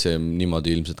 Ei, eks see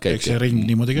niimoodi ilmselt käib.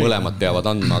 Mõlemad peavad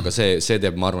andma, aga see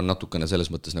teeb, ma arvan, natukene selles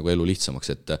mõttes nagu elu lihtsamaks,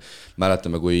 et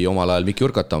mäletame, kui omal ajal Mikki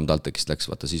Urkatam TalTechist läks,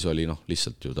 vaata, siis oli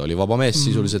lihtsalt ju, ta oli vaba mees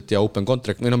sisuliselt ja open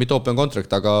contract, või mitte open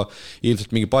contract, aga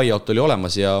ilmselt mingi buyout oli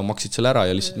olemas ja maksid selle ära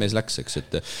ja lihtsalt mees läks, eks,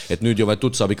 et nüüd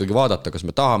Juventud saab ikkagi vaadata, kas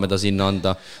me tahame ta sinna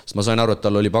anda, sest ma sain aru, et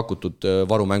tal oli pakutud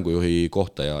varumängujuhi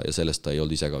kohta ja sellest ta ei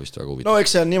olnud ise ka vist väga huvitav. No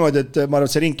eks see on niimoodi, et ma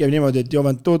arvan, et see ring käib niimoodi, et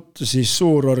Juventud, siis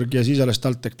Suurorg ja siis alles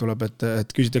TalTech tuleb, et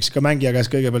küsitakse ka mängija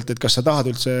käest kõigepealt, et kas sa tahad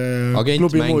üldse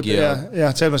agent, mängija,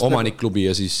 omanikklubi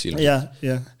ja siis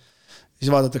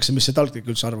siis vaadatakse, mis see TalTech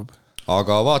üldse arvab.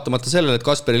 Aga vaatamata sellele, et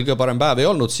Kasperil kõige parem päev ei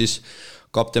olnud, siis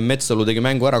kapten Metsalu tegi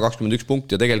mängu ära 21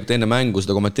 punkti ja tegelikult enne mängu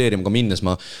seda kommenteerima ka minnes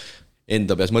ma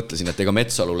enda peas mõtlesin, et ega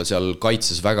Metsalule seal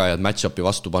kaitses väga head match-upi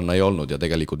vastu panna ei olnud ja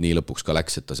tegelikult nii lõpuks ka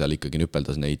läks, et ta seal ikkagi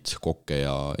nüpeldas neid kokke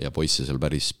ja poisse seal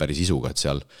päris isuga, et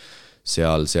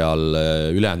seal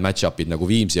ülejäänud match-upid nagu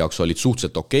Viimsi jaoks olid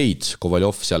suhteliselt okeid,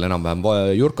 Kovaljov seal enam-vähem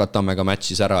Jurkatammega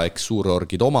matchis ära, eks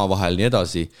Suurorgid oma vahel nii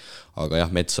edasi, aga jah,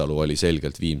 Metsalu oli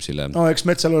selgelt Viimsile. No eks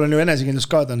Metsalul on ju enesekindlus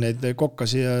ka, ta on neid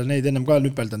kokkasi ja neid ennem ka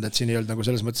nüpeldanud, et siin ei olnud nagu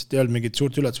selles mõttes, et ei olnud mingit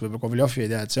suurt üllatus, võib-olla Kovaljovi ei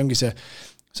tea, et see ongi see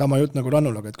sama jutt nagu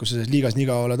Rannulaga, et kui sa liigas nii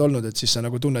kaua oled olnud, et siis sa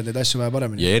nagu tunned neid asju vähe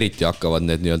paremini. Ja eriti hakkavad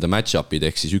need nii-öelda match-upid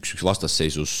ehk siis üks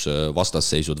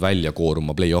vastasseisud välja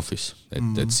kooruma play-offis,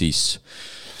 et siis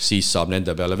saab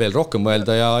nende peale veel rohkem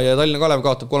mõelda ja Tallinna Kalev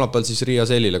kaotab kolmapäeval siis Riia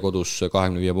Sellile kodus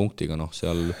 25 punktiga,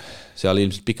 seal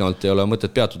ilmselt pikemalt ei ole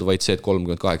mõtet peatuda, vaid see, et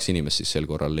 38 inimest siis sel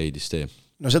korral leidis tee.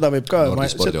 No seda võib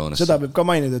ka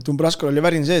mainida, et Umbraskol oli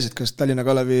värin sees, et kas Tallinna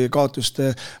Kalevi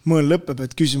kaotuste mõõn lõpeb,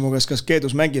 et küsimu kas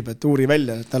Keedus mängib, et uuri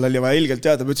välja, et tal oli vaja ilgelt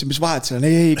teada, ma ütlesin, mis vahet seal,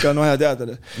 ei, ikka on vaja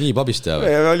teada. Nii pabist teab.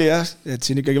 Oli jah, et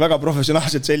siin ikkagi väga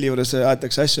professionaalselt Selli juures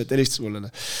aetakse asju, et helistas mulle.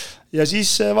 Ja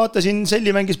siis vaatasin,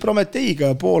 Selli mängis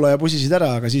Prometeiga Poola ja pusisid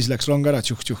ära, aga siis läks rong ära,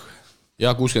 tšuh.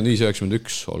 Ja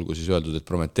 65-91, olgu siis öeldud, et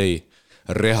Prometei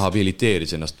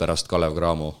rehabiliteeris ennast pärast Kalev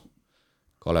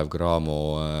Cramo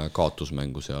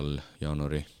kaotusmängu seal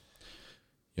jaanuari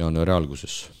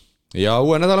alguses. Ja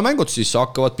uue nädala mängud siis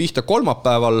hakkavad pihta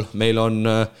kolmapäeval, meil on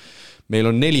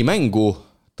 4 mängu,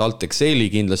 TalTech Seili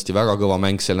kindlasti väga kõva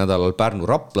mäng sel nädalal, Pärnu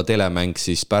Rapla telemäng,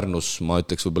 siis Pärnus ma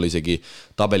ütleks võib-olla isegi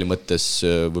tabeli mõttes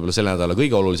võib-olla selle nädala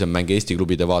kõige olulisem mäng Eesti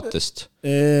klubide vaatest.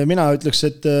 Mina ütleks,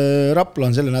 et Rapla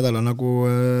on selle nädala nagu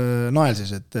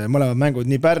naelses, et mõlemad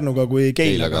mängud nii Pärnuga kui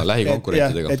Keilaga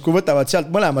lähikonkurentidega. Et kui võtavad sealt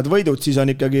mõlemad võidud, siis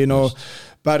on ikkagi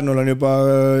Pärnuga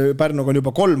on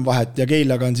juba 3 vahet ja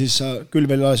Keilaga on siis küll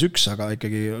veel alles 1, aga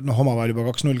ikkagi omavahel juba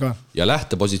 2-0 ka. Ja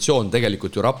lähtepositsioon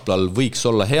tegelikult ju Raplal võiks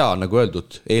olla hea, nagu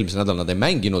öeldud, eelmise nädal nad ei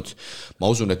mänginud.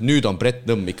 Ma usun, et nüüd on Brett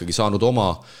Nõmm ikkagi saanud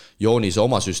oma joonise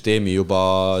oma süsteemi juba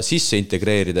sisse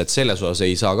integreerida, et selles osas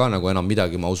ei saa ka nagu enam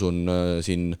midagi, ma usun,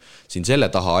 siin selle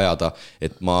taha ajada,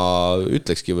 et ma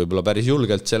ütlekski võib-olla päris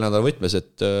julgelt sel nädal võtmes,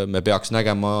 et me peaks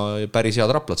nägema päris head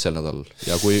Raplat sel nädal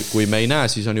ja kui me ei näe,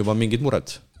 siis on juba mingid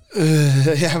mured.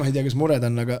 Jah, ma ei tea, kas mured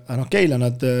on, aga Keila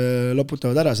nad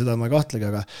loputavad ära, seda ma ei kahtlegi,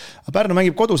 aga Pärnu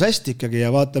mängib kodus hästi ikkagi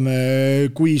ja vaatame,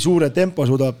 kui suure tempo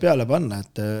suudab peale panna,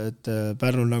 et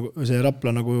Pärnul nagu, see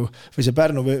Rapla nagu, või see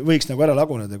Pärnu võiks nagu ära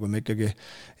laguneda, kui me ikkagi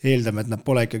eeldame, et nad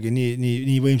pole ikkagi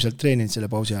nii võimsalt treeninud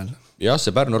selle pausi ajal. Jah,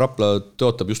 see Pärnu-Rapla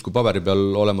tõotab justkui paberi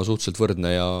peal olema suhteliselt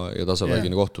võrdne ja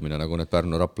tasavägine kohtumine, nagu need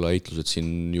Pärnu-Rapla heitlused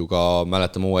siin ju ka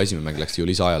mäletame uue esimene mäng läks ju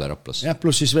lisaajale Raplas. Jah,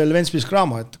 pluss siis veel Ventspils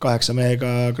Graamo, et 8 mehega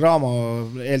Graamo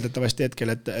eeldatavasti hetkel,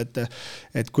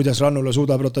 et kuidas Rannula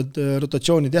suudab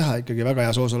rotatsiooni teha, ikkagi väga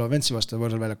hea soos oleva Ventsi vastu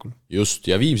võõrsal väljakul. Just,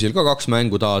 ja Viimsil ka 2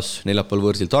 mängu taas, neljapäeval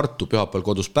võõrsil Tartu, pühapäeval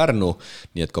kodus Pärnu,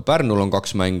 nii et ka Pärnul on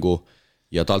 2 mängu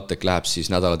ja Taltek läheb siis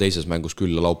nädala teises mängus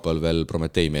külla laupäeval veel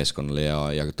Prometei meeskonnale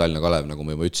ja Tallinna Kalev, nagu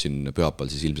ma juba ütlesin, pühapäeval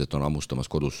siis ilmselt on ammustamas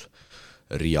kodus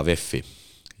Riia Veffi.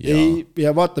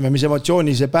 Ja vaatame, mis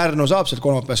emotsiooni see Pärnu saab sealt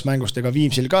kolmapäevast mängust, ega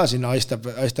Viimsil ka sinna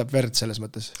aistab verd selles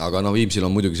mõttes. Aga Viimsil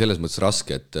on muidugi selles mõttes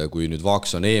raske, et kui nüüd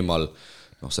Vaaks on eemal,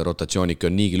 see rotatsioonik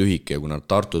on niigi lühike ja kui nad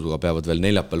Tartuga peavad veel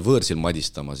neljapäeval võõrsil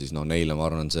madistama, siis neile ma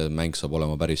arvan, see mäng saab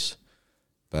olema päris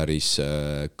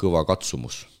kõva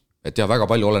katsumus. Et jah, väga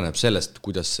palju oleneb sellest,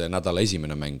 kuidas see nädala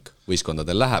esimene mäng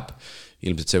võistkondadel läheb.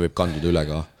 Ilmselt see võib kanduda üle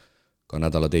ka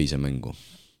nädala teise mängu.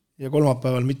 Ja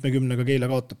kolmapäeval mitmekümnega Keila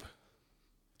kaotab.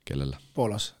 Kellele?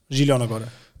 Poolas. Žiljona korra.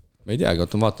 Ma ei teagi,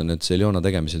 vaatan need Žiljona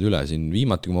tegemised üle. Siin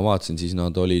viimati, kui ma vaatasin, siis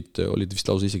nad olid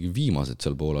vist lausa isegi viimased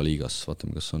seal Poola liigas.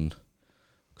 Vaatame, kas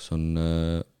on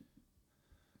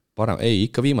parem. Ei,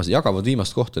 ikka viimased, jagavad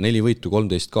viimast kohta. 4 võitu,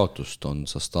 13 kaotust on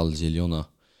Sastal Žiljona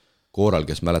Kooral,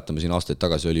 kes mäletame siin aastaid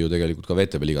tagasi, oli ju tegelikult ka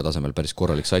VTB liiga tasemel päris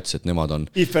korralik sats, et nemad on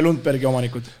Ife Lundbergi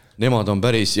omanikud. Nemad on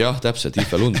päris, jah, täpselt,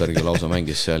 Ife Lundbergi lausa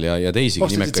mängis seal ja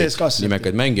teisigi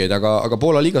nimekaid mängijaid, aga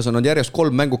Poola liigas on nad järjest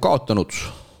 3 mängu kaotanud,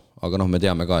 aga me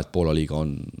teame ka, et Poola liiga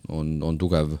on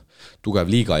tugev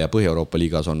liiga ja Põhja-Euroopa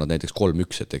liigas on nad näiteks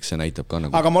 3-1, et eks see näitab ka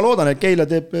nagu... Aga ma loodan, et Keila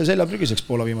teeb selja prügiseks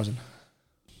Poola viimasel.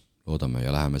 Loodame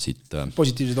ja läheme siit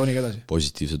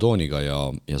positiivse tooniga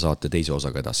ja saate teise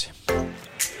osaga edasi.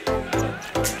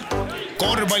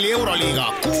 Korvpalli Euroliiga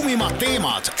kuumimad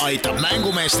teemad aitab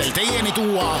mängumeestel teieni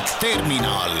tuua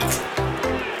Terminal.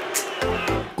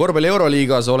 Korvpalli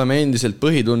Euroliigas oleme endiselt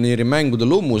põhiturniiri mängude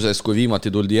lummuses, kui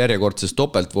viimati tuldi järjekordses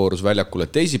topeltvoorus väljakule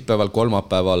teisipäeval,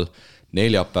 kolmapäeval,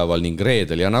 neljapäeval ning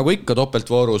reedel. Ja nagu ikka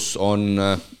topeltvoorus on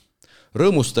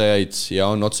rõõmustajaid ja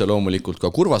on otse loomulikult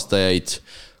ka kurvastajaid.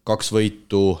 2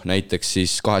 võitu näiteks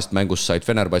siis 2 mängust said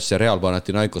Fenerbahce, Real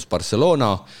Panathinaikos,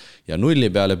 Barcelona ja 0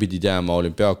 peale pidid jääma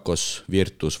Olympiakos,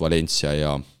 Virtus, Valencia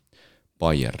ja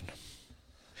Bayern.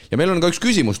 Ja meil on ka üks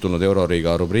küsimus tulnud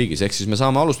Euroliiga rubriigis, ehk siis me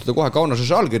saame alustada kohe Kaunase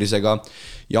Žalgirisega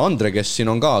ja Andre, kes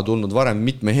siin on ka tulnud varem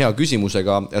mitme hea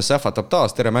küsimusega, sähvatab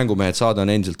taas, tere Mängumehed, saade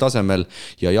on endiselt tasemel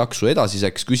ja jaksu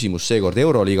edasiseks. Küsimus seekord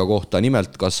Euroliiga kohta,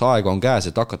 nimelt kas aega on käes,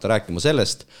 et hakata rääkima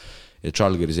sellest, et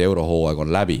Žalgirise eurohooaeg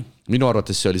on läbi. Minu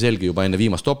arvates see oli selge juba enne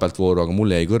viimast topeltvooru, aga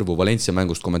mulle jäi kõrvu Valencia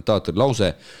mängust kommentaatori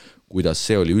lause, kuidas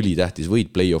see oli ülitähtis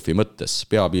võit play-offi mõttes.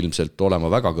 Peab ilmselt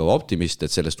olema väga kõva optimist,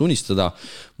 et sellest unistada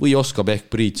või oskab ehk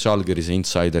Priit Žalgirise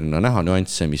insiderina näha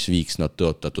nüansse, mis viiks nad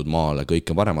tõotatud maale.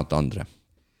 Kõike paremat, Andre.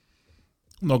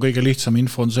 No kõige lihtsam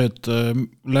info on see, et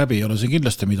läbi ei ole see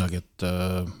kindlasti midagi, et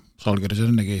Žalgiris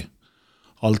on ennegi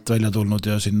alt välja tulnud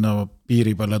ja sinna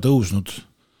piiri peale tõusnud.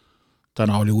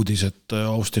 Täna oli uudis, et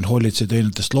Austin Hollitsi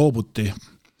teenetest loobuti.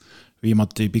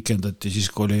 Viimati pikendati siis,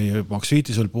 kui oli Max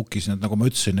Viitis veel pukis, nii et nagu ma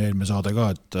ütlesin eelmine saade ka,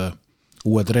 et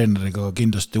uue treeneriga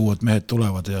kindlasti uued mehed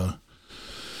tulevad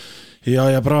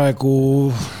ja praegu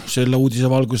selle uudise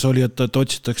valgus oli, et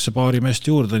otsitakse paari meest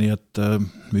juurde, nii et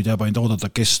nüüd jääb ainult oodata,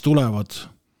 kes tulevad.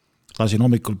 Lasin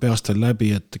hommikul peastel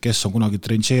läbi, et kes on kunagi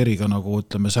Trincheriga nagu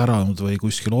ütleme säranud või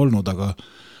kuskil olnud, aga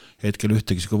hetkel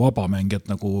ühtegi vabamängijat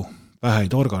nagu pähe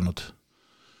ei torganud.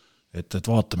 Et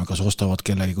vaatame, kas ostavad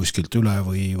kellegi kuskilt üle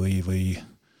või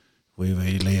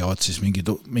leiavad siis mingid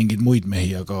muid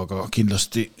mehi, aga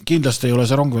kindlasti ei ole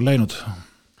see rong veel läinud.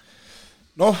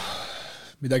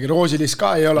 Midagi roosilist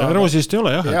ka ei ole. Roosilist ei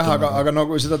ole, jah. Jah, aga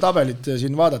nagu seda tabelit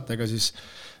siin vaadata, ega siis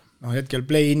hetkel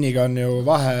play-in'iga on ju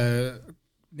vahe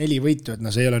 4 võitu, et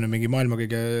see ei ole nüüd mingi maailma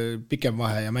kõige pikem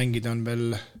vahe ja mängida on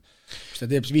veel... ta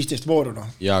teeb 15 vooru.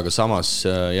 Ja, aga samas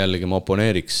jällegi ma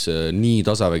oponeeriks nii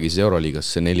tasavägis Euroliigas,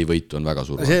 see 4 võitu on väga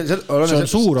suur. See on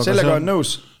suur, aga sellega on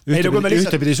nõus.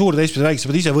 Ühtepidi suur, teistpidi väikse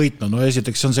pead ise võitma,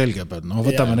 esiteks see on selge.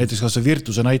 Võtame näiteks kas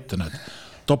Virtuse näitena,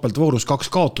 et topeltvoorus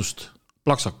 2 kaotust,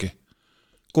 plaksaki.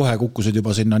 kohe kukkusid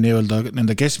juba sinna nii-öelda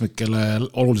nende keskmikele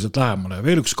oluliselt lähemale.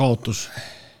 Veel üks kaotus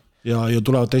ja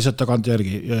tulevad teised tagant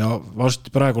järgi ja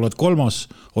varsti praegu oled 3,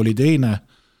 oli teine,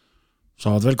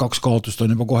 saavad veel 2 kaotust,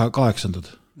 on juba kohe 8.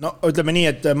 No ütleme nii,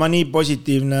 et ma nii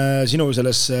positiivne sinu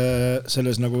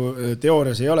selles nagu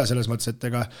teoorias ei ole selles mõttes, et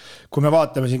ega kui me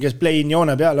vaatame siin, kes play-in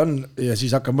joone peal on ja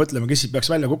siis hakkame mõtlema, kes siit peaks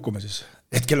välja kukkuma siis.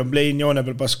 Hetkel on play-in joone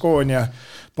peal Baskonia,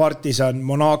 Partisan,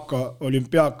 Monaco,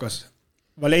 Olympiakos,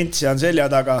 Valencia on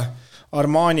selja taga,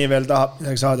 Armani veel tahab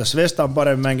saada, Svesta on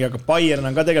parem mängija, aga Bayern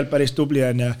on ka tegelikult päris tubli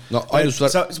on ja no,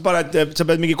 sa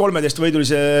pead mingi 13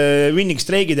 võidulise winning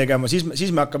streigi tegema, siis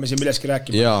me hakkame siin milleski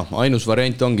rääkima. Jaa, ainus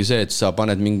variant ongi see, et sa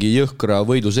paned mingi jõhkra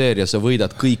võiduseeria, sa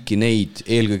võidad kõiki neid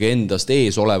eelkõige endast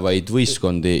ees olevaid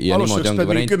võistkondi ja niimoodi ongi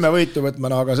variant. 10 võitu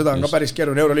võtma, aga seda on ka päris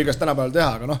keeruline Euroliigas tänapäeval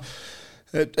teha, aga noh,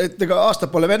 et ega aastad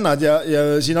pole vennad ja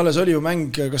siin alles oli ju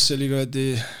mäng, kas see oli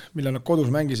millal nad kodus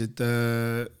mängisid,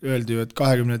 öeldi ju, et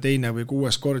 22. või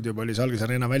 6. kord juba oli Salgis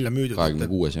Arena välja müüdud.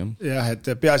 26, jah. Jah, et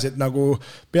peaasi,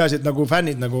 et nagu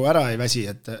fännid nagu ära ei väsi,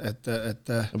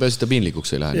 peaasi, et ta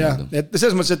piinlikuks ei lähe. Jah, et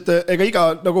selles mõttes, et ega iga,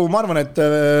 nagu ma arvan, et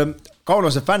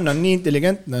Kaunase fänn on nii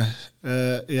intelligentne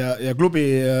ja klubi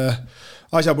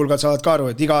asjapulgad saavad ka aru,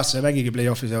 et iga aasta mängigi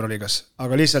play-offis Euroliigas,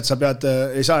 aga lihtsalt sa pead,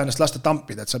 ei saa ennast lasta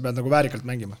tampida, et sa pead nagu väärikalt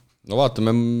mängima. No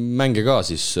vaatame mänge ka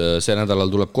siis, see nädalal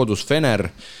tuleb kodus Fener,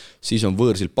 siis on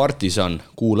võõrsil Partisan,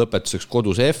 kuu lõpetuseks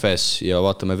kodus FS ja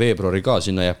vaatame veebruari ka,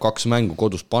 sinna jääb 2 mängu,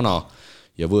 kodus Pana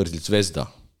ja võõrsil Zvezda.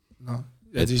 No,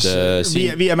 ja siis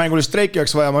viie mängulist streiki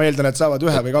oleks vaja, ma eeldan, et saavad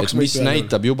 1 või 2 mis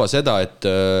näitab juba seda,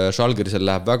 et Žalgirisel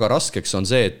läheb väga raskeks, on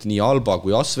see, et nii Alba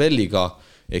kui Asveliga,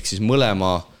 ehk siis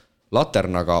mõlema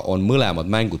laternaga on mõlemad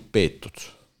mängud peetud.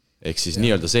 Ehk siis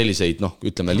nii-öelda selliseid,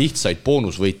 ütleme lihtsaid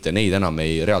boonusvõite, neid enam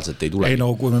reaalselt ei tule. Ei no,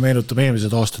 kui me meenutame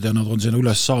eelmised aastad ja nad on sinna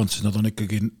üles saanud, siis nad on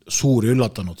ikkagi suuri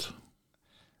üllatanud.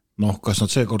 Kas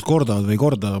nad seekord kordavad või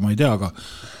kordavad, ma ei tea,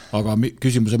 aga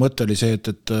küsimuse mõte oli see,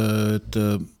 et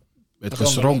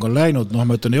kas rong on läinud,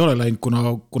 ma ütlen, ei ole läinud,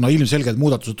 kuna ilmselgelt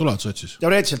muudatused tulevad sotsis.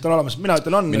 Teoreetiliselt on olemas, mina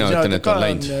ütlen on. Mina ütlen, et on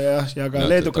läinud. Ja ka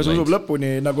Leedukas usub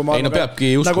lõpuni, nagu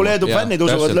Leedu fännid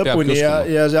usuvad lõpuni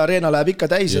ja see areena läheb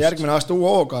ikka täis ja järgmine aasta uue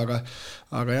hooga,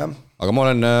 aga jah. Aga ma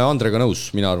olen Andrega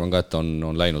nõus, mina arvan ka, et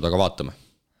on läinud, aga vaatame.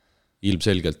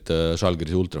 Ilmselgelt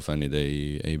Žalgirise ultrafännid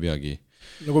ei peagi.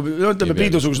 Nagu ütleme,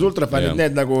 Priidusugused ultrafännid,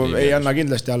 need nagu ei anna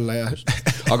kindlasti alla.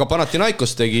 Aga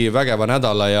Panathinaikos tegi vägeva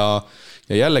nädala ja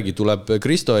jällegi tuleb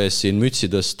Kristo ees siin mütsi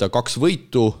tõsta 2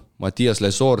 võitu, Mattias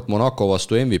Lesort Monaco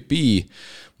vastu MVP,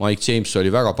 Mike James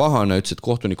oli väga pahane, ütles, et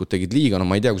kohtunikud tegid liiga,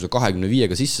 ma ei tea, kui sa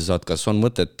 25-ga sisse saad, kas on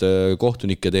mõtet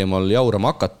kohtunike teemal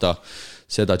jaurama hakata,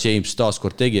 seda James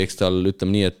taaskord tegi, eks tal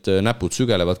ütleme nii, et näpud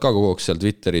sügelevad ka kogu aeg seal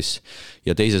Twitteris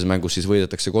ja teises mängus siis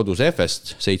võidetakse kodus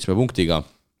Efest 7 punktiga.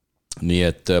 Nii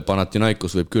et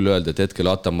Panathinaikos võib küll öelda, et hetkel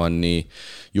Atamanni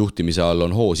juhtimise all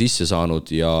on hoo sisse saanud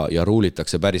ja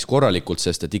ruulitakse päris korralikult,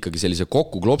 sest et ikkagi sellise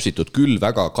kokku klopsitud küll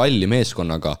väga kalli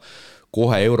meeskonnaga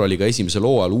kohe Euroliiga esimesel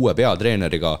hooajal uue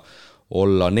peatreeneriga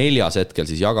olla 4. hetkel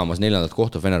siis jagamas 4.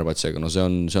 kohta Fenerbahcega, no see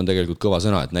on tegelikult kõva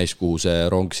sõna, et näis, kuhu see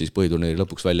rong siis põhiturniiri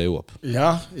lõpuks välja jõuab.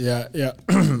 Jah, ja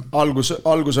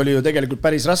algus oli ju tegelikult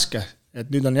päris raske, et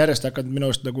nüüd on järjest hakanud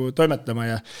minu arust nagu toimetama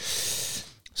ja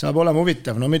saab olema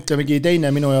huvitav, mitlemegi teine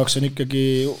minu jaoks on ikkagi,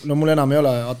 mul enam ei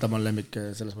ole Ataman lemmik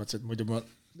selles mõttes, et muidu ma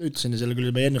ütlesin ja selle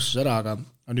küll meie ennustus ära, aga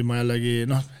nüüd ma jällegi,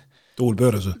 Tuul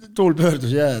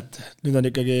pöördus, jah, et nüüd on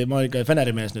ikkagi, ma olen ikka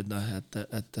Feneri mees nüüd,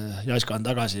 et Jaska on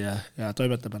tagasi ja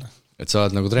toimetab. Et sa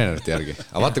oled nagu treenerite järgi.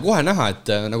 Aga vaata kohe näha, et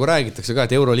nagu räägitakse ka,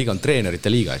 et Euroliiga on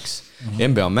treenerite liiga, eks.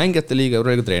 NBA on mängijate liiga,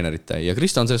 Euroliiga treenerite ja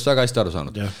Krista on sellest väga hästi aru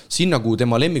saanud. Sinna, kuhu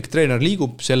tema lemmiktreener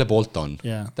liigub, selle poolt on.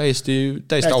 Täiesti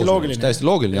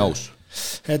loogiline ja aus.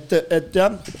 Et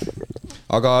jah.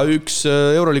 Aga üks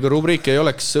Euroliiga rubriik ei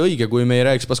oleks õige, kui me ei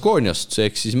räägiks Baskoniast,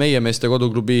 ehk siis meie meeste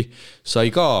koduklubi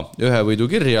sai ka 1 võidu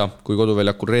kirja, kui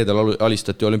koduväljakul reedel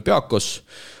alistati Olympiakos.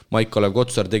 Maik-Kalev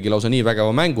Kotsar tegi lausa nii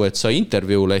vägeva mängu, et sai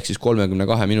intervjuule ehk siis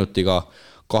 32 minutiga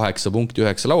 8 punkti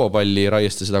 9 lauapalli,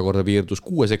 Raieste seda korda piirdus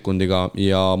 6 sekundiga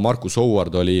ja Markus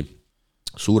Howard oli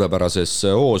suurepärases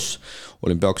hoos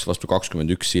Olümpiakos vastu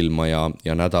 21 silma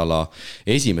ja nädala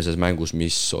esimeses mängus,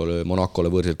 mis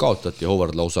Monacole võõrsil kaotati,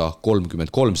 Howard lausa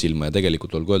 33 silma ja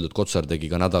tegelikult olgu öeldud, Kotsar tegi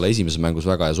ka nädala esimeses mängus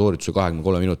väga ja soorituse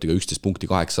 23 minutiga 11 punkti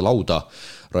 8 lauda,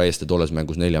 Raieste tolles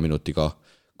mängus 4 minutiga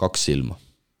 2 silma.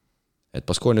 Et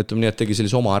Baskonia ütleme nii, et tegi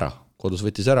sellise oma ära, kodus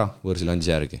võttis ära, võõrsil andis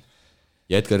järgi.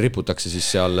 Ja hetkel riputakse siis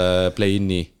seal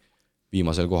play-inni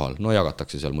viimasel kohal. No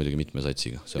jagatakse seal muidugi mitme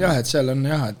satsiga. Jah, et seal on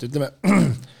jah, et ütleme,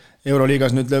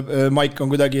 Euroliigas nüüd Maik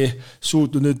on kuidagi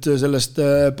suutnud nüüd sellest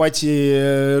patsi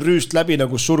rüüst läbi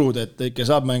nagu surud, et ikka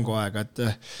saab mänguaega, et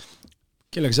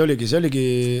kellega see oligi,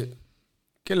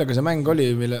 kellega see mäng oli,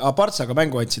 mille, Partsaga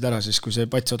mängu andsid ära siis, kui see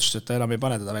Pats otsustas, et ta enam ei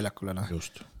pane teda väljakule.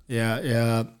 Just.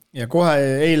 Ja kohe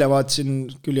eile vaatasin,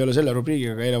 küll ei ole selle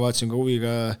rubriigiga, aga eile vaatasin ka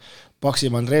huviga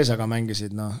Paksimaa Andreesaga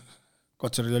mängisid,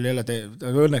 Kotsaril oli jälle,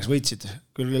 õnneks võitsid,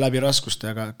 küll läbi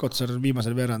raskuste, aga Kotsar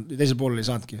viimasel veerand, teisel poolel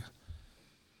ei saanudki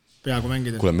peaaegu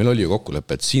mängida. Kuule, meil oli ju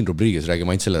kokkulepe, et siin rubriigis räägime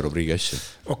ainult selle rubriigi asju.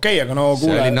 Okei, aga kuule.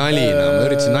 See oli nali, ma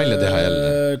üritasin nalja teha jälle.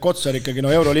 Kotsar ikkagi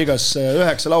Euroliigas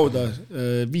 9 lauda,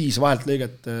 5 vahelt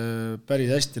lõiget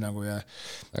päris hästi ja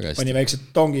hästi. Pani väiksed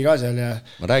tongi ka seal.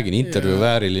 Ma räägin, intervjuu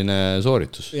vääriline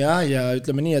sooritus. Ja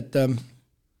ütleme nii, et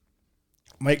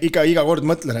ma iga kord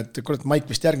mõtlen, et kurat, Maik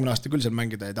vist järgmine aasta küll seal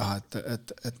mängida ei taha,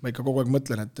 et ma ikka kogu aeg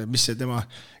mõtlen, et mis see tema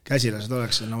käsilased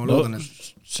oleks. Ma loodan,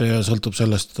 et see sõltub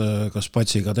sellest, kas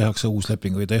Patsiga tehakse uus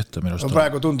leping või ei tehta.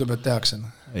 Praegu tundub, et tehakse.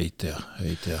 Ei tea.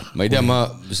 Ma ei tea,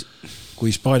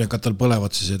 kui Hispaaniakatel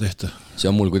põlevad, siis ei tehta. See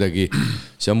on mul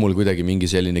kuidagi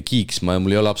mingi selline kiiks,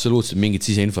 mul ei ole absoluutselt mingit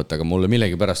siseinfot, aga mulle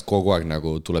millegi pärast kogu aeg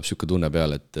tuleb siuke tunne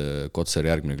peale, et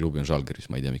Kotsari järgmine klubi on Žalgiris,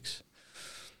 ma ei tea miks.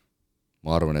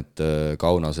 Ma arvan, et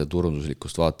Kaunase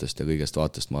turunduslikust vaatest ja kõigest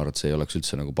vaatest, ma arvan, et see ei oleks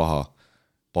üldse nagu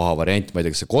paha variant, ma ei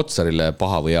tea, kas see Kotsarile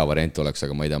paha või hea variant oleks,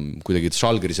 aga ma ei tea, kuidagi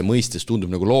Žalgirise mõistes tundub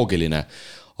nagu loogiline,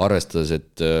 arvestades,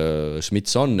 et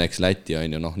Schmitz on, eks Läti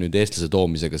on ju, nüüd eestlase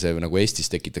toomisega see nagu Eestis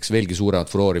tekitaks veelgi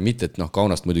suuremat furoori, mitte et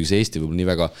Kaunast muidugi see Eesti võib nii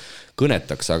väga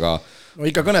kõnetaks, aga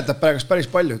ikka kõnetab päris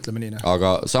palju, ütleme nii.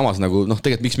 Aga samas nagu,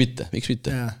 tegelikult miks mitte? Miks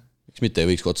mitte ei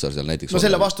võiks Kotsar seal näiteks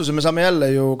selle vastuse me saame jälle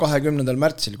ju 20.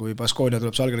 märtsil, kui Baskonia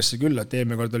tuleb Žalgirisse külla, et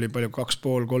eelmine kord oli palju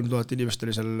 2500-3000 inimest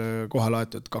oli seal kohal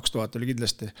aetud, 2000 oli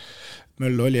kindlasti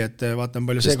möllu oli, et vaatan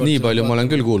palju see kord. Nii palju ma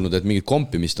olen küll kuulnud, et mingit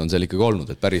kompimist on seal ikkagi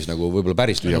olnud, et päris nagu võib-olla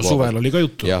päris tühja koha suvel oli ka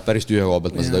juttu. Jah, päris tühja koha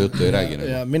pealt ma seda juttu ei räägi.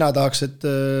 Ja mina tahaks,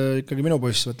 et ikkagi minu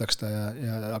poiss võtaks ta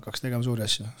ja hakkaks tegema suuri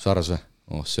asju. Saras või?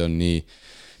 See on nii...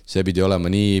 See pidi olema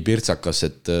nii pirtsakas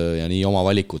ja nii oma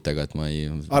valikutega, et ma ei...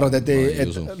 Arvad, et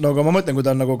aga ma mõtlen, kui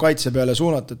ta on nagu kaitse peale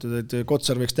suunatatud, et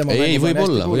Kotsar võiks tema... Ei,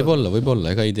 võib-olla,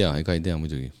 ega ei tea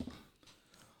muidugi.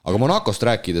 Aga Monacost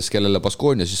rääkides, kellele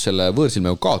Baskonia siis selle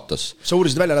võõrsilmegu kaotas... Sa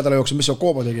uurisid välja nädala jooksul, mis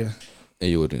Okobo tegi?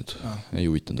 Ei uurinud, ei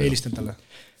huvitanud. Eelistanud talle.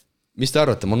 Mis te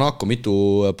arvate, Monaco mitu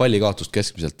pallikaotust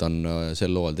keskmiselt on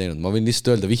sel looval teinud? Ma võin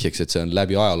lihtsalt öelda vihjeks, et see on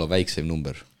läbi ajaloo väikseim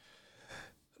number.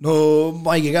 No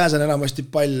Maigi käes on enamasti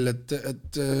pall, et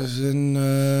see on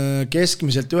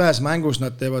keskmiselt ühes mängus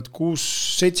nad teevad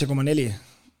 7,4.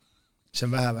 See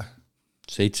on vähe või?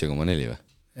 7,4 või?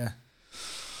 Jah.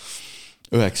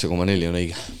 9,4 on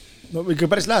õige. No ikka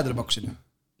päris lähedale pakkusin.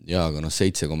 Jaa, aga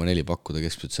 7,4 pakkuda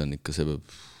keskmiselt, see on ikka see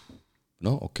peab...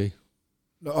 okei.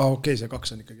 Okei, see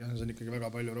 2 on ikkagi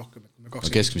väga palju rohkem.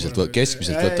 Keskmiselt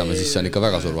võtame, siis see on ikka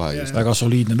väga suur vahe. Väga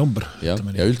soliidne number. Ja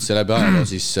üldse läbi ajaloo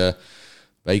siis...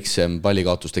 väiksem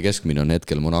pallikaotuste keskmine on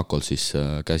hetkel Monacol siis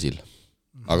käsil.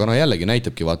 Aga jällegi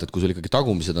näitabki vaata, et kui sul ikkagi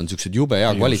tagumised on sellised jube hea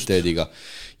kvaliteediga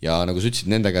ja nagu sa ütlesid,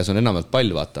 nende käes on enamalt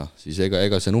pall vaata, siis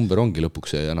ega see number ongi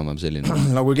lõpuks enam selline.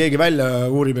 Nagu keegi välja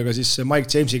uurib, ega siis Mike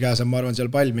Jamesi käes on, ma arvan,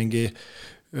 seal pall mingi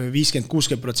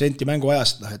 50-60% mängu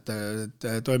ajast, et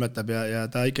toimetab ja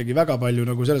ta ikkagi väga palju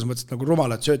nagu selles mõttes, et nagu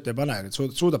rumalat sööte ei pane, et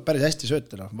suudab päris hästi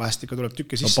sööta, vahest ikka tuleb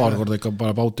tükke sisse. Paar korda ikka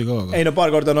paneb auti ka. Ei,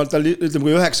 paar korda on olnud tal, ütleme,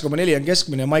 kui 9,4 on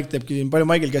keskmine ja Mike teebki, palju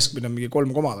Maigil keskmine on mingi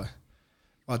 3 koma või?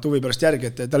 Vaat huvi pärast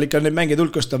järgi, et tal ikka neid mängid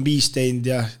hulkust on 5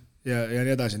 teinud ja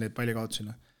nii edasi neid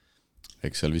pallikaotusina.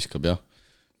 Eks seal viskab jah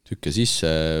tükke sisse.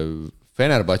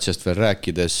 Fenerbahčest veel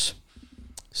rääkides,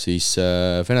 siis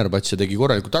Fenerbahče tegi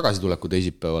korraliku tagasituleku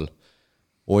teisipäeval.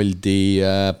 Oldi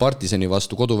Partisani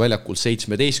vastu koduväljakul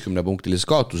 17-punktilises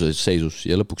kaotuses seisus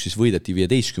ja lõpuks siis võideti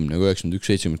 15,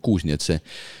 91-76, nii et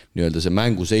see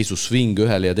mängu seisus swing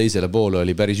ühele ja teisele poole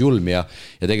oli päris julm ja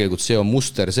tegelikult see on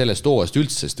muster sellest hooajast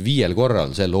üldse, sest 5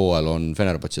 korral sel hooajal on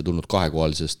Fenerbahče tulnud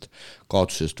 2-kohalisest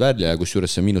kaotusest välja ja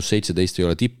kusjuures see -17 ei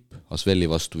ole tipp, Asveli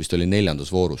vastu vist oli 4.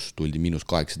 voorus, tuldi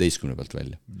 -18 pealt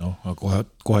välja. Aga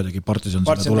kohe tegi Partisan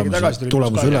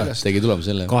tulemuse üle. Tegi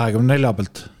tulemuse üle. 24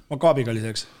 pealt. Makaabiga oli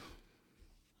see, eks?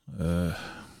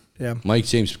 Mike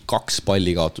James 2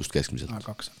 pallikaotust keskmiselt.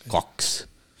 2.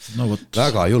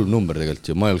 Väga julm number tegelikult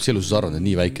ja ma ei oleks eluses arvanud, et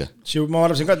nii väike. Ma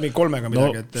arvasin ka, et mingi 3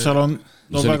 midagi. Seal on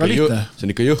väga lihtne. See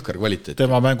on ikka jõhkar kvaliteet.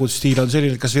 Tema mängustiil on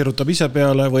selline, kas virutab ise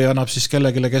peale või annab siis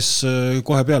kellegile, kes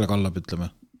kohe peale kallab,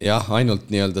 ütleme. Jah,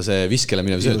 ainult nii-öelda see viskele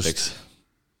minev sööteks.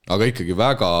 Aga ikkagi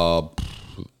väga...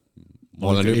 Ma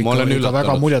olen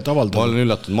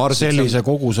üllatunud. Sellise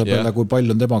koguse peale, kui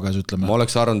palju on tema käes, ütleme. Ma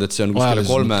oleks arvanud, et see on kuskile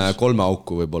 3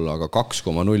 auku võib-olla, aga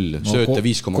 2,0, sööte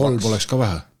 5,2. 3 oleks ka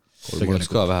vähe. 3 oleks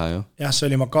ka vähe, jah. Jah, see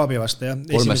oli Maccabi vastu, jah.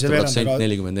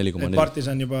 3%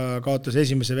 Partisan juba kaotas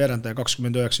esimese veerandaja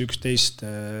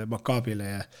 29-11 Maccabile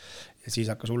ja siis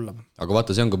hakkas hullama. Aga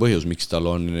vaata, see on ka põhjus, miks tal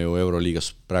on ju Euroliigas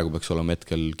praegu peaks olema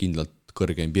hetkel kindlalt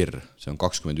kõrgeim pirr. See on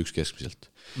 21 keskmiselt.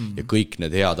 Ja kõik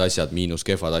need head asjad, miinus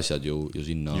kehvad asjad ju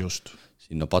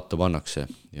sinna patta pannakse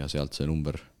ja sealt see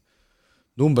number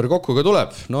kokku ka tuleb.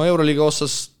 No Euroliiga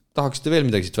osas tahaksite veel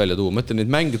midagi siit välja tuua? Mõtlen, neid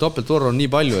mänge topeltvõrra on nii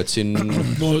palju, et siin...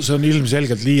 No see on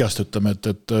ilmselgelt liiast, ütleme,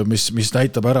 et mis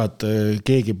näitab ära, et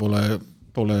keegi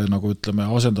pole nagu ütleme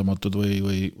asendamatud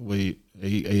või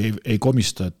ei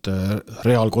komista, et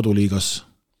Real koduliigas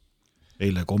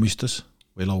eile komistas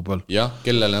või laupäeval. Jah,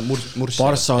 kellele Mursi?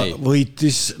 Barca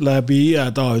võitis läbi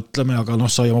jääda, ütleme, aga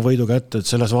sai oma võidu kätte, et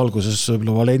selles valguses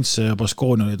Valencia ja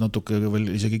Baskonia olid natuke veel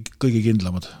isegi kõigi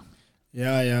kindlamad.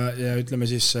 Ja ütleme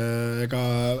siis, ega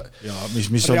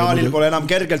mis Realil pole enam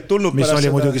kergelt tulnud. Mis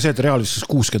oli muidugi see, et Realis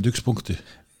 61 punkti.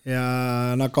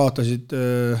 Ja nad kaotasid,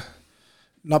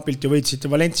 napilt ju võitsid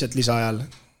Valenciat lisaajal.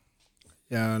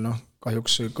 Ja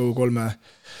kahjuks Q3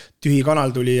 tühi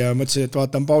kanal tuli ja mõtlesin, et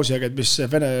vaatan pausi, aga mis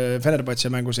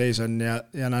Fenerbahce mängu seis on ja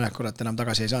kurat enam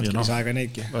tagasi ei saanud lisaaega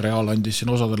neidki. Real andis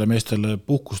siin osadele meestele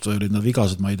puhkust või olid nad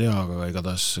vigased, ma ei tea, aga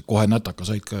igatahes kohe nätaka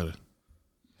said ka.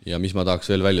 Ja mis ma tahaks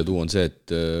veel välja tuua on see, et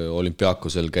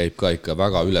Olümpiakosel käib ka ikka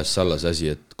väga üles-allas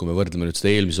asi, et kui me võrdleme nüüd seda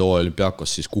eelmise hooaja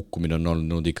Olümpiakos, siis kukkumine on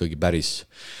olnud ikkagi päris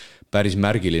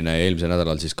märgiline ja eelmise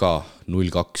nädalal siis ka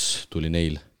 0-2 tuli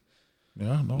neil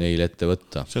ette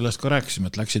võtta. Sellest ka rääkisime,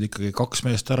 et läksid ikkagi 2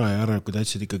 meest ära ja kui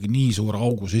täitsid ikkagi nii suure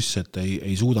augu sisse, et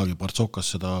ei suudagi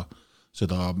Partsokas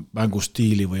seda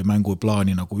mängustiili või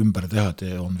mänguplaani nagu ümber teha, et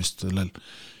on vist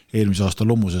eelmise aasta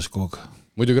lummuses kogu.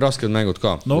 Muidugi rasked mängud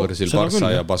ka, võrsil Barca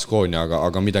ja Baskonia,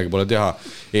 aga midagi pole teha.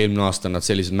 Eelmine aasta nad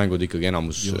sellised mängud ikkagi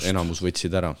enamus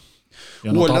võtsid ära.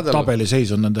 Ja tabeli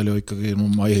seis on nendel ju ikkagi,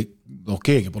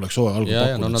 keegi poleks hooaja algu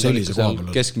pakkunud sellise koha peal.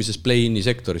 Keskmises play-in'i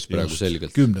sektoris praegu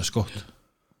selgelt. 10. koht.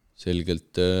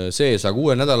 Selgelt sees, aga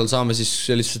uuel nädalal saame siis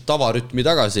sellise tavarütmi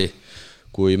tagasi,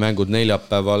 kui mängud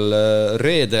neljapäeval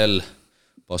reedel,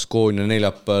 Baskonia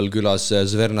neljapäeval külas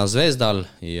Zverna Zvezdal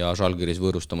ja Žalgiris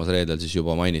võõrustamas reedel siis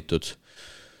juba mainitud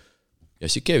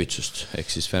Jassikevitsust,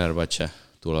 ehk siis Fenerbahce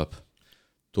tuleb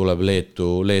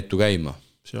Leetu käima.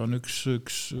 See on üks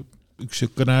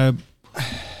sükene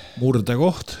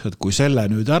murdekoht, et kui selle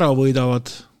nüüd ära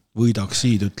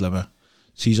võidaksid, ütleme,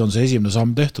 siis on see esimene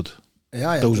samm tehtud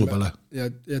tõusu peale. Ja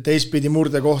teistpidi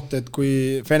murdekoht, et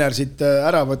kui Fener siit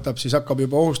ära võtab, siis hakkab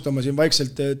juba ohustama siin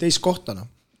vaikselt teist kohtana.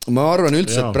 Ma arvan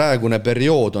üldse, et praegune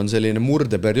periood on selline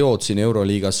murdeperiood siin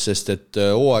Euroliigas, sest et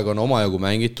hooaeg on omajagu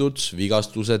mängitud,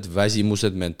 vigastused,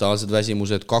 väsimused, mentaalsed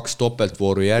väsimused, 2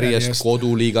 topeltvooru järjest,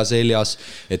 koduliiga seljas,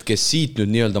 et kes siit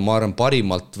nüüd nii-öelda, ma arvan,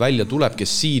 parimalt välja tuleb,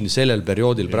 kes siin sellel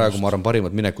perioodil praegu, ma arvan,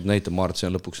 parimad minekud näitab, ma arvan, et see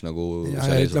on lõpuks nagu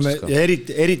ja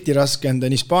eriti raske on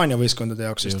Hispaania võistkondade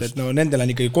jaoks, sest et nendel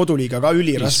on ikkagi koduliiga ka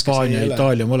üliraske. Hispaania,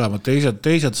 Itaalia mõlemad,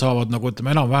 teised saavad nagu,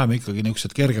 ütleme, enam-vähem ikkagi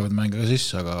niisugused kergevad mänge ka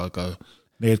sisse, aga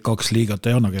need 2 liigat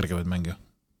ei anna kergevaid mänge.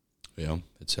 Jah,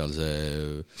 et seal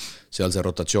see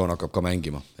rotatsioon hakkab ka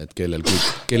mängima, et kellel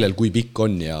kui pikk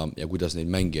on ja kuidas neid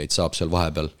mängijaid saab seal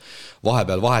vahepeal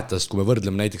vahetada, sest kui me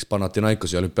võrdleme näiteks Panathinaikos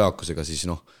ja Olümpiakosega, siis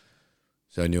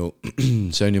see on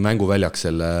ju mänguväljak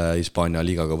selle Hispaania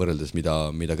liigaga võrreldes,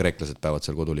 mida kreeklased peavad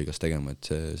seal koduliigas tegema, et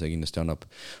see kindlasti annab.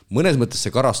 Mõnes mõttes see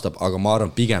karastab, aga ma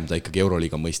arvan pigem ta ikkagi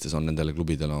Euroliiga mõistes on nendele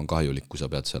klubidele on kahjulik, kui sa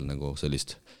pead seal nagu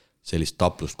sellist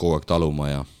taplust kogu aeg taluma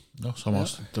ja...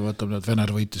 Samas, võtab need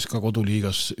Vener võitis ka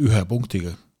koduliigas 1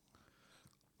 punktiga.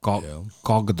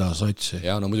 Kagda satsi.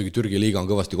 Ja muidugi Türgi liiga on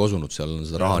kõvasti kosunud, seal on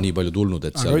seda raha nii palju tulnud,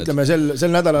 et aga ütleme, sel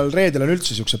nädalal reedel on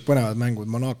üldse siuksed põnevad mängud.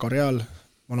 Monaco Real,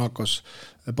 Monacos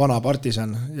Pana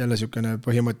Partisan, jälle siukene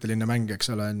põhimõtteline mäng,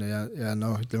 eks ole, ja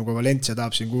ütleme, kui Valencia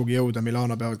tahab siin kuhugi jõuda,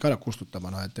 Milano peavad ka ära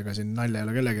kustutama, et ega siin nalja ei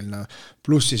ole kellegil.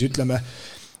 Pluss siis ütleme,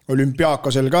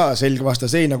 Olümpiakosel ka selge vasta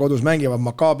seina kodus mängivad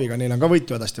Maccabiga, neil on ka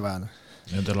võitu hädasti vaja.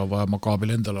 Nendel on vaja, Maccabil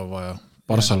endal on vaja.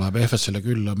 Barca läheb EFS-ile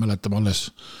küll, mäletame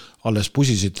alles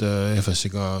pusisid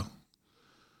EFS-iga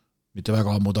mitte väga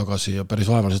ammu tagasi ja päris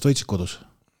vaevaliselt võitsid kodus.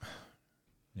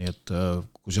 Nii et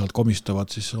kui sealt komistavad,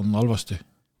 siis on halvasti.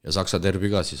 Ja Saksa derbi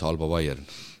ka siis halba Bayern.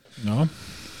 No.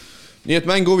 Nii et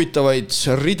mängu huvitavaid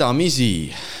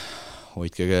ridamisi.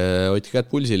 Hoidke käed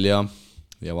pulsil ja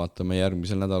vaatame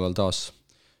järgmisel nädalal taas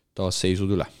seisud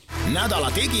üle. Nädala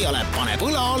tegijale paneb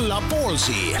õla alla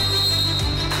Poolsi.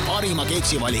 Parima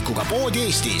keksivalikuga pood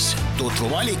Eestis. Tutvu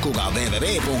valikuga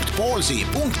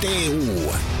www.poolsi.eu.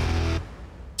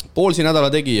 Poolsi nädala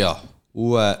tegija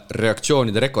uue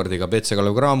reaktsioonide rekordiga BC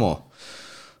Kalev Cramo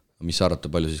mis sa arvata,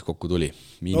 palju siis kokku tuli?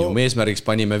 Miinimum eesmärgiks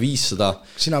panime 500.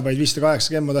 Sina panid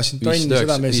 580, ma tahtsin tonni,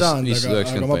 seda me ei saanud,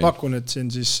 aga ma pakun, et see on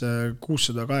siis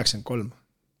 683.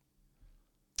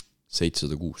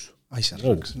 706. Ai, see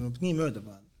raks, nii mööda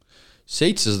pahan.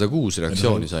 706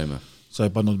 reaktsiooni saime. Sa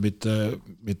ei pannud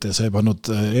mitte sa ei pannud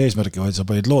eesmärki, vaid sa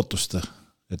panid lootust,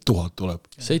 et 1000 tuleb.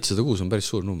 706 on päris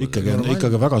suur number.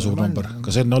 Ikkagi väga suur number.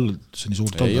 Kas enne olnud see nii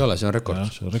suurt ei ole, see on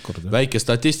rekord. Väike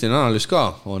statistiline analüüs ka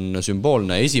on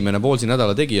sümboolne. Esimene poolsi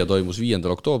nädala tegija toimus 5.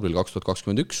 oktoobril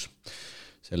 2021.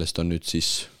 Sellest on nüüd siis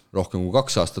rohkem kui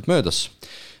 2 aastat möödas.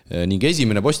 Ning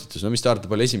esimene postitus, no mis te arvate,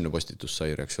 palju esimene postitus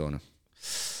sai reaktsioone?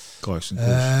 86.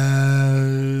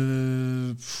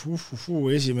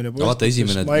 Esimene postitus. Vaata,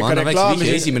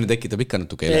 esimene tekitab ikka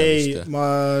natuke elevust. Ei, ma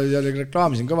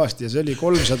reklaamisin kõvasti ja see oli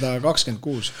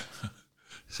 326.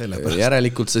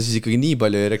 Järelikult sa siis ikkagi nii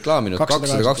palju ei reklaaminud,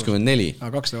 224.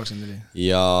 224.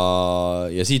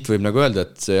 Ja siit võib nagu öelda,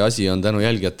 et see asi on tänu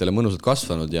jälgijatele mõnusalt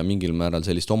kasvanud ja mingil määral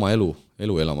sellist oma elu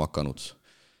elama hakanud.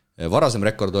 Varasem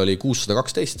rekord oli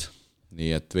 612,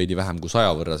 nii et veidi vähem kui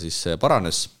 100 võrra siis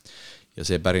paranes. Ja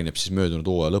see pärineb siis möödunud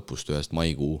hooaja lõpust ühest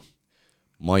maikuu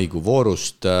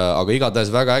voorust, aga igatahes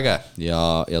väga äge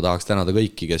ja tahaks tänada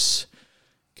kõiki, kes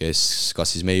kas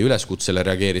siis meie üleskutsele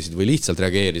reageerisid või lihtsalt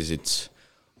reageerisid,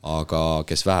 aga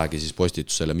kes vähegi siis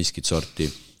postitusele miskit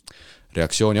sorti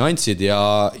reaktsiooni andsid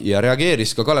ja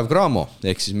reageeris ka Kalev Cramo,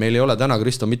 ehk siis meil ei ole täna,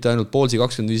 Kristo, mitte ainult poolsi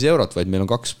 25 €, vaid meil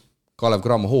on 2 Kalev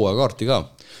Cramo hooajakaarti ka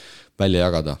välja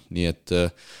jagada, nii et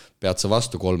pead sa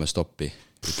vastu 3 stoppi.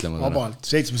 Vabalt,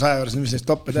 700 €, mis neist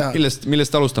toppe teha.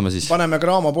 Millest alustame siis? Paneme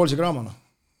Cramo, poolsi Cramo.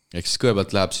 Ehk siis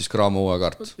kõigepealt läheb siis Cramo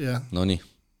hooajakaart. No nii.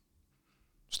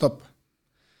 Stopp.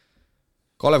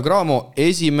 Kalev Cramo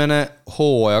esimene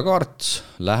hooajakaart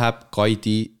läheb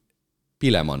Kaidi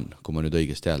Pilemann, kui ma nüüd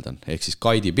õigesti hääldan. Ehk siis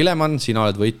Kaidi Pilemann, sina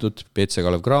oled võitnud PC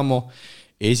Kalev Cramo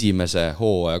esimese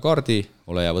hooajakaardi,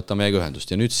 ole ja võta meiega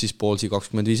ühendust. Ja nüüd siis poolsi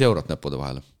 25 € näppude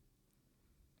vahele.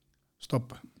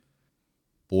 Stopp.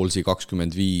 Poolsi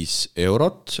 25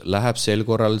 € läheb sel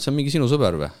korral, see on mingi sinu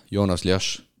sõber või? Joonas Ljaš.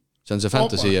 See on see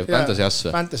fantasy ass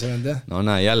või? Fantasy vend, jah. No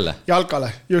näe, jälle. Jalkale,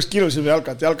 just kilusime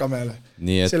jalkamehele.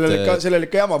 Sellel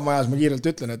ikka jamab majas, ma kiirelt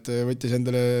ütlen, et võttis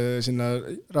endale sinna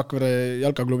Rakvere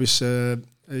jalkaklubis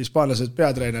hispaanlased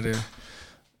peatreeneri.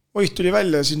 Oih tuli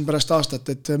välja siin pärast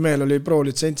aastat, et meil oli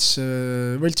pro-litsents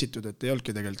võltsitud, et ei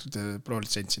olnudki tegelikult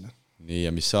pro-litsentsina. Nii,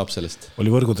 ja mis saab sellest?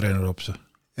 Oli võrgutreener hoopis.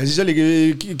 Ja siis oligi,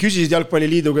 küsisid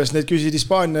jalgpalliliidu käest, need küsisid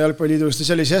Hispaania jalgpalliliidu käest ja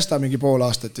see oli sesta mingi pool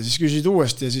aastat ja siis küsisid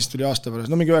uuesti ja siis tuli aasta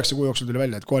pärast. No mingi 9 kuu jooksul tuli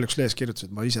välja, et kohalikus lehes kirjutas,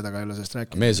 et ma ise taga ei ole sellest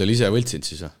rääkinud. Mees oli ise võltsinud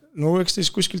siis? No eks ta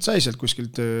siis kuskilt sai sealt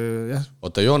kuskilt, jah.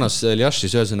 Oota, Joonas Ljaš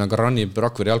siis ühesõnaga rannib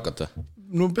Rakvere jalkat?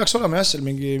 No peaks olema jah seal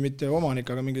mingi, mitte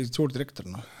omanik, aga mingi suur direktor.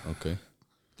 Okay.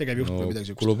 Tegevjuht või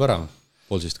midagi sükust. Kulub ära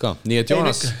poolsist ka. Nii et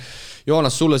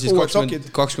Joonas, sulle siis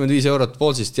 25 €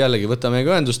 poolsist jällegi võtame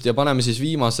ühendust ja paneme siis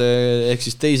viimase ehk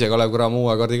siis teise Kalev Cramo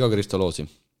hooajakaardi ka Kristo loosi.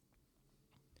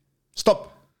 Stopp!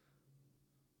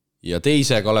 Ja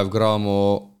teise Kalev Cramo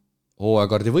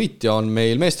hooajakaardi võitja on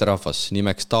meil meesterahvas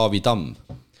nimeks Taavi Tamm.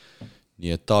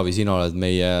 Nii et Taavi, sina oled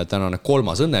meie tänane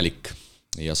 3. õnnelik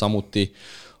ja samuti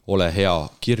ole hea,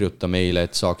 kirjuta meile,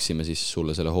 et saaksime siis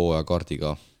sulle selle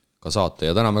hooajakaardiga ka saata.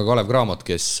 Ja täname Kalev Cramot,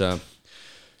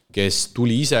 kes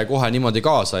tuli ise kohe niimoodi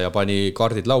kaasa ja pani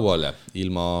kaardid lauale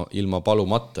ilma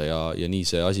palumata ja nii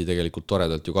see asi tegelikult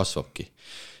toredalt ju kasvabki.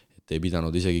 Et ei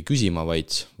pidanud isegi küsima,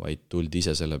 vaid tuldi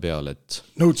ise selle peale, et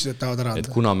nõudsid, et tahavad ära anda. Et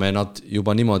kuna me nad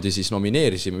juba niimoodi siis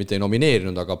nomineerisime, mitte ei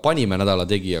nomineerinud, aga panime nädala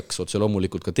tegijaks otse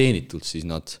loomulikult ka teenitult, siis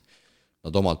nad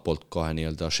omalt poolt kohe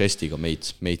nii-öelda žestiga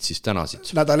meid siis tänasid.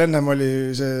 Nädal ennem oli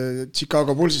see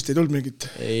Chicago Bullsist ei tulnud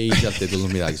mingit? Ei, sealt ei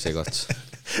tulnud midagi see kahts.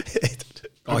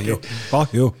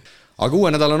 Kahju. Aga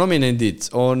uue nädala nominendid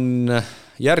on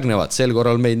järgnevad. Sel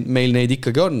korral meil neid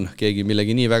ikkagi on. Keegi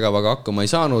millegi nii väga hakkama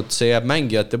ei saanud. See jääb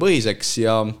mängijate põhiseks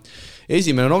ja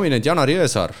esimene nominent Janar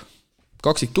Jõesaar.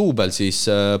 2 tuubel siis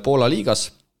Poola liigas,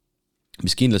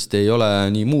 mis kindlasti ei ole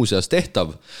nii muuseas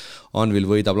tehtav. Anvil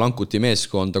võidab Lankuti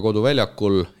meeskonda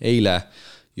koduväljakul. Eile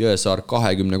Jõesaar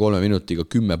 23 minutiga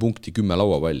 10 punkti, 10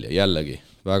 lauapalli. Jällegi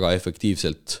väga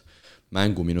efektiivselt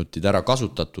mänguminutid ära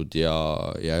kasutatud ja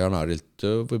Janarilt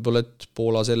võib-olla, et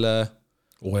Poola selle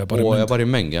hooaja parim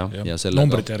mäng ja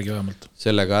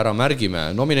sellega ära märgime.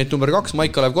 Nominent number 2,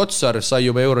 Maik-Kalev Kotsar, sai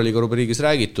juba Euroliiga rubriigis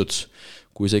räägitud.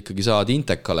 Kui sa ikkagi saad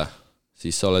Intekale,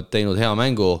 siis sa oled teinud hea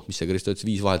mängu, mis see Kristo ütles,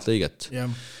 5 vahelt lõiget.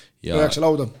 Ja 9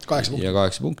 lauda, 8 punkti. Ja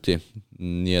 8 punkti.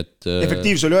 Nii et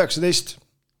efektiivsus oli 19.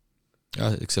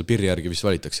 Ja, eks seal pirri järgi vist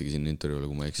valitaksegi siin intervjuule,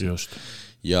 kui ma eksin. Just.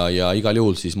 Ja igal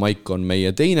juhul siis Maik on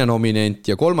meie teine nominent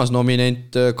ja 3.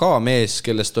 nominent ka mees,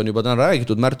 kellest on juba täna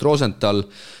räägitud, Märt Rosenthal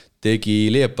tegi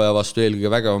Liepaja vastu eelkõige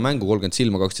vägeva mängu, 30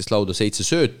 silma, 12 lauda, 7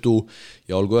 söötu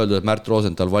ja olgu öeldud, et Märt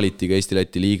Rosenthal valiti ka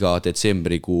Eesti-Läti liiga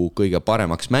detsembrikuu kõige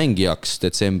paremaks mängijaks,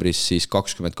 detsembris siis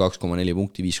 22,4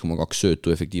 punkti, 5,2 söötu,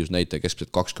 efektiivsusnäitaja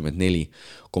keskmiselt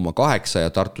 24,8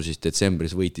 ja Tartu siis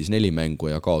detsembris võitis 4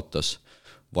 mängu ja kaotas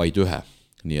vaid 1.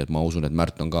 Nii et ma usun, et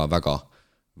Märt on ka väga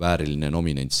vääriline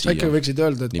nominent siia. Äkki võiksid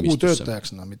öelda, et kuu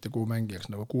töötajaks, mitte kuu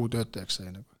mängijaks, nagu kuu töötajaks sai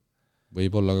nagu.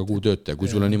 Võib-olla ka kuu töötaja, kui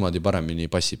sulle niimoodi paremini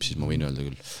passib, siis ma võin öelda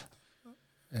küll.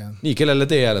 Nii, kellele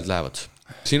teie hääled lähevad?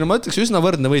 Siin on, ma ütleks, üsna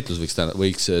võrdne võitlus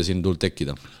võiks siin tuld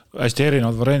tekkida. Hästi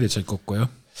erinevad variandid said kokku,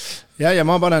 jah? Ja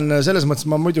ma panen, selles mõttes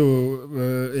ma muidu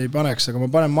ei paneks, aga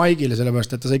ma panen Maigile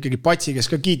sellepärast, et ta sai ikkagi patsi,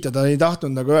 kes ka kiita, ta ei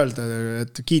tahtnud nagu öelda,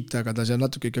 et kiita, aga ta seal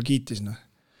natuke ikka kiitis,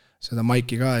 seda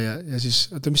Maiki ka ja siis,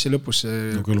 oota, mis see lõpus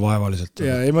no küll vaevaliselt.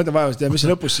 Ja ei mõtle vaevaliselt, ja mis see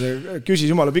lõpus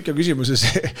küsis jumala pika küsimuse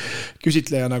see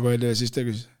küsitleja nagu oli ja siis ta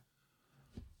küsis.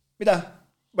 Mida?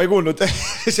 Ma ei kuulnud.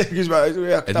 See küsima,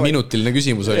 et minutiline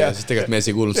küsimus oli ja siis tegelikult mees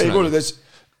ei kuulnud. Ei kuulnud,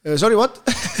 sorry, what?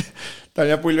 Ta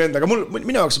on jah pull vend, aga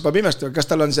minu jaoks juba pimestada, kas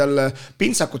tal on seal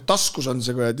pintsakud taskus on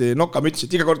see nokamüts,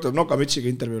 et iga kord tuleb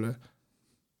nokamütsiga intervjuule.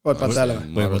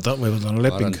 Võib-olla ta on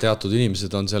leping. Teatud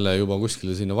inimesed on selle juba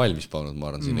kuskile sinna valmis paunud,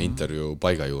 ma arvan, sinna intervjuu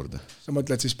paiga juurde. Sa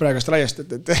mõtled siis praegast raiest,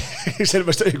 et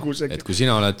sellepärast oli kuusegi. Et kui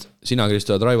sina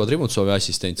Kristo oled Raivo Trimutsovi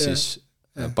assistent, siis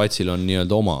Patsil on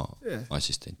nii-öelda oma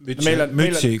assistent.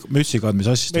 Mütsi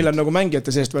kandmise assistent. Meil on nagu mängijate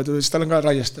seest võetud, siis tal on ka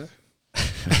raiest.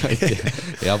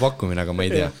 Hea pakkumine, aga ma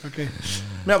ei tea.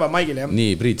 Mina panen Maigile, jah.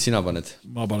 Nii, Priit, sina paned?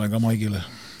 Ma panen ka Maigile.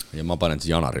 Ja ma panen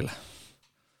siis Janarile.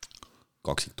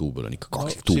 Kaksiktuubel on ikka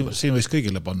kaksiktuubel. Siin võis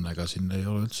kõigile panna, ega siin ei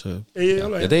ole üldse... Ei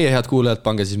ole. Ja teie head kuulajad,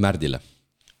 pange siis Märdile.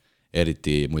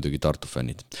 Eriti muidugi Tartu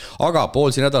fännid. Aga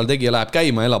poolsi nädal tegija läheb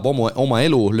käima, elab oma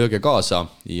elu, lööge kaasa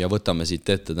ja võtame siit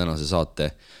ette tänase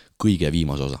saate kõige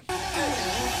viimase osa.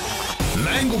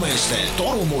 Mängumeeste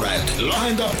torumured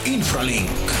lahendab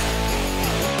Infralink.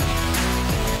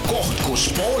 Koht, kus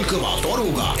poolkõva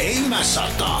toruga ei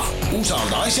mässata.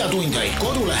 Usalda asjatundjaid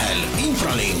kodulehel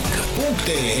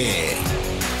infralink.ee.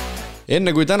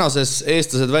 Enne kui tänases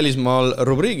eestlased välismaal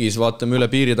rubriigis vaatame üle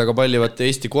piiri taga pallivate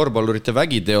Eesti korvpallurite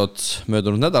vägiteod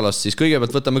möödunud nädalast, siis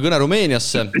kõigepealt võtame kõne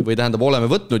Rumeeniasse või tähendab,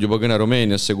 oleme võtnud juba kõne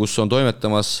Rumeeniasse, kus on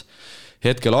toimetamas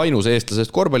hetkel ainus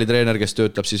eestlasest korvpallitreener, kes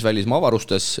töötab siis välismaa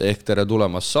avarustes ehk tere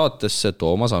tulemast saatesse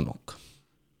Toomas Annuk.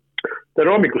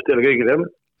 Tere hommikust teile kõigile.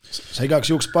 Sa igaks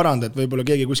juhuks paranda, et võib-olla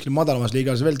keegi kuskil madalamas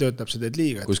liigas veel töötab, sa teed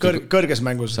liiga. Kõrges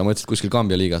mängus. Sa mõtlesid kuskil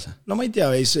Kambja liigas? No ma ei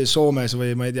tea, Soomes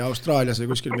või ma ei tea, Austraalias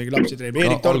või kuskil mingi lapsi treenib.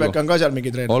 Erik Tolbek on ka seal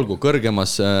mingi treener. Olgu,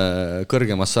 kõrgemas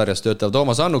sarjas töötav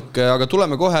Toomas Annuk, aga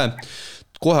tuleme kohe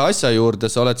asja juurde.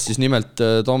 Sa oled siis nimelt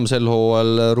Tom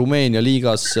Selhooal Rumeenia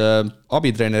liigas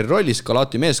abitreeneri rollis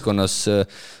Galati meeskonnas.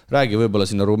 Räägi võib-olla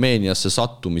sinna Rumeeniasse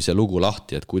sattumise lugu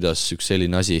lahti, et kuidas üks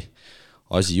selline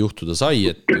asi juhtuda sai,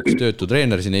 et üks töötu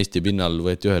treener siin Eesti pinnal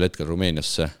võeti ühel hetkel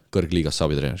Rumeeniasse kõrgliigasse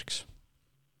abitreeneriks.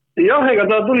 Jah, ega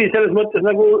ta tuli selles mõttes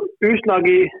nagu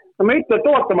üsnagi, ma ei ütle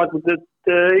ootamatult,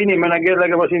 et inimene,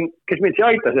 kellega ma siin, kes mind siin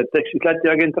aitas, et eks siis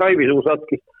Läti agent Raivi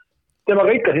Suusatki,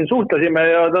 temaga ikka siin suhtlesime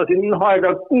ja ta siin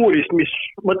aega uuris, mis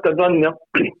mõtted on ja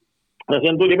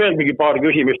siin tuli veel mingi paar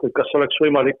küsimust, et kas oleks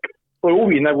võimalik või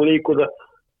huvi nagu liikuda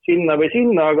sinna või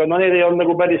sinna, aga need ei olnud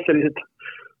nagu päris sellised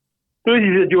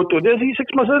tõsised jutud ja siis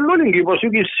eks ma seal olingi juba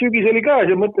sügis oli käes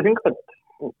ja mõtlesin ka, et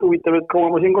huvitav, et kaua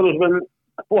ma siin kodus veel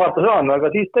puhata saan, aga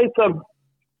siis täitsa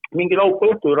mingi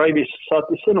laupäeva õhtul Raivis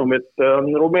saatis sõnum, et on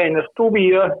Rumeeniast klubi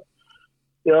ja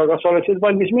kas oleksid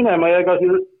valmis minema ja ega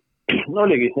siis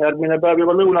oligi järgmine päev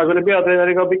juba lõunaga oli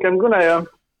peatreeneriga pikem kõne ja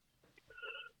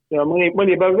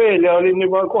mõni päev veel ja olin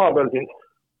juba koha peal siin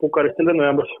Bukaresti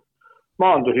lennujaamas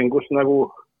maandusin, kus nagu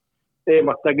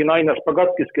eemast nägin Ainas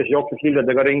Pagatkis, kes jooksis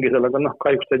lilledega ringi seal, aga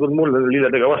kahjuks ta ei tulnud mulle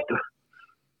lilledega vastu.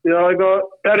 Ja ega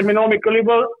järgmine hommik oli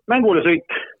juba mängule sõit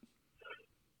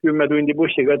 10 tundi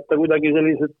bussiga, et ta kuidagi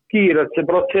sellised kiirelt see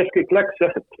protsess kõik läks.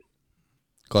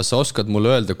 Kas sa oskad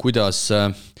mulle öelda,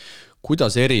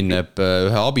 kuidas erineb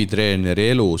ühe abitreeneri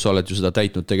elu, sa oled ju seda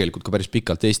täitnud tegelikult ka päris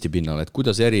pikalt Eesti pinnal, et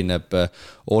kuidas erineb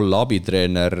olla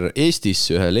abitreener Eestis,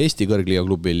 ühel Eesti kõrgliiga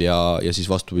klubil ja siis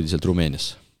vastupidiselt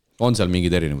Rumeenias? On seal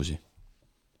mingeid erinevusi?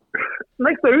 No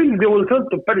eks ta üldjuhul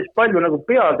sõltub päris palju nagu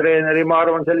peatreeneri, ma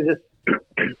arvan, sellisest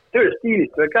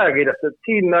tööstiilist või käekirjast, et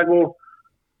siin nagu,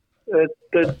 et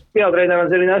peatreener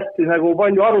on selline hästi nagu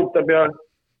palju arutab ja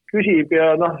küsib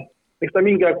ja eks ta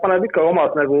mingi aeg paneb ikka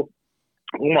omas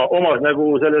nagu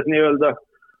selles nii-öelda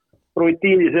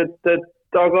rutiinis,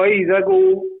 et aga ei nagu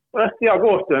hästi hea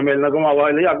koostöö meil nagu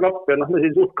omavahel hea klapp ja me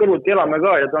siin suht kõrvuti elame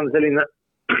ka ja ta on selline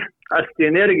hästi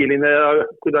energiline ja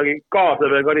kuidagi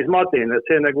kaasav ja karismaatiline, et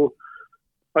see nagu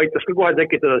aitas ka kohe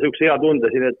tekitada niisuguse hea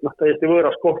tunde siin, et täiesti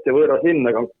võõras koht ja võõras linn,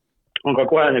 aga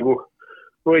kohe nagu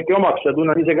võeti omaks ja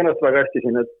tunnen ise ennast väga hästi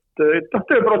siin, et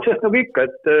tööprotsess nagu ikka,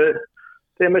 et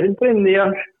teeme siin trenni ja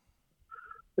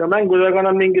mängudega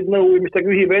annab mingid nõu, mis ta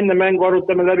küsib enne mängu,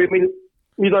 arutame läbi,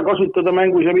 mida kasutada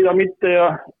mängus ja mida mitte ja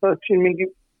siin mingi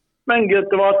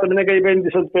mängijate vaatamine käib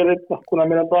endiselt veel, et kuna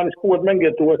meil on plaanis 6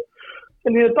 mängijat uued.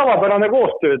 Selline tavapärane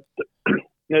koostöö,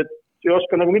 et ei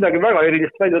oska nagu midagi väga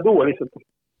erilist välja tuua lihtsalt.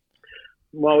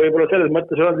 Ma võib-olla selles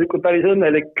mõttes olen ikka päris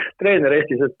õnnelik treener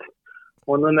Eestis, et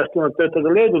on õnnestunud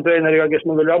töötada Leedu treeneriga, kes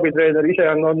mul oli abitreener, ise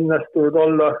on õnnestunud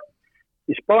olla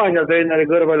Hispaania treeneri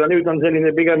kõrval ja nüüd on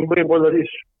selline pigem võib-olla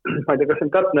siis, ma ei tea, kas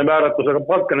on täpne määratus, aga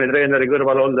Balkani treeneri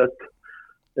kõrval olnud,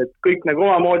 et kõik nagu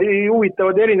omamoodi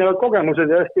huvitavad erinevad kogemused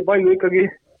ja hästi palju ikkagi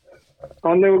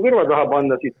on nagu kõrva taha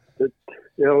panna siit,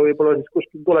 ja võib-olla siis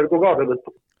kuskil tuleviku kaasa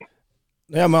võtta.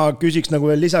 Ja ma küsiks nagu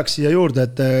veel lisaks siia juurde,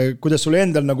 et kuidas sul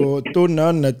endal nagu tunne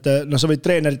on, et sa võid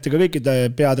treeneritega, kõikide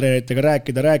peatreeneritega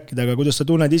rääkida, aga kuidas sa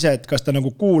tunned ise, et kas ta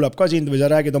nagu kuulab ka sind või sa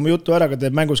räägid oma jutu ära, aga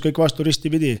teeb mängus kõik vastu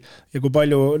ristipidi ja kui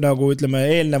palju nagu ütleme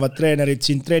eelnevad treenerid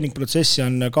siin treeningprotsessi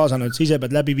on kaasanud, et sa ise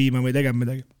pead läbi viima või tegema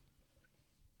midagi?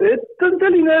 Et on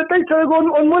selline täitsa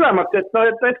on mõlemat, et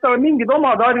ta on mingid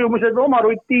omad harjumused, oma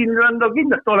rutiinid on ta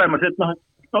kindlasti olemas, et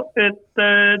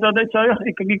ta täitsa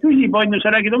ikkagi küsib, on ju,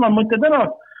 sa räägid oma mõtted ära,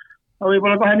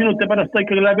 võib-olla 2 minuti pärast ta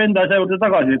ikkagi läheb enda asja juurde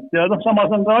tagasi, et ja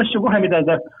samas on ta asju kohe, mida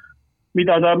ta, kui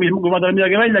ma tahan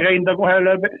midagi välja käin, ta kohe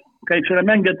käib selle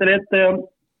mängijatele ette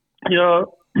ja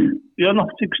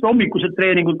sellised hommikused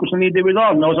treeningud, kus on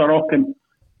individuaalne osa rohkem,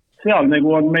 seal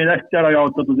nagu on meil hästi ära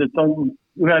jaotatud, et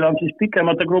ühel on siis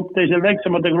pikemate grupp, teisel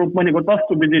väiksemate grupp, mõnikord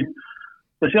vastupidi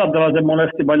ja sealt laseb mul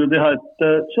hästi palju teha, et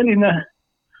selline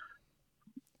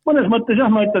mõnes mõttes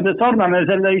ma ütlen, et sarnane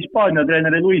selle Hispaania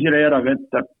treeneri Luisi Reeraga,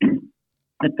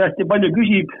 et hästi palju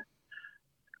küsib,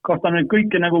 kas ta nüüd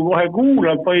kõike nagu kohe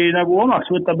kuulab või nagu omaks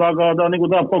võtab, aga ta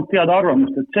nagu tahab kogu teada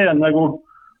arvamust, et see on nagu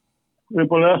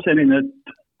võib-olla selline,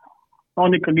 et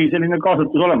on ikkagi selline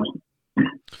kaasatus olemas.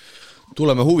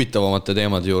 Tuleme huvitavamate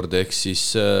teemade juurde, ehk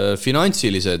siis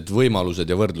finantsilised võimalused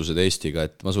ja võrdlused Eestiga,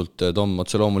 et ma sult, Tom,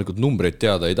 otse loomulikult numbreid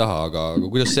teada ei taha, aga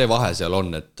kuidas see vahe seal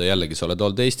on, et jällegi sa oled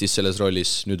olnud Eestis selles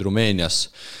rollis, nüüd Rumeenias,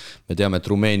 me teame,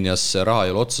 et Rumeenias raha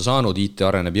ei ole otsa saanud, IT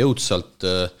areneb jõudsalt,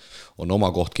 on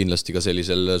oma koht kindlasti ka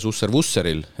sellisel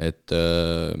susser-vusseril, et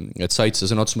said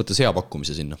sa sõna otsa mõttes hea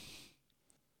pakkumise sinna?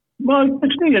 Ma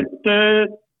ütleks nii,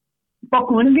 et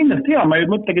pakkumine on kindlasti hea, ma ei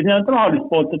mõtlegi siin rahalist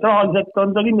poolt, et rahaliselt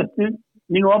on ta kindlasti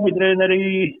minu abitreeneri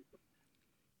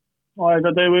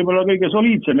aegade võib-olla kõige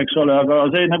soliidsem, eks ole, aga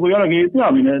see nagu ei olegi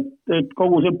peamine, et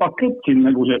kogu see pakett siin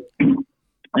nagu see,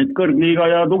 et kõrgliiga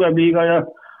ja tugevliiga ja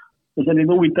selline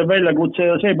huvitav väljakutse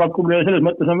ja see pakkumine selles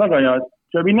mõttes on väga hea,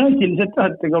 et see finantsiliselt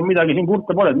et ega midagi siin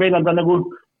kurta pole, et meil on ta nagu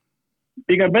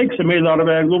pigem väiksem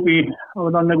eelarve klubi, aga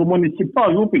ta on nagu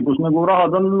munitsipaalklubi, kus nagu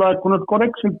rahad on laekunud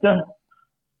korrektselt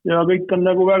ja kõik on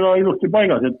nagu väga ilusti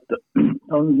paigas, et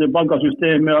on see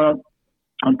palgasüsteem ja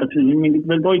antakse siin mingid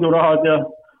veel toidurahad ja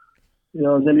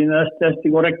selline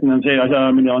hästi korrektne on see asja,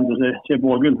 mida on see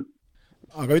pool küll.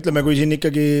 Aga ütleme, kui siin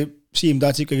ikkagi Siim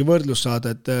tahtis ikkagi võrdlus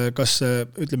saada, et kas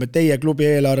ütleme, teie klubi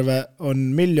eelarve on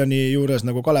 1 miljoni juures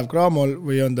nagu Kalev Cramol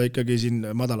või on ta ikkagi siin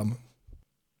madalam?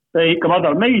 Ikka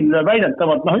madal. Meil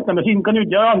väidetavalt, ütleme siin ka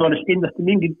nüüd jaanuaris kindlasti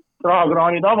mingid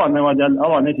rahakraanid avanevad ja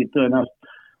avanesid tõenäoliselt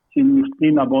siin just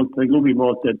linna poolt või klubi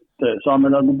poolt, et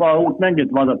saame nagu paar uut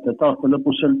mängijat vaadata, et aasta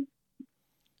lõpus seal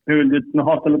öeldi, et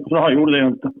aasta lõpus raha juurde ei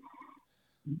anta.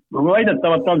 Aga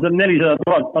väidetavalt on seal 400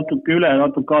 000 natuke üle ja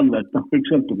natuke alla, et kõik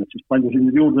sõltub, et siis palju siin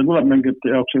juurde tuleb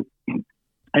mängijate jaoks.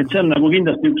 Et see on nagu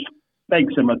kindlasti üks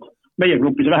väiksemad, meie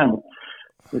grupis vähemalt.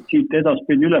 Et siit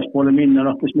edaspidi ülespoole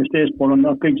minna, kes meist eespool on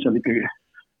kõik seal ikkagi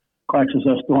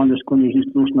 800 000 kuni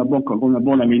siis Lusna Boka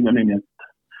 3,5 miljonini,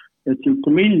 et 1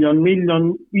 miljon,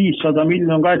 1 500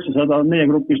 000, 1 800 on meie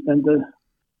grupist nende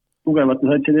tugevate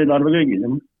satside eelarve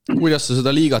kõigil. Kuidas sa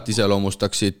seda liigat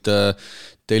iseloomustaksid?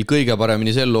 Teil kõige paremini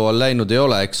sel hooajal läinud ei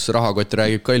ole, eks rahakott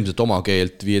räägib ka ilmselt oma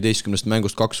keelt, 15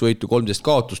 mängust 2 võitu, 13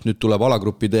 kaotust, nüüd tuleb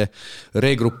alagruppide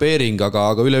regrupeering,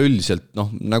 aga üleüldiselt,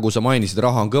 nagu sa mainisid,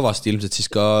 raha on kõvasti, ilmselt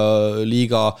siis ka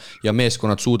liiga ja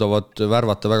meeskonnad suudavad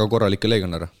värvata väga korralikke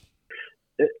legionäre.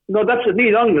 No täpselt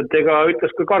nii on, et ega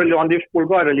ütles ka Karl-Johan Tips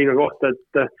Bulgaaria liiga kohta,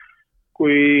 et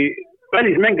kui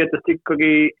välismängijatest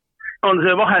ikkagi on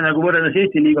see vahe nagu võrreldes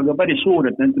Eesti liigaga päris suur,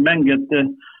 et nende mängijate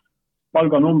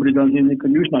palganumbrid on siin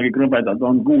ikkagi üsnagi krõbedad,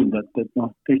 on kuulda, et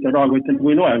teiste rahakotil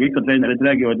kui loe, kõik treenerid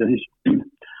räägivad ja siis,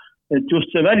 et just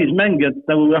see välismängijad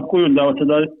nagu kujundavad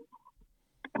seda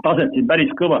taset siin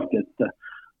päris kõvasti, et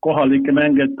kohalike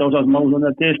mängijate osas ma usun,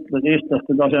 et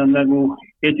eestlaste tase on nagu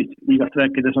Eestist liigast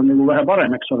rääkides on nagu vähe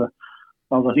parem, eks ole.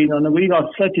 Aga siin on nagu igas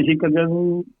satsis ikkagi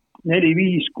 4,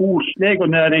 5, 6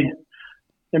 legionääri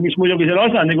ja mis muidugi selle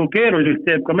asja nagu keeruliseks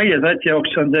teeb ka meie satsi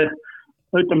jaoks on see,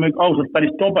 ütleme ausalt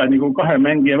päris tobe nagu 2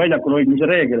 mängija väljakul hoidmise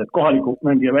reegel, et kohaliku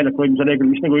mängija väljakul hoidmise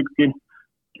reegel, mis nagu ikkagi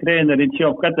treenerid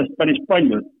seob kätest päris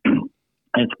palju.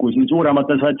 Et kui siin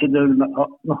suurematel satsidel,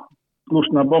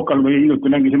 Lusna Pokal või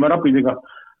hiljuti mängisime Rapidega,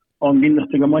 on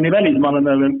kindlasti ka mõni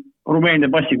välismaalane Rumeenia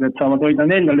passiga, et saavad hoida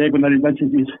 4 legionärid satsi,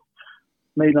 siis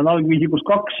meil on algviisikus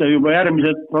 2 ja juba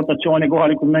järgmised rotatsiooni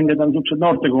kohalikud mängijad on niisugused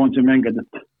noortekoondise mängijad,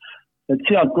 et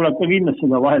sealt tuleb ka kindlasti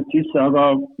seda vahet sisse,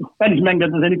 aga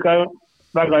välismängijad on ikka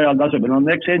väga heal tasemel, on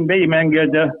ex-NBA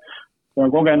mängijad ja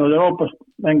kogenud Euroopast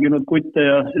mänginud kutte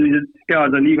ja sellised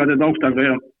heade liigade taustaga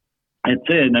ja et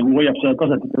see nagu hoiab seda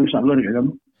taset üsna kõrgega.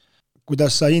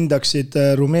 Kuidas sa hindaksid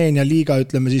Rumeenia liiga,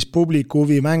 ütleme siis publiku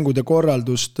huvi, mängude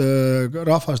korraldust,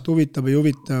 rahvast huvitab või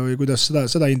huvita või kuidas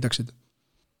seda hindaksid?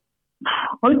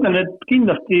 Ma ütlen, et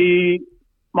kindlasti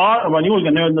ma arvan,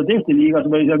 julgen öelda, et Eesti liigas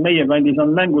või seal meie kandis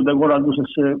on mängude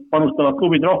korralduses panustavad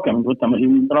klubid rohkem. Võtame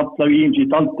siin Rapla, Viimsi,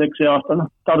 Taltek see aasta,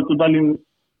 Tartu,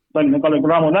 Tallinna Kalev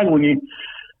Cramo näguni,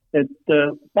 et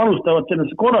panustavad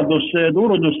sellesse korraldusse,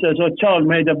 turundusse,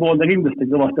 sotsiaalmeedia poolde kindlasti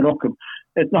kõvasti rohkem.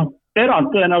 Et erand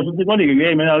tõenäoliselt nüüd oligi,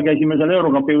 eelmine ajal käisime seal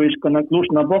Eurokapi võistkonna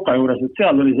Lusna Poka juures, et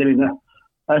seal oli selline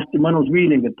hästi mõnus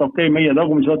viiling, et okei, meie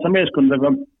tagumise otsa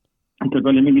meeskondaga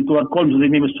oli mingi 1300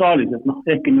 inimest saalis,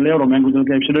 et ehkki meil euromängudel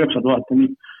käib seal 9000 ja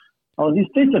nii. Aga siis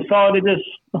teistes saalides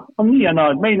on nii ja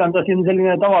naa, et meil on ta siin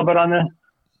selline tavapärane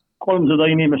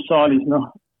 300 inimest saalis,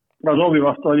 Brazovi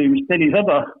vastu oli vist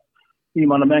 400,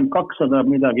 viimane mäng 200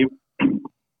 midagi.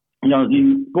 Ja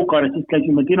siin Bukarestis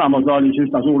käisime Dinamo saalis,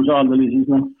 üsna suur saal oli siis,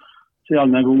 seal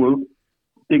nagu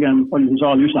pigem oli see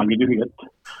saal üsnagi tühi, et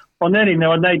on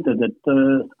erinevad näited, et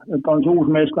on see uus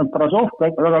meeskond Brazov,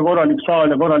 väga korralik saal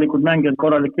ja korralikud mängijad,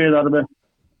 korralik eelarve,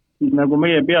 siis nagu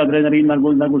meie peatreeneri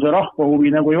hinnangul nagu see rahva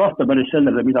huvi nagu ei vasta päris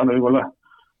sellele, mida võib-olla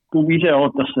klubi ise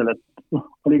ootas selle, et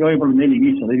oli ka võib-olla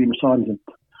 400-500 inimest saalis,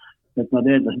 et nad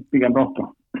eeldasid pigem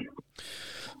rohkem.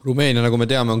 Rumeenia, nagu me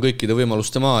teame, on kõikide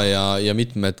võimaluste maa ja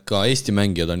mitmed ka Eesti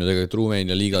mängijad on ju tegelikult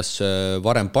Rumeenia liigas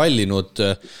varem pallinud.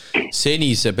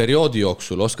 Senise perioodi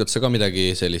jooksul oskad sa ka midagi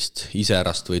sellist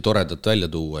iseärast või toredat välja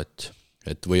tuua,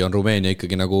 et või on Rumeenia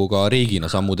ikkagi nagu ka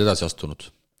riigina sammud edasi astunud?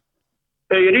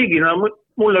 Ei, riigina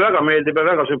mulle väga meeldib ja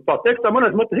väga sümpaat. Eks ta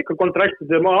mõnes mõttes ikka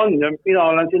kontrastide maa on ja mina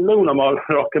olen siin lõunamaal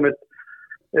rohkem,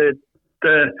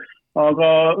 et aga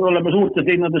oleme suurtes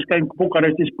linnades käinud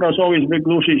Bukarestis, Brazovis või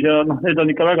Klužis ja need on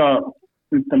ikka väga,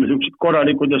 ütleme, sellised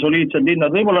korralikud ja soliidsed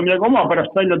linnad. Võib-olla midagi oma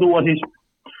pärast välja tuua siis,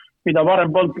 mida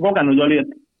varem polnud kogenud oli,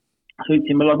 et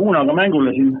sõitsime Lagunaga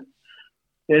mängule siin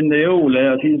enne jõule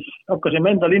ja siis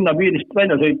hakkasime enda linna piirist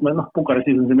välja sõitma.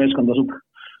 Bukarestis on see meeskond asub.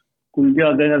 Kui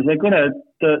peatreener sai kõne,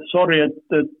 et sorry,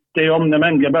 et tee homne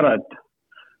mäng jääb ära,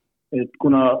 et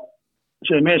kuna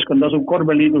see meeskond asub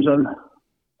korvpalliliidu seal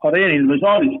areenil või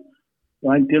saalis,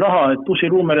 ja anti raha, et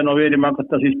bussiruume renoveerima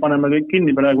hakata, siis paneme kõik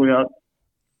kinni praegu ja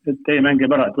et teie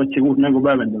mängib ära, et võtsi 6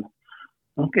 mängupäev endale.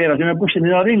 Keerasime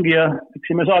bussinina ringi ja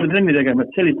läksime saali trenni tegema,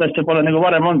 et sellist asja pole nagu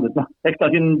varem olnud, et eks ta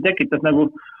siin tekitas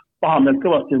nagu pahameelt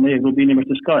kõvasti meie klubi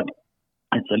inimestes ka,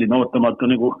 et selline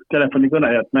ootamatu nagu telefonikõne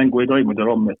ja et mängu ei toimu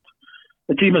teil homme,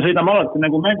 et siis me sõidame alati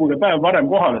nagu mänguga päev varem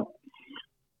kohal,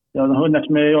 ja õnneks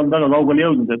me ei olnud väga kaugele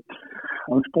jõudnud, et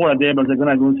oleks poole tee peal see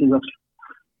kõne, kui siis oleks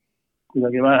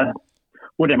kuidagi vähe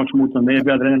urjemaks muutunud meie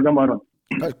peatreener ka, ma arvan.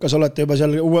 Kas olete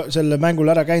juba selle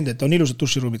mängul ära käinud, et on ilusad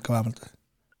duširuumid ka vähemalt?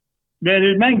 Me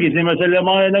nüüd mängisime selle ja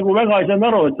ma nagu väga ei saanud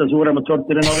aru, et see suuremat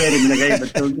sorti renoveerimine käib,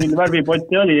 et mingi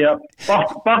värvipotti oli ja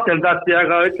pahteldati,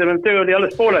 aga ütleme, töö oli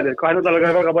alles pooled, et 2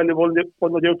 nädalaga väga palju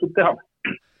polnud jõutud teha.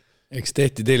 Eks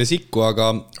tehti teile sikku,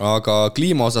 aga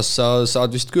kliima osas sa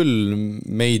saad vist küll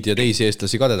meid ja teisi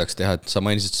eestlasi kadedaks teha, et sa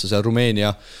mainisid sa seal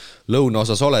Rumeenia lõuna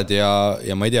osas oled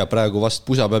ja ma ei tea, praegu vast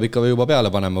pusa peab ikka juba peale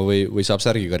panema või saab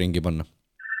särgiga ringi panna?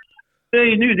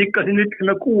 Ei, nüüd ikka siin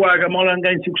ütleme 6 aega ma olen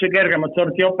käinud niisuguse kergemat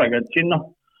sorti jopega, et siin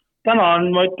täna on,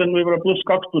 ma ütlen, võib-olla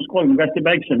 +2, +3, hästi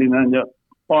päikseline ja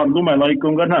paar lumelaiku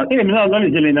on ka näha. Eelmine nädal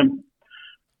oli selline,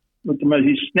 ütleme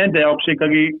siis nende jaoks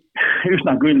ikkagi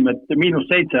üsna külm, et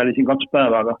 -7 oli siin 2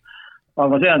 päeva,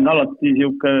 aga see on alati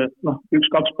niisugune,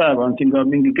 1-2 päeva on siin ka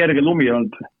mingi kerge lumi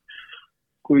olnud.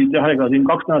 Kui ega siin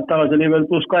 2 nädalat tagasi oli veel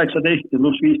 +18 ja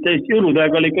 +15,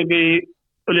 jõulutäega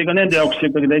oli ka nende jaoks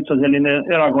ikkagi täitsa selline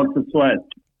erakordselt soe.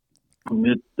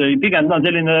 Et pigem on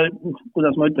selline,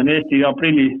 kuidas ma ütlen, Eesti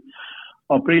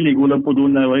aprillikuu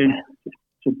lõputunne või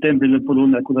septembri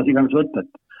lõputunne, kuidas iganes võtta.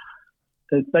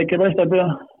 Et väike paistab ja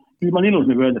ilma ilus,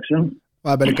 nagu öeldakse.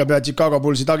 Vahepeal ikka pead Chicago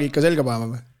Bullsi tagi ikka selga päeva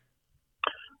või?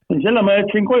 Selle ma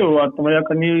jätsin koju vaatama ja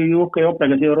hakkan nii uhke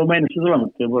jopega siia Rumeeniasse tulema,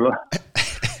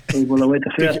 võib-olla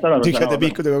võetakse ühest ära. Tühjade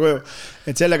piikudega koju.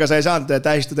 Et sellega sa ei saanud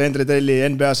tähistada Endre Telli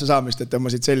NBA-sse saamist, et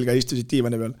tõmbasid selga, istusid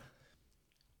diivani peal?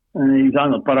 Ei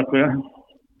saanud paraku, jah.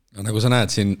 Nagu sa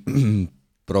näed, siin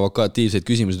provokatiivseid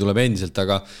küsimusi tuleb endiselt,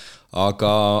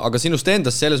 aga sinust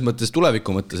endast selles mõttes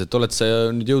tuleviku mõttes, et oled sa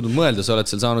nüüd jõudnud mõelda, sa oled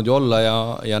seal saanud ju olla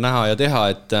ja näha ja teha,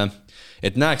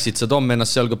 et näeksid sa, Tom,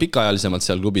 ennast seal ka pikaajalisemalt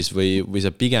seal klubis või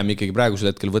sa pigem ikkagi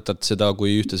praegusel hetkel võtad seda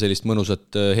kui ühte sellist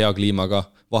mõnusat hea kliimaga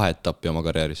vaheetappi oma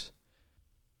karjääris?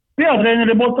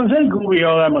 Peatreeneri poolt on selge huvi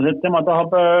olemas, et tema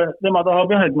tahab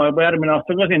jah, et ma juba järgmine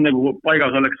aasta ka siin nagu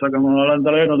paigas oleks, aga ma olen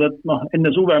talle öelnud, et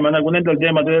enne suve me nagu nendel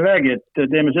teemadel ei räägi, et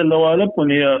teeme selle hooaja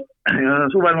lõpuni ja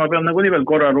suvel ma pean nagu nii veel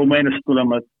korra Rumeeniasse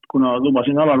tulema, et kuna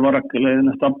lubasin Alar Varakile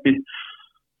ennast appi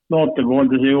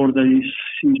noortekooldes juurde,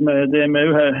 siis me teeme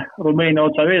ühe Rumeenia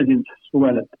otsa veel siin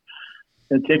suvel,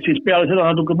 et eks siis peale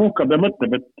seda natuke puhkab ja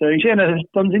mõtleb, et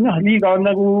iseenesest on siin jah, liiga on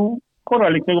nagu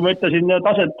korralik, nagu ma ütlesin,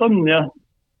 taset on ja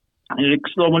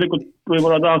eks loomulikult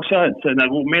võib-olla tahaks jah, et see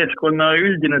nagu meeskonna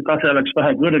üldine tase oleks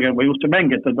vähe kõrgem või just see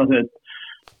mängijate tase,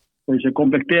 või see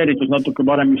komplekteeritus natuke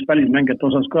parem just välismängijate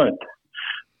osas ka,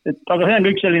 et aga see on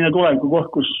kõik selline tuleviku koht,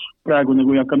 kus praegu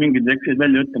nagu ei hakka mingid eksid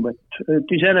välja ütlema,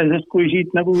 et iseenesest kui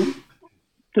siit nagu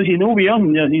tõsine huvi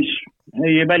on ja siis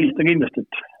ei välista kindlasti,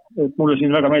 et mulle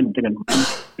siin väga meeldib tegelikult.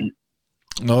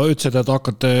 No ütlesid, et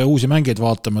hakkate uusi mängeid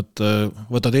vaatama, et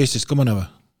võtad Eestist ka mõne või?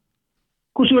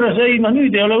 Kusjuures ei,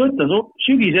 nüüd ei ole võtta.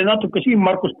 Sügise natuke Siim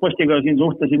Markus Postiga siin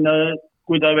suhtlesin,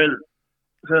 kui ta veel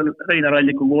seal Reinar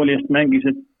Alliku kooli eest mängis,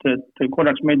 et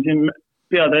korraks meil siin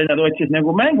peatreener otsis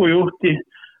nagu mängujuhti,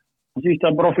 siis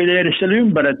ta profileeris selle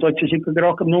ümber, et otsis ikkagi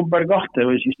rohkem number 2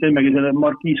 või siis teemegi selle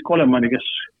Markiis Kolemani,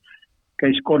 kes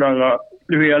käis korraga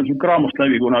lühiajaliselt Kraamust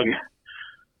läbi kunagi.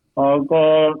 Aga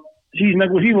siis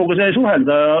nagu Siimuga sai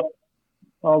suhelda,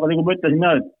 aga nagu ma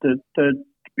ütlesin, et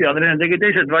peatreener tegi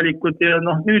teised valikud ja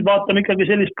nüüd vaatame ikkagi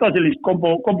sellist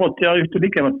kombot ja ühte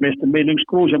pikemat meest. Meil üks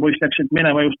Gruusia poiss läks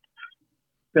minema just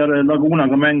peale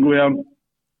Lagunaga mängu ja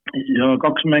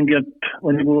 2 mängijat,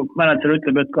 nagu mänedžer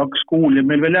ütleb, et 2 kuuli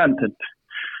meil veel jäänud, et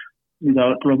mida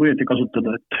tuleb õieti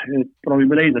kasutada, et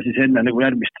proovime leida siis enne nagu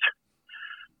järgmist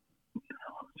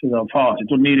seda faasi,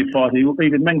 turniirifaasi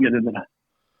õiged mängijad endale.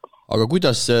 Aga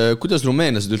kuidas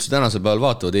rumeenlased üldse tänasel päeval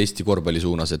vaatavad Eesti korvpalli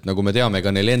suunas, et nagu me teame,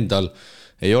 ka neil endal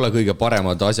ei ole kõige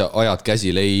paremad ajad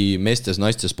käsil ei meestes,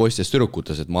 naistes, poistes,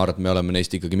 tüdrukutes, et ma arvan, et me oleme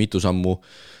neist ikkagi mitu sammu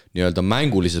nii-öelda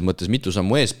mängulises mõttes mitu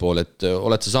sammu eespool, et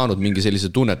oled sa saanud mingi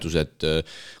sellise tunnetuse, et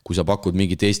kui sa pakud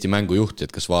mingit Eesti mängujuhti,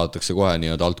 et kas vaadatakse kohe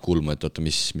nii-öelda alt kulma, et oota,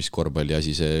 mis korvpalli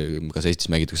asi see, kas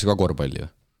Eestis mängitakse ka korvpalli?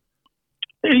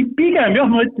 Ei, pigem jah,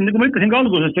 ma ütlesin ka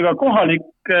algusest, ega kohalik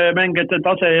mängijate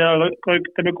tase ja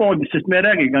ütleme koondist, sest me ei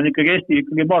räägiga, on ikkagi Eesti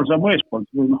ikkagi paar sammu eespool,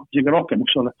 isegi rohkem,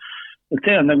 eks ole. Et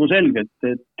see on nagu selge,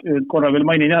 et korra veel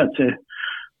mainin jah, et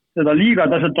seda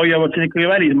liigataset hoiavad siin ikkagi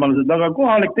välismaalased, aga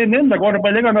kohalik teine enda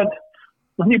korvpalli, ega nad,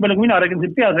 nii palju kui mina räägin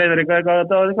siin peatreeneriga, ega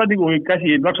ta ka nagu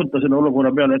käsi plaksuta selle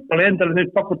olukorra peale, et talle endale nüüd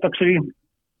pakutaksegi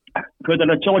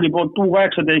föderatsiooni poolt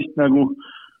U18 nagu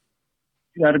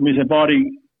järgmise paari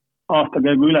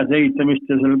aastakäigu üles ehitamist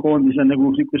ja selle koondise nagu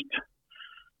siukest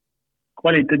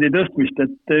kvaliteedi tõstmist,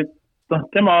 et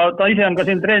ta ise on ka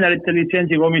siin treenerite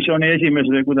litsentsikomisjoni esimees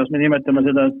või kuidas me nimetame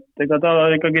seda, et ega ta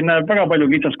ikkagi näeb väga palju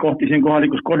kitsaskohti siin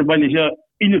kohalikus korvpallis ja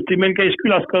hiljuti meil käis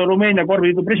külas ka Rumeenia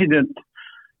korvliidu president,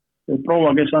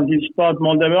 proua, kes on siis Taat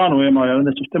Moldeveanu ema ja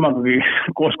õnnestus temagagi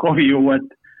koos kohvi juua,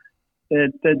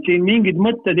 et siin mingid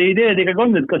mõtted ja ideed ikkagi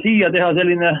on, et ka siia teha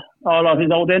selline ala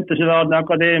siis Audentese-laadne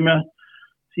akadeemia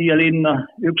siia linna.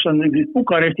 Üks on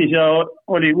Bukarestis ja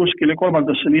oli kuskile 3.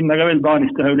 linna ka veel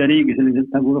plaanis teha üle riigi sellised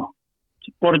nagu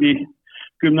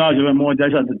spordigümnaasiumi moodi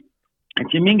asjad. Et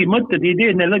siin mingid mõtted ja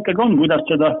ideed neil ikkagi on, kuidas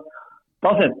seda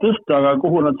taset tõsta, aga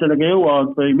kuhu nad sellega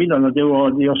jõuavad või millal nad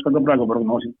jõuavad, ei oska ka praegu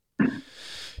prognoosida.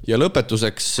 Ja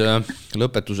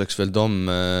lõpetuseks veel, Tom,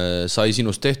 sai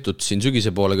sinust tehtud siin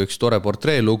sügise poolega üks tore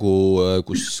portreelugu,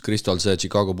 kus Kristal see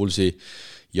Chicago Bullsi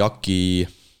Jaki,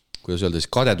 kuidas öelda,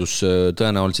 kadedus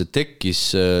tõenäoliselt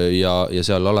tekkis ja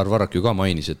seal Alar Varrak ju ka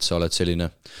mainis, et sa oled selline,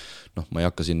 ma ei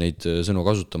hakka siin neid sõnu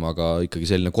kasutama, aga ikkagi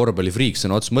selline korvpallifriik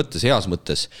sõna otsa mõttes, heas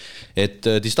mõttes, et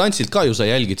distantsilt ka ju sa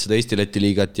jälgid seda Eesti-Läti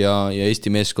liigat ja Eesti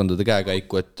meeskondade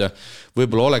käekäiku, et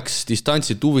võib-olla oleks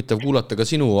distantsilt huvitav kuulata ka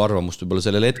sinu arvamust võib-olla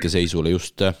sellele hetkeseisule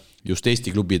just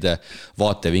Eesti klubide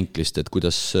vaatevinklist, et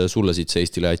kuidas sulle siit see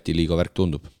Eesti-Läti liiga värk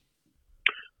tundub?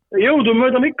 Jõudu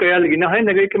mööda ikka jälgin,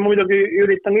 ennekõike muidugi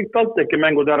üritan kõik TalTechi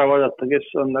mängud ära vaadata, kes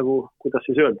on nagu, kuidas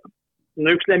siis öelda.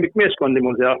 Üks lembik meeskondi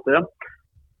mul see aasta, jah.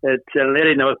 Et seal on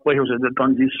erinevad põhjused, et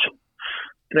on siis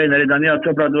treenerid on head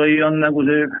sõbrad või on nagu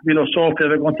see filosoofia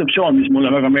või kontseptsioon, mis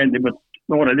mulle väga meeldib, et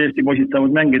noored Eesti poisid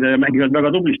saavad mängida ja mängivad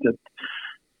väga tublisti.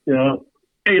 Ja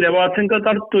eile vaatasin ka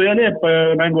Tartu ja Leepa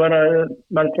mängu ära ja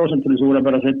Märt Roosent oli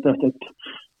suurepärase etteast,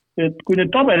 et kui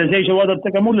nüüd tabeliseisu vaadata,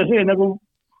 ega mulle see nagu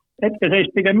hetkeseis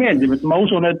pigem meeldib, et ma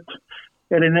usun, et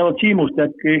erinevad Siimust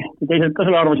äkki, teised ka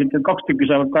selle arvasid, et 2 tükki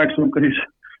saavad 8 hulka, siis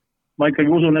ma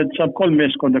ikkagi usun, et saab 3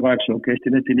 meeskonda 8 hulka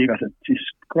Eesti neti liigas, et siis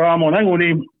Graamo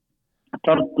Näguni,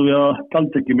 Tartu ja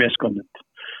Talteki meeskond,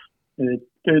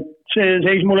 et see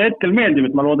seis mulle hetkel meeldib,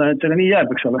 et ma loodan, et selle nii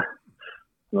jääb, eks ole.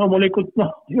 Loomulikult,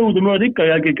 jõudu mööda ikka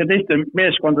jälgi ka teiste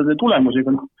meeskondade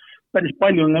tulemusega, päris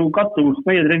palju on nagu kattuvust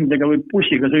meie trendidega või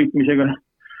bussiga sõitmisega,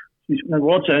 siis nagu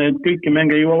otse kõiki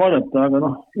mänge ei jõua vaadata, aga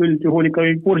üldjuhul ikka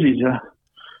kursis ja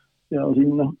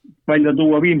siin välja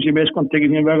tuua Viimsi meeskond tegi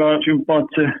nii väga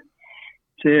sümpaatse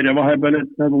seeria vahepeal,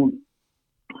 et nagu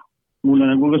mulle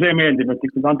nagu ka see meeldib, et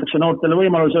ikkagi antakse noortele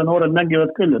võimaluse ja noored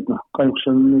mängivad küll, et kahjuks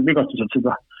on vigastused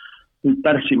seda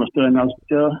pärssimas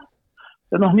tõenäoliselt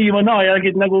ja nii või naa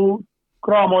jälgid nagu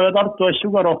Graamo ja Tartu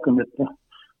asju ka rohkem, et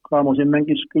Graamo siin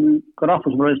mängis küll ka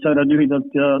rahvusvahelist sarjad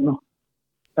ühidalt ja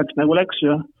läks nagu läks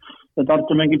ja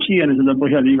Tartu mängib siiani seda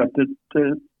Põhjaliigat, et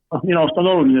minu arust on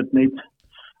oluline, et neid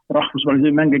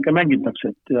rahvusvahelisi mänge ikka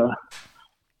mängitakse, et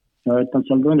et nad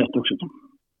seal ka õnnestuksid.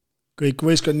 Kõik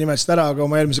võistkond nimetasid ära, aga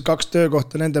oma eelmised 2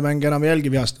 töökohta nende mänge enam jälgi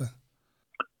vihast või?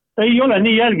 Ei ole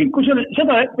nii jälginud. Kui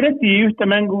seda Breti ühte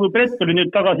mängu, kui Bret tuli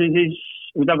nüüd tagasi,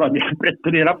 Bret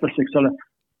tuli Raplasse, eks ole,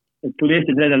 et tuli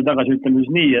Eesti treeneri tagasi, ütleme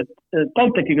siis nii, et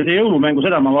Taltekiga see jõulumängu,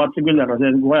 seda ma vaatasin küll ära,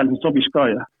 see vajaliselt sobis ka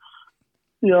ja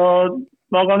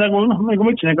aga nagu ma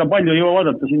ütlesin, ega palju ei jõua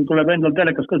vaadata, siin tuleb endal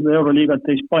telekas ka seda Euroliigat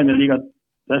ja Hispaania liigat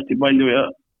hästi palju ja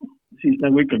siis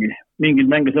nagu ikkagi mingid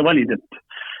mänge sa valid, et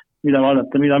mida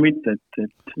vaadata, mida mitte,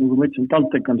 et nagu ma ütlesin,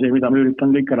 Taltek on see, mida ma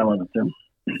üritan kõik ära vaadata.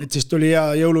 Et siis tuli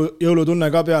hea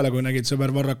jõulutunne ka peale, kui nägid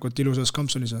sõber Varrakut ilusas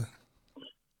kampsunis?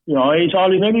 Ja ei,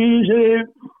 saalis oli see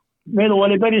melu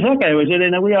oli päris äge või see oli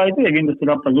nagu hea idee kindlasti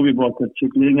Rapla klubi poolt, et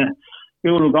selline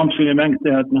jõulukampsuni mäng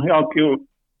teha, et Jaak ju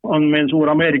on meil suur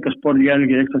Ameerika spordi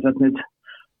jälgi, eks ta sealt neid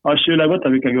asju üle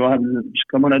võtab ikkagi vahepeal, mis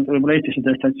ka mõned võib-olla Eestisse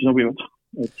täiesti hästi sobivad.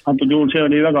 Et antud juhul see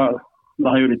oli väga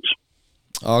lahe üritus.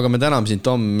 Aga me täname siin,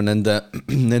 Tom,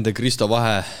 nende Kristo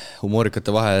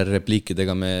humoorikate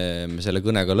repliikidega me selle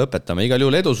kõnega lõpetame. Igal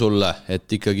juhul edu sulle, et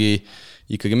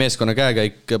ikkagi meeskonna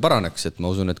käekäik paraneks, et ma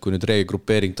usun, et kui nüüd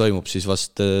regrupeering toimub, siis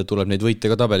vast tuleb neid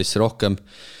võite ka tabelisse rohkem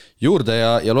juurde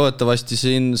ja loodetavasti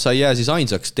siin sa ei jää siis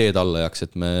ainsaks teed allajaks,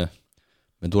 et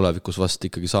me tulevikus vast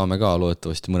ikkagi saame ka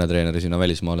loodetavasti mõne treeneri sinna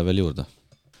välismaale veel juurde.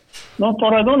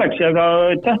 Tore oleks, aga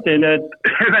aitäh teile,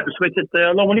 et ühendust võtsite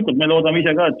ja loomulikult me loodame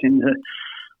ise ka, et siin see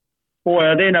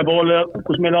hooaja teine pool,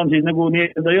 kus meil on siis nagu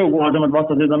nii jõukohasemad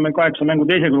vastased, on meil 8 mängu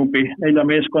teise grupi 4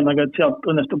 meeskonnaga, et sealt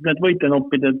õnnestub need võite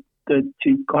noppida, et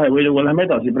siit 2 võiduga läheme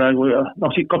edasi praegu ja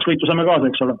siit 2 võitu saame kaasa,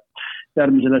 eks ole.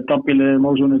 Järgmisele etapile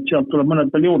ma usun, et sealt tuleb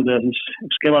mõned veel juurde ja siis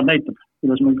üks kevad näitab,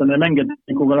 kuidas meil ka need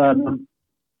mängijatikuga läheb,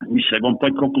 mis see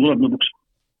kompott kokku tuleb lõpuks.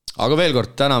 Aga veel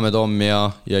kord täname, Tom, ja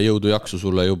jõudu jaksu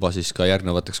sulle juba siis ka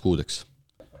järgnevateks kuudeks.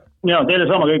 Ja, teile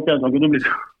sama kõik pead, aga tublis.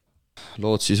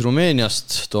 Lood siis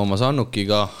Rumeeniast Toomas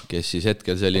Annukiga, kes siis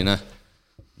hetkel selline,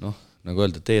 nagu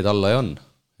öelda, teed alla ei on.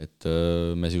 Et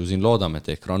me siin loodame,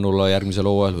 et ehk Rannula järgmisel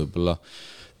hooajal võib-olla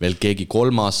veel keegi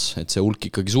 3, et see hulk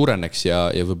ikkagi suureneks ja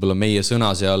võib-olla meie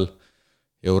sõna seal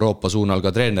Euroopa suunal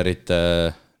ka treenerite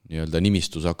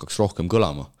nimistus hakkaks rohkem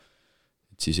kõlama.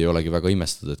 Siis ei olegi väga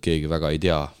imestada, et keegi väga ei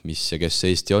tea, mis ja kes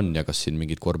Eesti on ja kas siin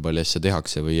mingid korvpalli asja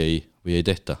tehakse või ei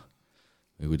tehta.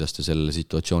 Või kuidas te sellele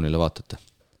situatsioonile vaatate?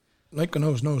 No ikka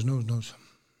nõus.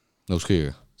 Nõus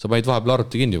kõigega. Sa panid vahepeal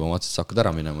arvuti kinni, ma vaatasin, et sa hakkad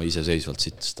ära minema iseseisvalt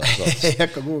siit. Ei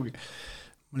hakka kuhugi.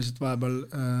 Ma lihtsalt vahepeal...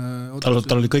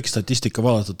 Tal oli kõik statistika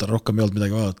vaadatud, tal rohkem ei olnud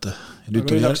midagi vaadata.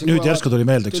 Nüüd järsku tuli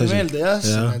meelde üks asi. Tuli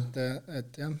meelde,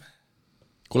 et jah.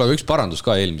 Kuule, aga üks parandus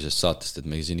ka eelmisest saatest, et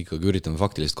me siin ikkagi üritame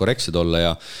faktiliselt korrektsed olla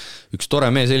ja üks tore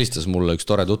mees helistas mulle, üks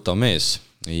tore tuttav mees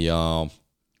ja...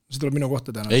 See tuleb minu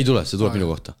kohta täna? Ei tule, see tuleb minu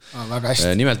kohta. Väga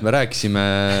hästi. Nimelt me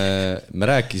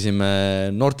rääkisime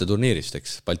noorte turniirist,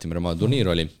 eks, Baltimere turniir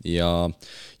oli ja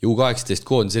U18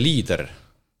 koondise liider,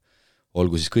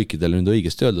 olgu siis kõikidele nüüd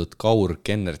õigesti öeldud, Kaur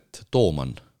Kennert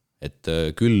Tooman, et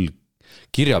küll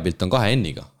kirjapilt on 2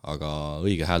 N-iga, aga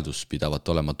õige hääldus pidavat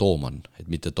olema Tooman, et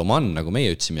mitte Toman, nagu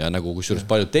meie ütsime ja nagu kusjuures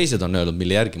paljud teised on öelnud,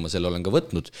 mille järgi ma selle olen ka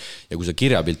võtnud ja kui sa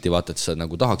kirjapilti vaatad, sa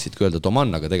nagu tahaksidki öelda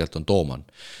Toman, aga tegelikult on Tooman.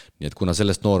 Nii et kuna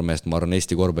sellest noormeest, ma arvan,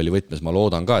 Eesti korvpalli võtmes, ma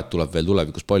loodan ka, et tuleb veel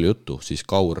tulevikus palju juttu, siis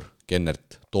Kaur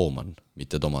Kennert Tooman,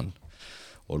 mitte Toman.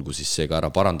 Olgu siis seega ära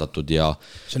parandatud ja...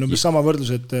 See on umbes sama võrdlus,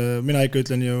 et mina ikka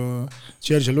ütlen ju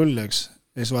Sergio Lulli, eks.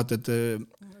 ja siis vaatad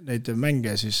neid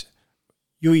mänge, siis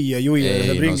jui ja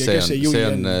saab ringi, kes see jui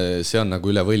on. See on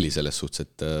nagu üle võlli selles suhtes,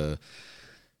 et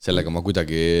sellega ma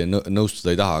kuidagi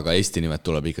nõustuda ei taha, aga Eesti nimed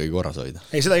tuleb ikkagi korras hoida.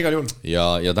 Ei, seda igal juhul.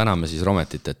 Ja täname siis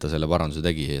Rometit, et ta selle paranduse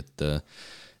tegi,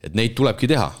 et neid tulebki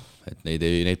teha, et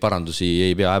neid parandusi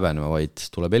ei pea häbenema, vaid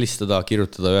tuleb helistada,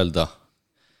 kirjutada, öelda,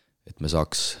 et me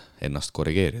saaks ennast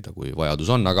korrigeerida, kui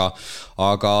vajadus on, aga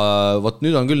võt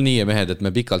nüüd on küll nii, mehed, et me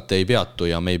pikalt ei peatu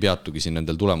ja me ei peatugi siin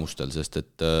nendel tulemustel, sest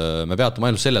et me peatume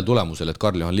ainult sellel tulemusel, et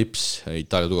Karl-Johan Lips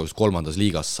Itaalia tugevus 3.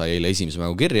 liigas sai eile esimese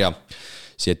mängu kirja.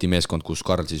 Sieti meeskond, kus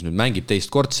Karl siis nüüd mängib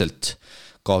teistkordselt,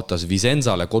 kaotas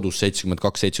Vicenzale kodus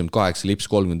 72-78, Lips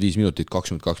 35 minutit,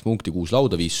 22 punkti, 6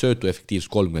 lauda, 5 söötu, efektiivsus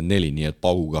 34, nii et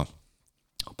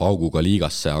pauguga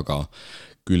liigasse, aga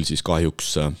küll siis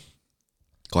kahjuks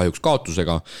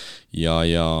kaotusega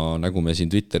ja nagu me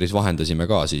siin Twitteris vahendasime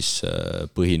ka, siis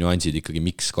põhinüansid ikkagi,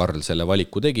 miks Karl selle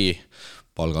valiku tegi,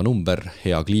 palganumber,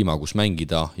 hea kliima, kus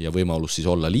mängida ja võimalus siis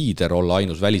olla liider, olla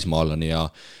ainus välismaalane ja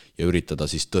üritada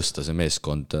siis tõsta see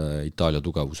meeskond Itaalia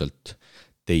tugevuselt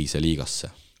teise liigasse.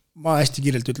 Ma hästi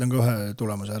kiirelt ütlen ka ühe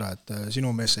tulemuse ära, et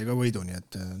sinu mees sai ka võidu, nii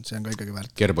et see on ka ikkagi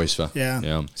väärt. Kerboiss või? Jah,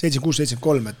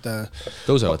 76-73, et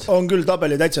tõusevad. On küll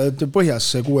tabeli täitsa põhjas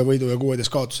 6 võidu ja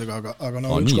 16 kaotusega, aga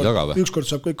no ükskord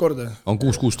saab kõik korda. On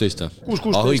 6-16?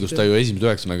 Õigus, ta ju esimesed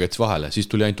 9 mängu jättis vahele, siis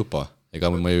tuli ainult tuppa. Ega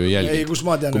ma ju ei jälginud.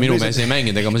 Kui minu mees ei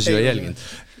mänginud, ega ma siis ju ei jälginud.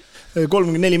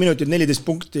 34 minutit, 14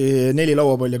 punkti, 4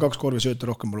 lauapall ja 2 korvi sööta,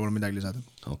 rohkem pole midagi lisada.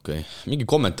 Okei. Mingi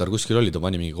kommentaar kuskil oli, ta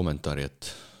pani mingi kommentaari, et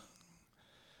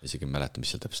isegi mäleta,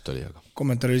 mis seal täpselt oli. Aga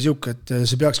kommentaar oli siuke, et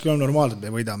see peakski olla normaalselt,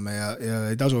 me võidame ja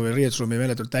ei tasu riietusruumi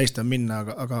meeletult tähistab minna,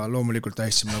 aga loomulikult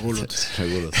tähistsime nagu hullud.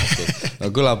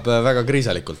 No kõlab väga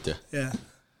kriisalikult ju. Yeah.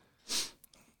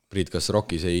 Priit, kas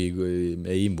Rockis ei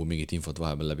imbu mingit infot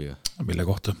vahepeal läbi? Mille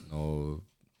kohta? No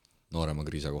noorema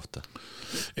kriisa kohta.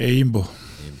 Ei imbu,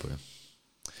 jah.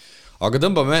 Aga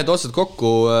tõmbame mehed otsad kokku,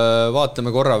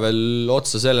 vaatame korra veel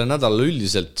otsa selle nädala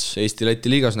üldiselt. Eesti-Läti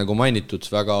liigas, nagu mainitud,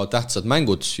 väga tähtsad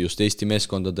mängud just Eesti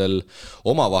meeskondadel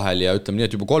omavahel ja ütleme nii,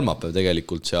 et juba kolmapäev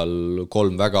tegelikult seal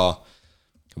 3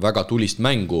 väga tulist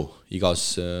mängu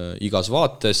igas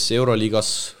vaates.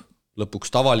 Euroliigas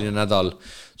lõpuks tavaline nädal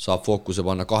saab fookuse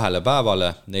panna 2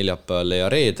 päevale, neljapäevale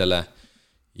ja reedele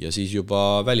ja siis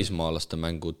juba välismaalaste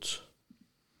mängud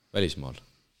välismaal.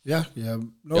 Ja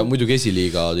muidugi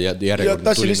esiliiga järjekordne. Ja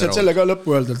tahtsin lihtsalt selle ka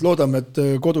lõppu öelda, et loodame, et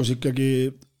kodus ikkagi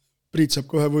Priit saab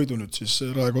ka ühe võidu nüüd siis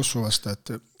Rae Kossu vasta,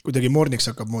 et kuidagi morniks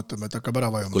hakkab muutuma, et hakkab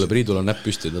ära vajuma. Kuule, Priidul on näpp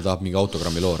püsti, ta tahab mingi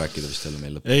autogrammi loo rääkida vist jälle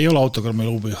meil lõppu. Ei ole autogrammi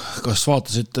loo. Kas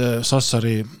vaatasite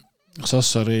Sassari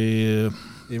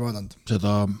ei vaadanud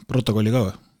seda protokolli ka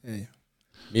või? Ei.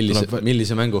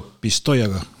 Millise mängu?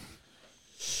 Pistoiaga.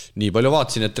 Nii palju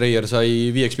vaatasin, et Treier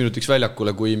sai 5 minutiks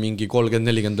väljakule, kui mingi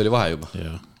 30-40 oli vahe juba.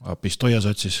 Ja Pistoia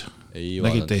satsis.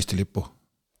 Nägite Eesti lippu?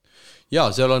 Jaa,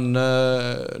 seal on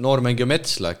noormängija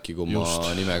Metsla äkki, kui ma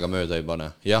nimega mööda ei pane.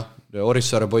 Jah,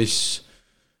 Orissaare poiss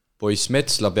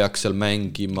Metsla peaks seal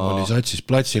mängima. Oli satsis,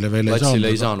 platsile veel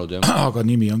ei saanud. Aga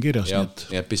nimi on kirjas.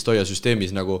 Ja Pistoia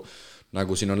süsteemis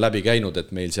nagu siin on läbi käinud,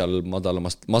 et meil seal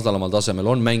madalamal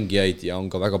tasemel on mängijaid ja on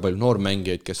ka väga palju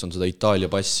noormängijaid, kes on seda Itaalia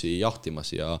passi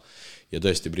jahtimas ja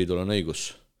tõesti Priidul on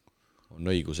õigus.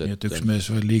 Nii et üks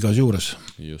mees veel liigas juures.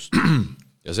 Just.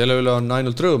 Ja selle üle on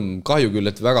ainult rõõm, kahju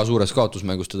küll, et väga suures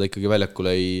kaotusmängus teda ikkagi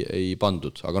väljakule ei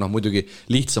pandud, aga muidugi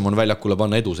lihtsam on väljakule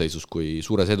panna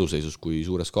suures eduseisus kui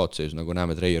suures kaotuseisus, nagu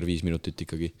näeme, Treier 5 minutit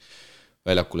ikkagi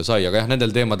väljakule sai, aga jah,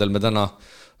 nendel teemadel me täna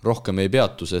rohkem ei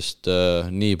peatu, sest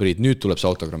nii, Priit, nüüd tuleb see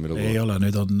autogrammi lugu. Ei ole,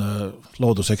 nüüd on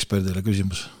looduseksperdile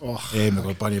küsimus. Eelmine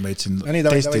kord pani meid siin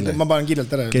testile. Ma panen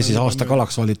kirjalt ära. Kes siis aasta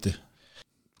kalaks valiti?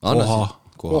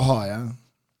 Koha, jah.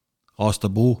 Aasta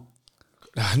puu?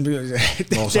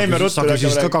 Teeme ruttu. Sa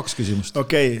küsisid ka 2 küsimust.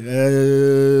 Okei.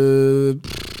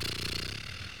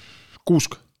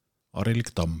 Kuusk. Arilik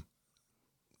Tamm.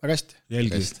 Väga hästi.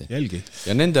 Jälgi.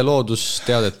 Ja nende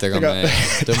loodusteadetega me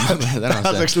tõmbame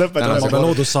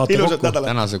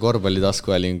tänase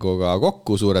korvpallitaskuhäälinguga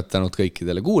kokku. Suured tänud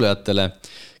kõikidele kuulajatele,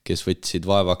 kes võtsid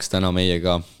vaevaks täna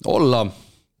meiega olla.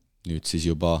 Nüüd siis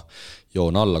juba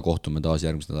joon alla, kohtume taas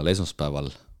järgmise nädala esmaspäeval.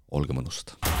 Olge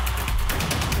mõnusad.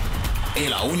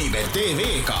 Ela Unibet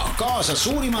TV-ga kaasa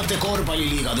suurimate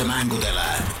korvpalliliigade mängudele.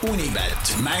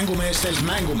 Unibet, mängumeestelt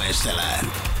mängumeestele.